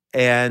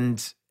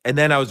 and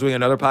then I was doing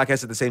another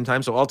podcast at the same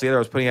time. So altogether, I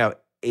was putting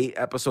out 8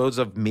 episodes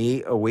of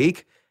me a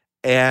week,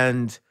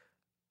 and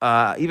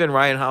even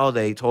Ryan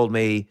Holiday told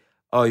me,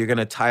 "Oh, you're going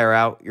to tire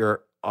out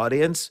your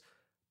audience."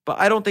 But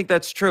I don't think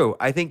that's true.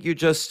 I think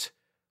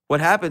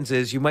what happens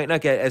is you might not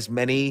get as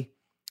many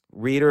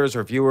readers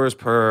or viewers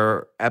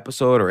per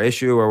episode or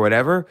issue or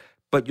whatever,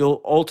 but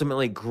you'll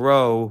ultimately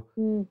grow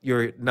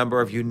your number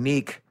of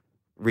unique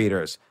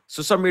readers.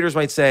 So some readers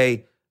might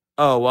say,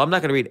 "Oh, well, I'm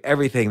not going to read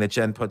everything that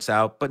Jen puts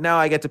out, but now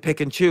I get to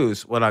pick and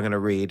choose what I'm going to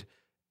read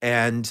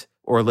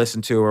or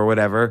listen to or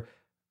whatever."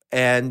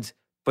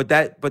 But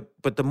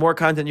the more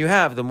content you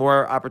have, the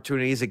more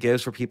opportunities it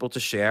gives for people to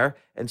share.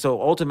 And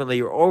so ultimately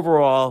your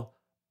overall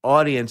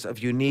audience of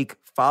unique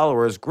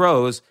followers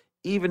grows,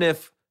 even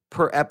if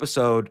per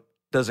episode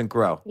doesn't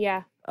grow.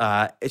 Yeah.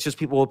 It's just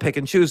people will pick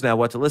and choose now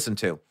what to listen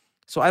to.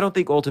 So I don't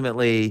think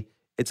ultimately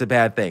it's a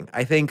bad thing.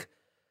 I think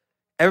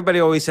everybody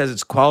always says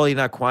it's quality,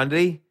 not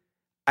quantity.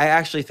 I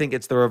actually think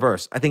it's the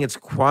reverse. I think it's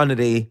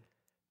quantity,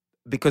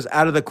 because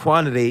out of the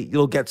quantity,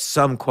 you'll get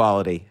some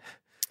quality.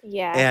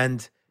 Yeah.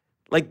 And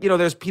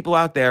there's people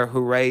out there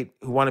who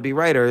want to be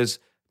writers,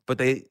 but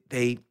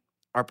they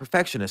are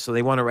perfectionists. So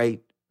they want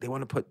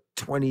to put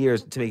 20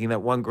 years into making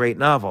that one great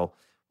novel.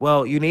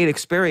 Well, you need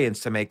experience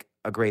to make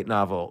a great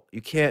novel.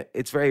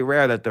 It's very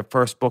rare that the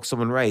first book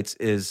someone writes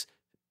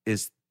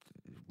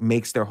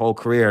makes their whole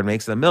career and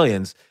makes them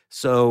millions.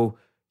 So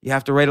you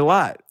have to write a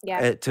lot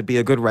to be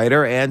a good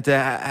writer, and to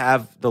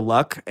have the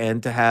luck,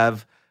 and to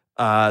have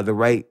the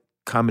right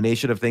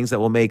combination of things that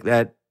will make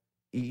that.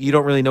 You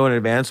don't really know in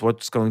advance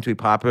what's going to be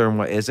popular and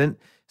what isn't.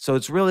 So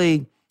it's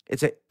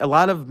a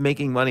lot of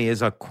making money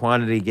is a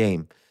quantity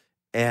game.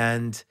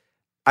 And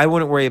I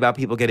wouldn't worry about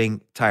people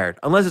getting tired,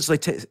 unless it's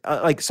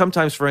like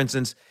sometimes, for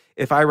instance,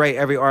 if I write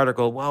every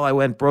article, well, I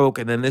went broke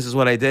and then this is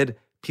what I did,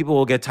 people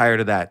will get tired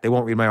of that. They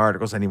won't read my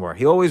articles anymore.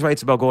 He always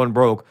writes about going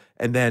broke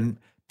and then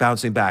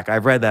bouncing back.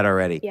 I've read that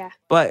already. Yeah.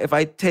 But if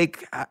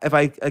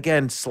I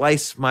again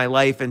slice my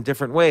life in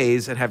different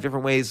ways and have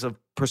different ways of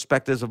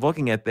perspectives of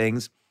looking at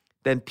things,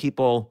 then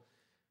people,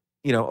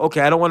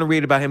 okay, I don't want to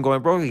read about him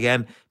going broke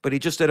again, but he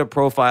just did a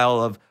profile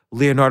of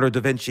Leonardo da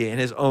Vinci in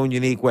his own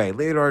unique way.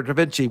 Leonardo da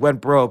Vinci went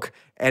broke,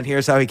 and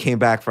here's how he came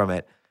back from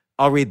it.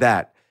 I'll read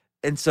that.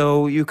 And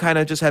so you kind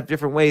of just have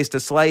different ways to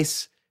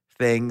slice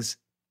things,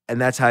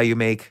 and that's how you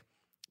make,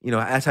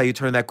 that's how you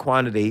turn that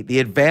quantity, the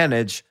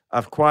advantage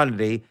of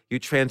quantity, you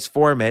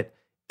transform it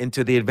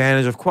into the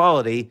advantage of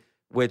quality,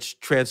 which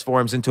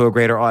transforms into a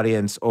greater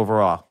audience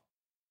overall.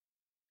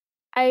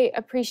 I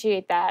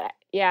appreciate that.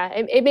 Yeah,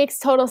 it makes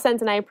total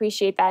sense, and I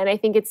appreciate that. And I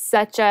think it's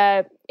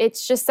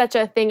just such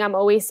a thing I'm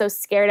always so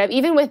scared of.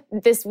 Even with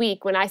this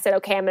week, when I said,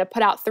 okay, I'm going to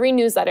put out 3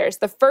 newsletters.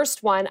 The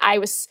first one, I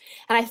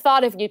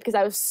thought of you because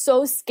I was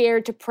so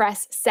scared to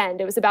press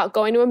send. It was about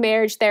going to a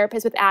marriage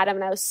therapist with Adam,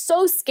 and I was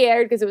so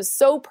scared because it was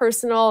so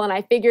personal, and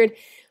I figured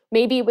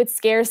maybe it would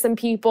scare some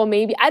people.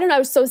 Maybe, I don't know, I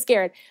was so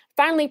scared.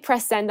 Finally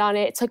pressed send on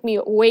it. It took me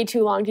way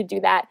too long to do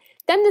that.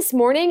 Then this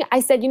morning, I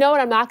said, you know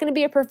what? I'm not going to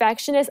be a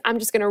perfectionist. I'm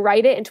just going to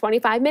write it in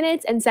 25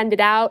 minutes and send it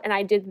out. And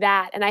I did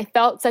that. And I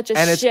felt such a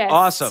shift. And it's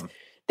awesome.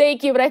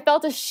 Thank you. But I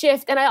felt a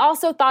shift. And I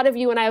also thought of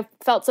you when I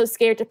felt so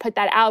scared to put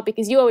that out,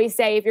 because you always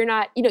say, if you're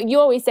not, you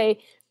always say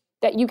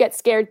that you get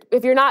scared.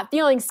 If you're not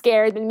feeling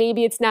scared, then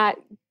maybe it's not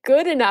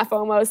good enough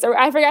almost. Or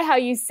I forget how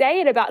you say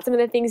it about some of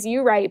the things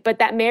you write. But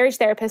that marriage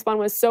therapist one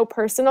was so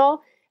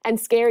personal and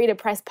scary to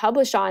press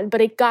publish on.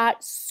 But it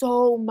got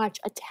so much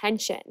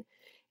attention.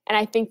 And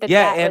I think that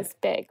was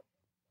big.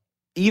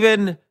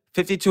 Even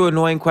 52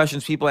 annoying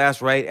questions people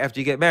ask right after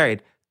you get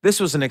married. This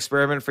was an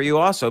experiment for you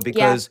also,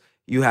 because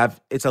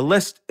it's a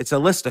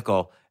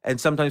listicle. And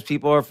sometimes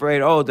people are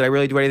afraid, oh, did I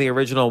really do anything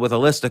original with a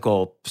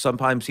listicle?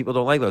 Sometimes people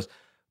don't like those.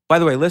 By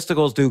the way,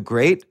 listicles do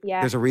great.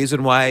 Yeah. There's a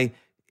reason why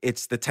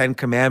it's the 10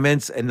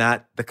 commandments and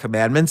not the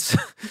commandments.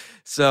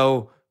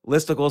 So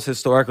listicles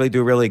historically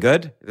do really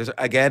good. There's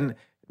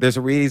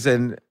a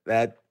reason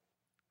that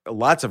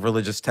lots of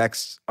religious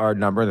texts are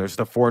numbered. There's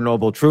the 4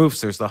 Noble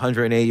Truths. There's the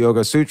 108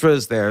 Yoga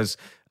Sutras. There's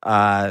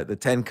the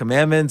 10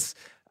 Commandments.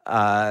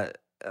 The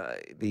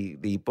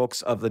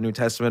books of the New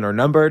Testament are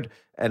numbered,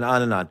 and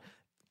on and on.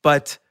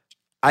 But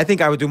I think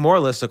I would do more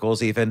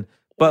listicles even,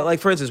 But like,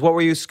 for instance, what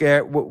were you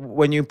scared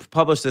when you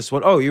published this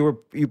one? Oh,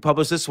 you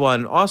published this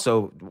one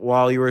also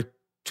while you were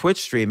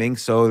Twitch streaming.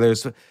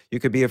 So you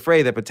could be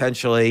afraid that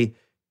potentially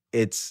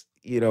it's,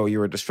 you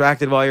were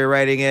distracted while you're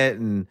writing it,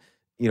 and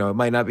it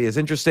might not be as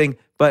interesting.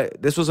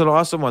 But this was an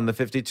awesome one, the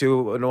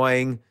 52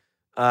 annoying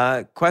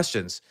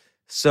questions.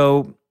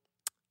 So,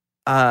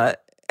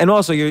 and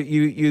also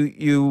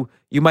you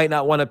might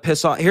not want to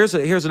piss off. Here's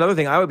another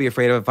thing I would be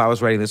afraid of if I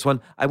was writing this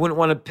one. I wouldn't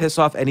want to piss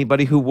off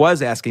anybody who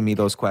was asking me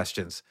those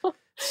questions.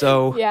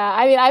 So yeah,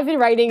 I mean, I've been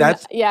writing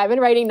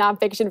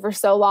nonfiction for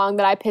so long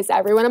that I piss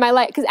everyone in my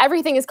life, because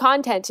everything is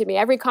content to me.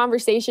 Every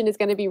conversation is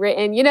going to be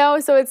written,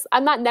 so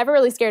I'm never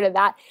really scared of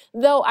that.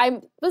 Though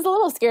I was a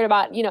little scared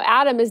about,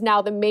 Adam is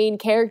now the main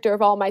character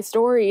of all my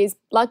stories.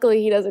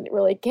 Luckily, he doesn't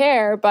really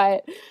care,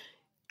 but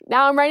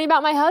now I'm writing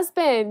about my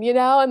husband,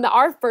 and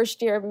our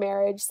first year of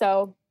marriage.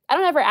 So I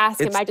don't ever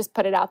ask him. I just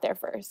put it out there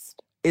first.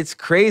 It's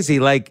crazy.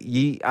 Like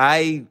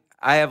I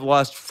have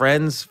lost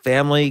friends,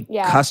 family,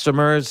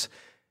 customers,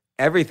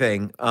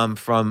 everything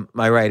from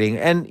my writing.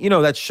 And,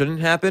 that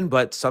shouldn't happen,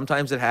 but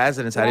sometimes it has,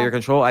 and it's out of your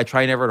control. I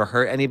try never to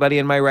hurt anybody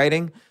in my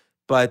writing,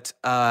 but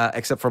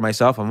except for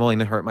myself. I'm willing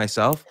to hurt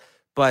myself.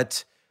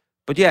 But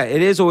yeah,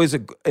 it is always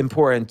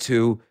important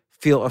to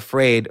feel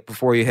afraid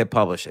before you hit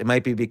publish. It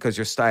might be because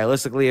you're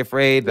stylistically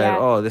afraid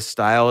that, this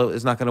style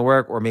is not going to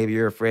work, or maybe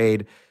you're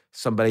afraid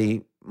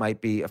somebody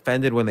might be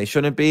offended when they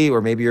shouldn't be,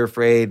 or maybe you're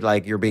afraid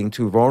like you're being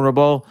too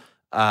vulnerable.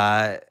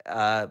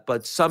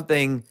 But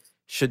something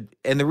should,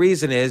 and the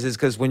reason is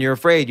because when you're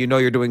afraid,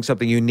 you're doing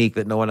something unique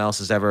that no one else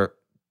has ever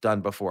done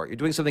before. You're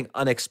doing something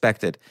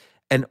unexpected,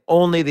 and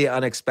only the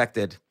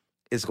unexpected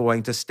is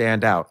going to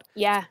stand out.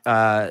 Yeah.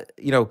 I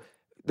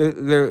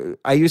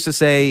used to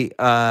say,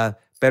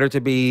 better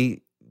to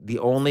be the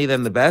only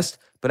than the best,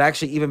 but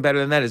actually even better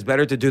than that is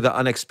better to do the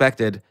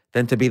unexpected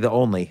than to be the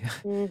only.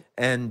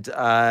 And,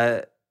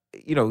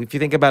 if you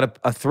think about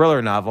a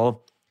thriller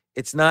novel,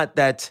 it's not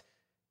that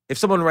if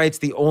someone writes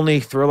the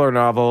only thriller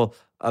novel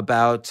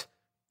about,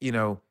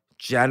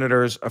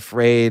 janitors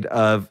afraid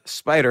of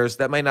spiders,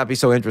 that might not be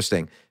so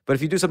interesting. But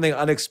if you do something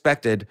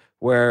unexpected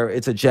where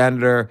it's a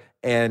janitor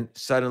and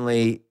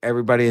suddenly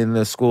everybody in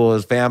the school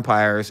is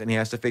vampires and he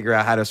has to figure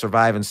out how to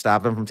survive and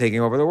stop them from taking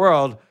over the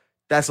world,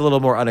 that's a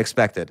little more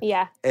unexpected.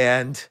 Yeah.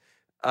 And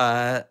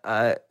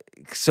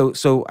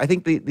so I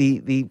think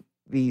the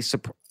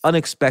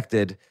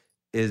unexpected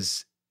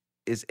is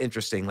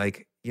interesting.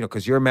 Like,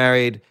 because you're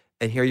married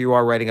and here you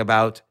are writing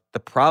about the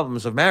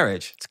problems of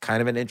marriage. It's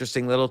kind of an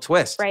interesting little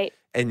twist. Right.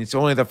 And it's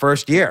only the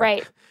first year.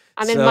 Right.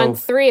 I'm in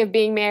month 3 of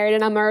being married,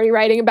 and I'm already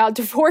writing about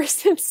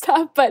divorce and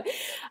stuff. But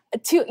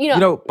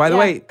by the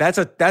way, that's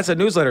a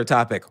newsletter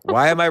topic.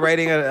 Why am I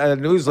writing a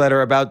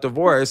newsletter about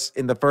divorce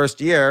in the first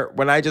year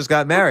when I just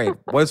got married?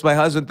 What does my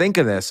husband think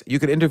of this? You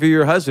could interview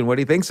your husband, what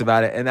he thinks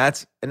about it, and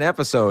that's an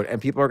episode, and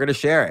people are going to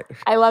share it.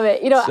 I love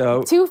it.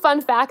 2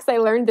 fun facts I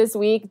learned this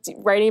week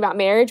writing about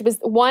marriage was,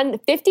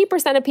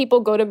 50% of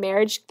people go to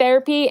marriage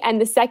therapy, and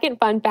the second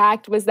fun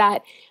fact was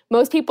that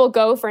most people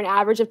go for an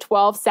average of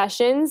 12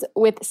 sessions,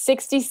 with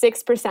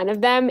 66% of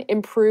them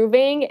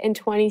improving in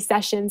 20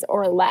 sessions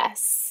or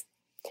less.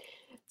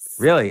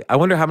 Really? I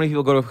wonder how many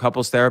people go to a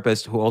couples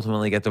therapist who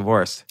ultimately get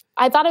divorced.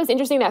 I thought it was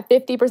interesting that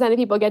 50% of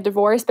people get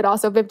divorced, but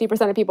also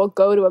 50% of people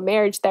go to a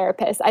marriage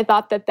therapist. I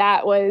thought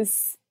that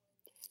was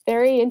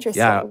very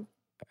interesting. Yeah,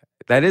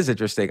 that is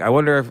interesting. I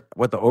wonder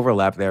what the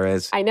overlap there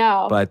is. I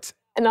know. But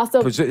and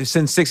also,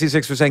 since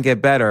 66%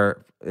 get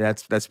better,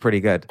 that's pretty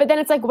good. But then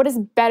it's like, what does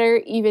better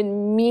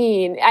even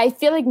mean? I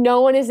feel like no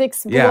one is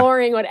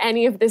exploring what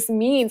any of this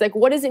means. Like,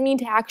 what does it mean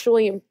to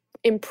actually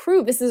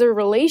improve? This is a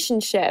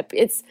relationship.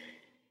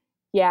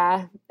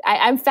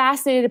 I'm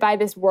fascinated by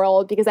this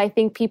world because I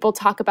think people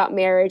talk about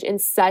marriage in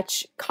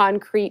such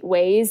concrete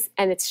ways,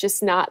 and it's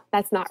just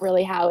that's not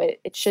really how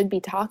it should be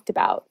talked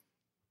about.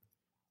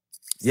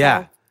 So.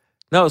 Yeah.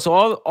 No, so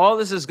all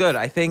this is good.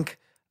 I think,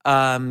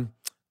 I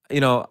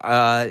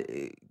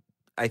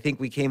think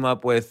we came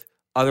up with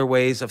other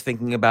ways of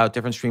thinking about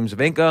different streams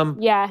of income.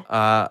 Yeah.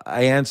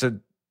 I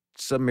answered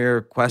some of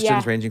your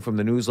questions ranging from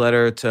the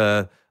newsletter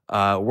to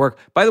work.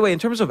 By the way, in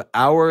terms of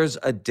hours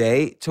a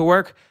day to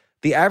work,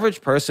 the average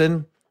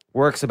person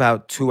works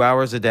about 2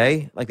 hours a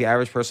day. Like the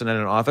average person in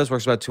an office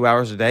works about 2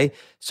 hours a day.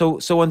 So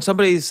when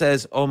somebody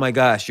says, "Oh my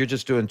gosh, you're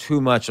just doing too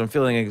much. I'm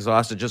feeling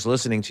exhausted just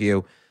listening to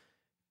you,"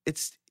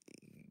 it's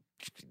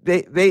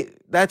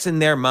that's in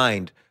their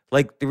mind.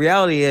 Like the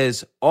reality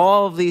is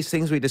all of these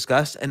things we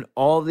discussed and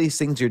all of these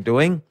things you're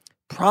doing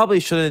probably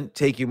shouldn't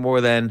take you more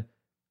than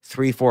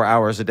 3-4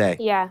 hours a day.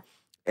 Yeah.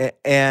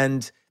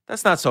 And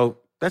that's not so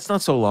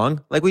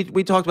long. Like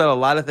we talked about a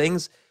lot of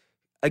things.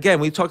 Again,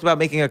 we talked about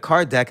making a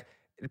card deck.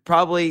 It'd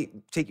probably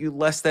take you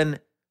less than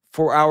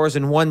 4 hours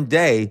in one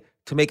day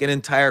to make an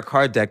entire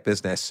card deck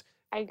business.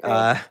 I agree.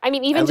 I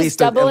mean, even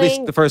just at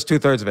least the first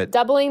 2/3 of it.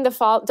 Doubling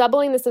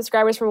the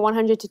subscribers from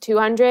 100 to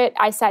 200.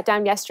 I sat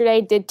down yesterday,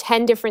 did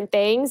 10 different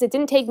things. It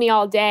didn't take me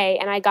all day,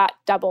 and I got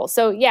double.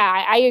 So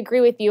yeah, I agree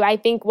with you. I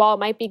think while it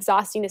might be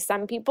exhausting to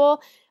some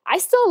people, I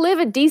still live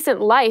a decent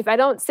life. I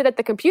don't sit at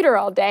the computer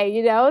all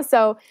day,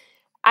 So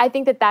I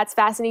think that that's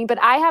fascinating.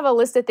 But I have a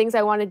list of things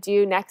I want to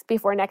do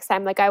before next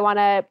time. Like I want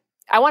to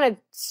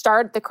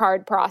start the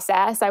card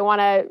process. I want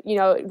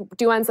to,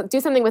 do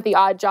something with the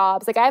odd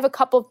jobs. Like I have a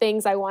couple of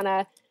things I want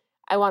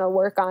to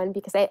work on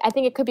because I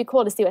think it could be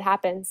cool to see what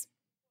happens.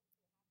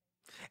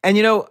 And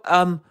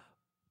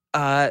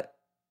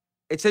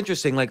it's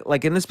interesting.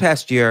 Like in this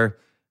past year,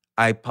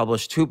 I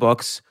published 2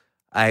 books.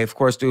 I of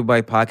course do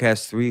my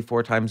podcast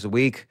 3-4 times a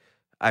week.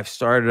 I've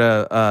started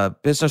a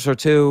business or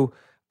 2.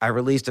 I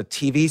released a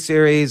TV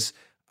series.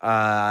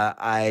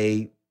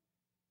 I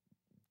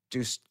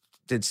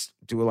did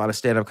do a lot of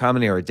stand-up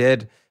comedy, or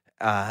did.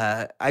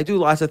 I do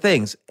lots of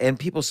things, and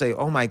people say,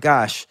 "Oh my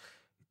gosh,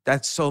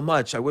 that's so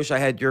much. I wish I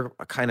had your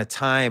kind of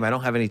time. I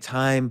don't have any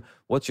time.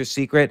 What's your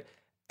secret?"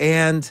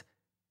 And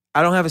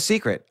I don't have a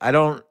secret. I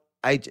don't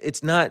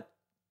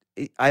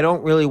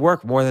really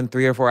work more than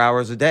 3 or 4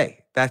 hours a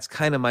day. That's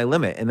kind of my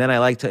limit. And then I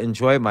like to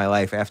enjoy my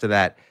life after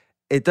that.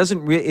 It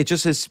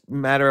just is a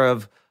matter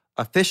of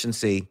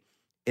efficiency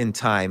in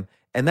time.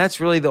 And that's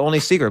really the only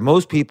secret.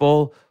 Most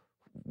people,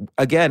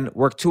 again,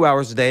 work 2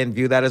 hours a day and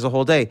view that as a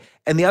whole day.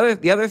 And the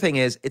other thing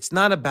is, it's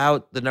not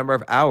about the number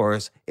of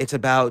hours. It's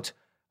about,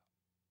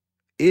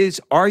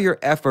 are your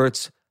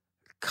efforts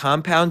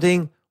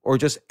compounding or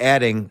just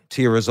adding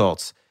to your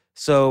results?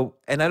 So,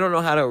 and I don't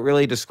know how to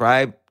really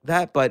describe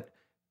that, but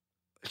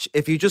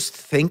if you just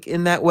think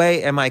in that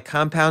way, am I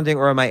compounding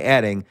or am I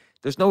adding?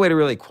 There's no way to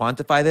really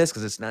quantify this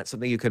because it's not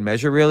something you can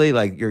measure really.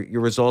 Like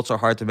your results are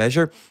hard to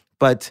measure.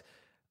 But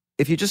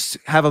if you just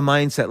have a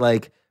mindset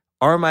like,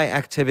 are my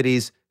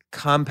activities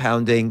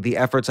compounding the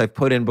efforts I've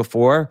put in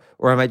before,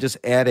 or am I just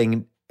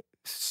adding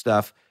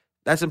stuff?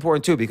 That's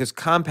important too, because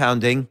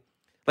compounding,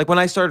 like when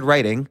I started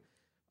writing,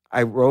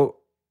 I wrote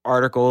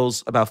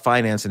articles about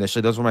finance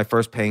initially. Those were my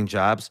first paying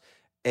jobs.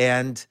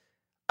 And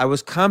I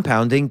was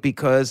compounding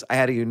because I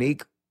had a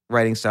unique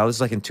writing style. This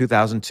is like in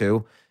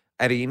 2002.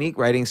 I had a unique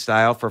writing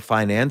style for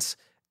finance,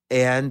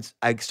 and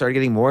I started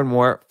getting more and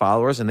more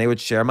followers, and they would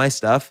share my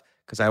stuff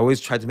because I always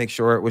tried to make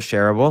sure it was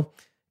shareable.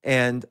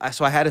 And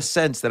so I had a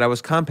sense that I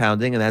was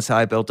compounding, and that's how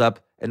I built up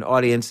an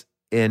audience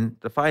in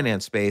the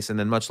finance space, and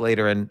then much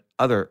later in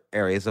other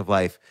areas of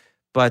life.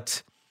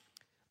 But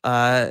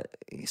so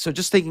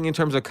just thinking in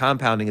terms of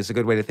compounding is a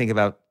good way to think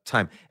about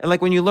time. And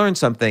like when you learn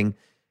something,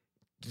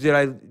 did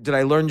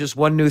I learn just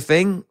one new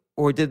thing,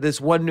 or did this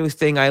one new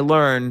thing I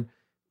learned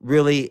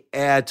really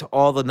add to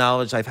all the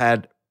knowledge I've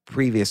had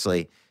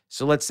previously?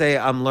 So let's say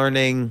I'm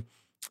learning,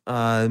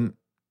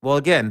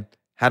 again,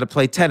 how to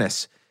play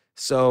tennis.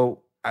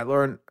 So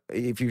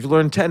if you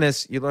learn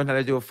tennis, you learn how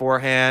to do a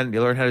forehand,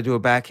 you learn how to do a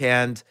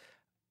backhand.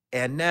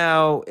 And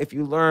now if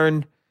you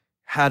learn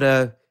how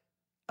to,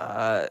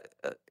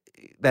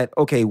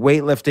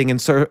 weightlifting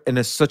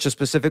in such a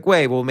specific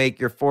way will make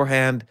your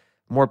forehand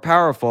more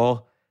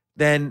powerful,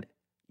 then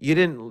you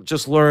didn't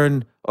just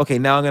learn, okay,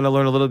 now I'm going to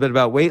learn a little bit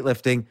about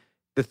weightlifting.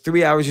 The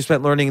 3 hours you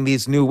spent learning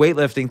these new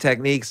weightlifting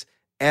techniques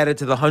added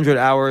to the 100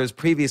 hours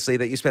previously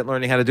that you spent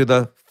learning how to do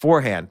the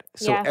forehand.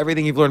 So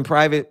everything you've learned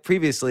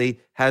previously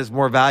has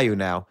more value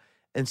now.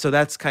 And so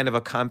that's kind of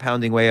a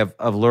compounding way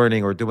of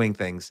learning or doing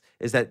things,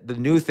 is that the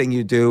new thing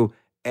you do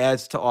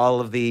adds to all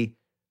of the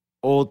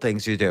old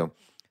things you do.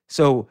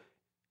 So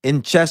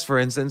in chess, for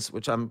instance,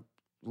 which I'm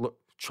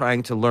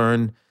trying to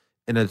learn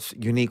in a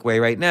unique way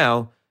right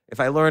now, if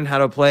I learn how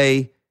to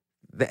play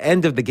the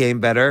end of the game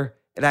better,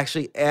 it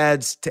actually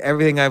adds to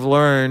everything I've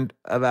learned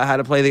about how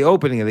to play the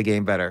opening of the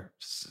game better.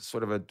 It's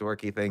sort of a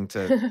dorky thing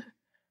to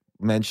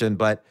mention,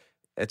 but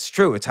it's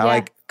true. It's how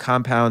I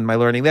compound my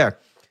learning there.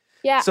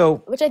 Yeah,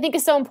 which I think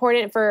is so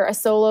important for a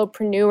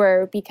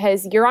solopreneur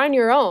because you're on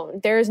your own.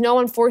 There's no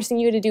one forcing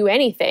you to do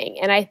anything.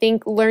 And I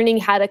think learning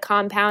how to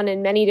compound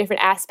in many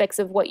different aspects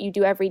of what you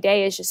do every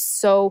day is just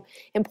so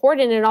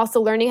important. And also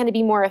learning how to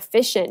be more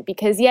efficient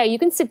because, you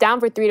can sit down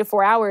for 3 to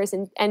 4 hours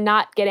and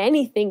not get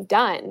anything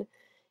done.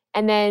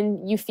 And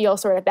then you feel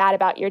sort of bad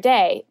about your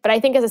day. But I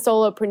think as a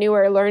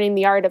solopreneur, learning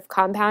the art of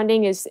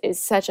compounding is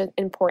such an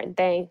important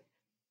thing.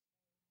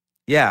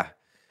 Yeah.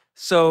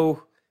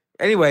 So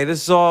anyway,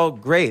 this is all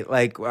great.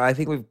 Like, I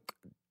think we've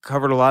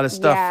covered a lot of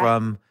stuff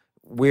from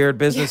weird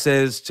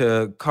businesses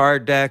to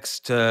card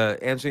decks to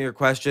answering your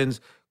questions.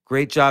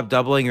 Great job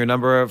doubling your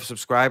number of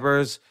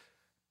subscribers.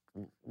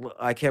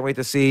 I can't wait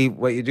to see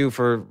what you do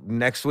for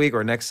next week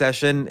or next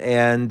session.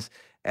 And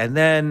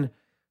then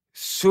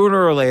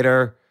sooner or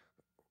later,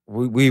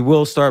 we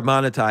will start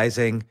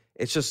monetizing.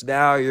 It's just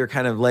now you're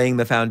kind of laying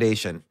the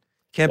foundation.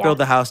 Can't build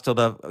the house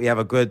till you have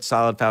a good,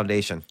 solid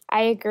foundation.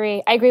 I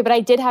agree. But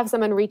I did have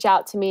someone reach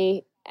out to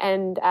me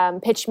and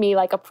pitch me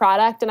like a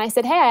product. And I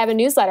said, hey, I have a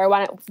newsletter. I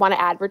want to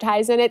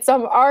advertise in it. So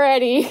I'm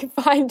already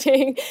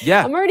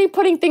I'm already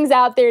putting things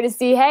out there to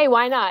see, hey,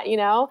 why not,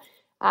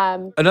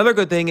 Another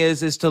good thing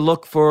is to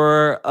look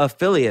for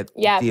affiliate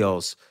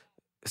deals.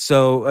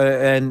 So,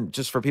 and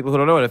just for people who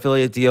don't know, an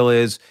affiliate deal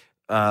is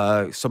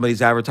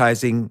somebody's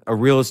advertising a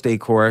real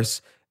estate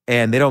course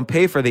and they don't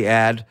pay for the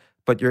ad,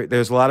 but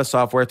there's a lot of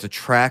software to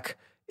track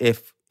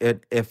if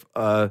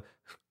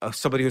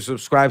somebody who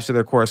subscribes to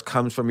their course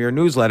comes from your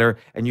newsletter,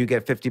 and you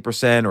get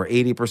 50% or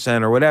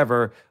 80% or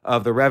whatever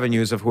of the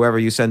revenues of whoever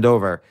you send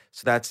over.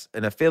 So that's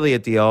an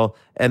affiliate deal,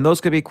 and those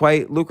could be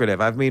quite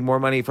lucrative. I've made more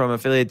money from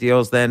affiliate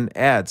deals than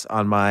ads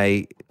on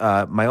my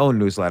my own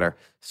newsletter.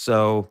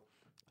 So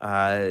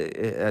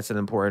that's an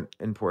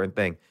important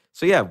thing.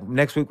 So yeah,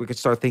 next week we could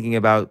start thinking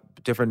about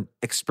different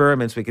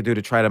experiments we could do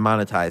to try to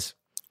monetize.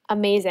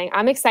 Amazing.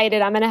 I'm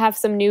excited. I'm going to have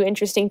some new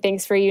interesting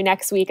things for you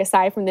next week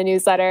aside from the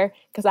newsletter,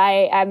 because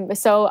I am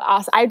so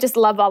awesome. I just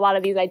love a lot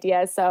of these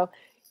ideas. So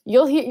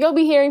you'll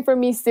be hearing from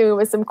me soon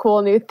with some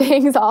cool new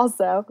things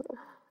also.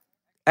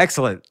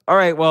 Excellent. All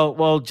right.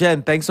 Well,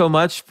 Jen, thanks so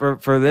much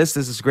for this.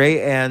 This is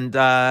great. And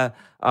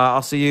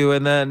I'll see you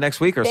in the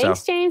next week or so.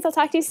 Thanks, James. I'll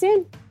talk to you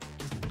soon.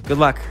 Good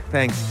luck.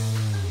 Thanks.